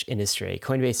cottage industry.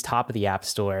 Coinbase, top of the App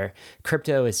Store.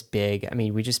 Crypto is big. I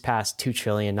mean, we just passed 2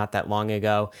 trillion not that long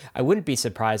ago. I wouldn't be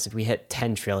surprised if we hit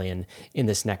 10 trillion in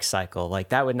this next cycle. Like,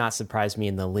 that would not surprise me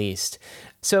in the least.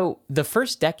 So the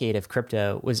first decade of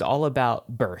crypto was all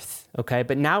about birth, okay?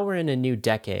 But now we're in a new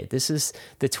decade. This is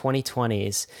the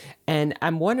 2020s. And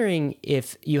I'm wondering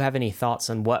if you have any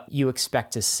thoughts on what you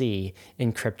expect to see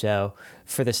in crypto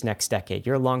for this next decade.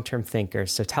 You're a long-term thinker,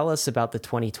 so tell us about the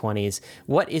 2020s.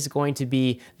 What is going to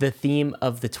be the theme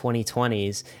of the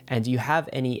 2020s? And do you have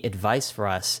any advice for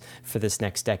us for this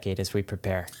next decade as we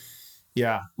prepare?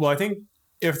 Yeah, well, I think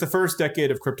if the first decade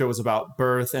of crypto was about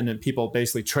birth and then people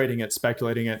basically trading it,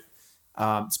 speculating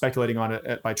on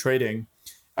it by trading,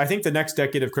 I think the next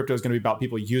decade of crypto is going to be about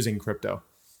people using crypto.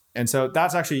 And so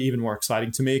that's actually even more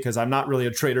exciting to me because I'm not really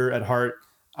a trader at heart.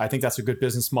 I think that's a good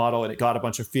business model and it got a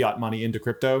bunch of fiat money into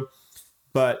crypto.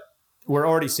 But we're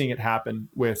already seeing it happen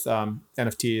with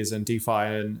NFTs and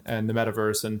DeFi and the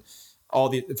metaverse and all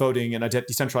the voting and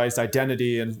decentralized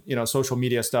identity and social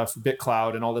media stuff,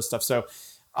 BitCloud and all this stuff. So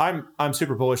I'm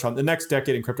super bullish on the next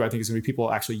decade in crypto. I think is going to be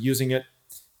people actually using it,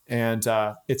 and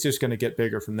it's just going to get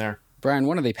bigger from there. Brian,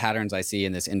 one of the patterns I see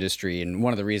in this industry, and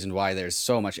one of the reasons why there's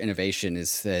so much innovation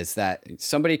is that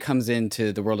somebody comes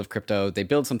into the world of crypto, they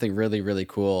build something really, really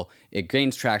cool, it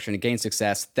gains traction, it gains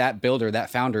success, that builder, that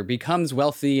founder becomes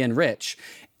wealthy and rich,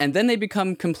 and then they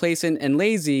become complacent and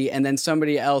lazy, and then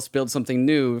somebody else builds something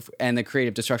new, and the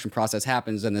creative destruction process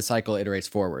happens, and the cycle iterates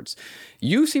forwards.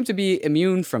 You seem to be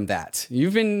immune from that.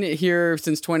 You've been here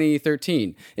since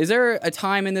 2013. Is there a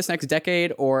time in this next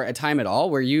decade, or a time at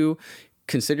all, where you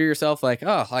consider yourself like,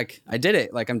 oh, like I did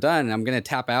it, like I'm done, I'm going to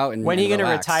tap out and when are you going to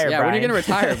retire, yeah, Brian? When are you going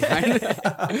to retire,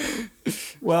 Brian?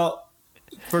 Well,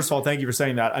 first of all, thank you for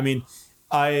saying that. I mean,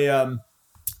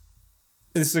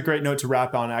 this is a great note to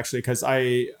wrap on, actually, because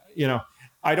I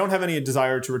don't have any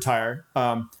desire to retire.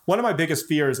 One of my biggest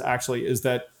fears, actually, is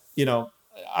that,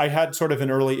 I had sort of an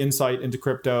early insight into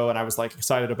crypto and I was like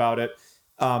excited about it.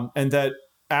 And that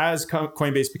as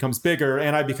Coinbase becomes bigger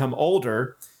and I become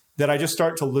older, that I just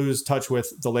start to lose touch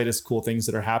with the latest cool things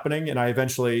that are happening. And I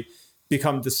eventually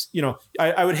become this,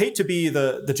 I would hate to be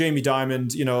the Jamie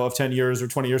Dimon, of 10 years or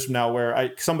 20 years from now,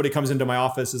 where somebody comes into my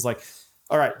office is like,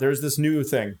 all right, there's this new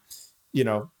thing,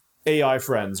 AI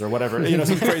friends or whatever,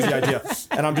 some crazy idea.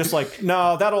 And I'm just like,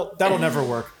 no, that'll never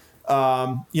work.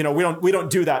 We don't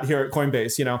do that here at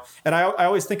Coinbase, and I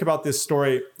always think about this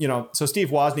story, so Steve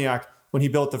Wozniak, when he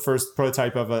built the first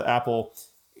prototype of an Apple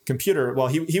computer, well,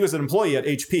 he was an employee at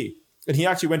HP, and he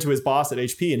actually went to his boss at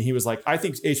HP and he was like, I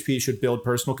think HP should build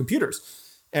personal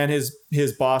computers. And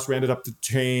his boss ran it up the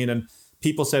chain and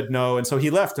people said no. And so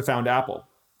he left to found Apple.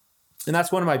 And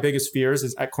that's one of my biggest fears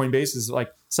is at Coinbase is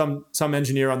like some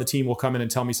engineer on the team will come in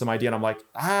and tell me some idea. And I'm like,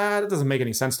 that doesn't make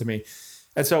any sense to me.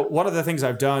 And so one of the things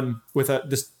I've done with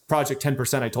this project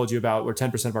 10% I told you about, where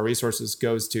 10% of our resources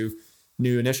goes to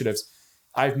new initiatives,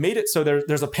 I've made it so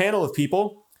there's a panel of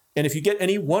people. And if you get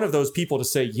any one of those people to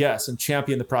say yes and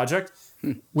champion the project,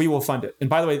 we will fund it. And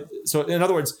by the way, so in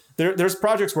other words, there's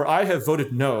projects where I have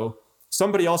voted no.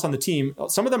 Somebody else on the team,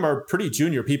 some of them are pretty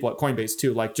junior people at Coinbase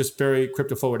too, like just very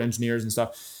crypto forward engineers and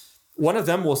stuff. One of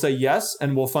them will say yes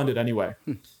and we'll fund it anyway.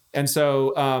 And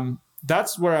so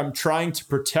that's where I'm trying to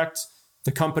protect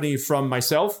the company from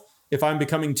myself. If I'm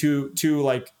becoming too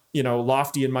like,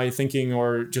 lofty in my thinking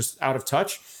or just out of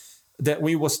touch, that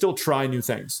we will still try new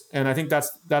things. And I think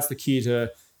that's the key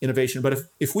to innovation. But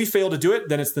if we fail to do it,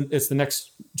 then it's the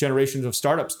next generation of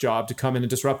startups' job to come in and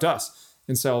disrupt us.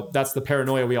 And so that's the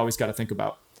paranoia we always got to think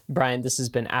about. Brian, this has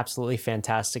been absolutely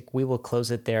fantastic. We will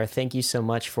close it there. Thank you so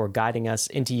much for guiding us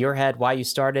into your head, why you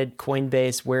started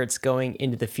Coinbase, where it's going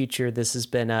into the future. This has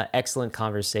been an excellent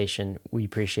conversation. We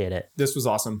appreciate it. This was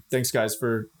awesome. Thanks, guys,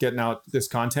 for getting out this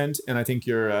content. And I think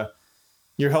you're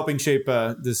helping shape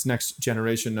this next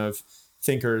generation of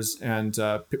thinkers and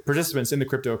participants in the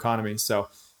crypto economy. So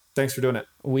thanks for doing it.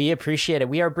 We appreciate it.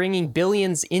 We are bringing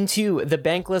billions into the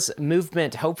bankless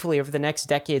movement. Hopefully over the next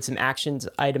decade, some actions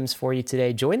items for you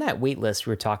today. Join that waitlist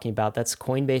we were talking about. That's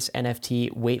Coinbase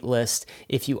NFT waitlist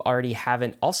if you already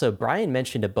haven't. Also, Brian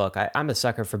mentioned a book. I'm a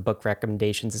sucker for book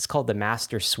recommendations. It's called The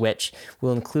Master Switch.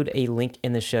 We'll include a link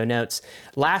in the show notes.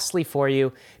 Lastly for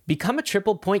you, become a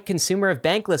triple point consumer of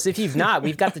Bankless. If you've not,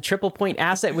 we've got the triple point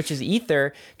asset, which is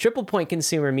Ether. Triple point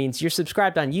consumer means you're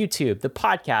subscribed on YouTube, the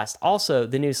podcast, also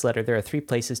the newsletter. There are 3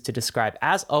 places to describe.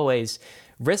 As always,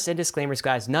 risks and disclaimers,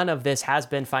 guys. None of this has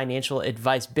been financial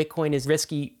advice. Bitcoin is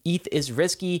risky. ETH is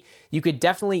risky. You could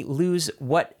definitely lose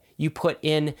what you put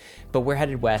in, but we're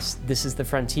headed west. This is the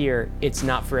frontier. It's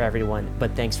not for everyone,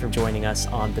 but thanks for joining us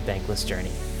on the Bankless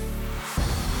journey.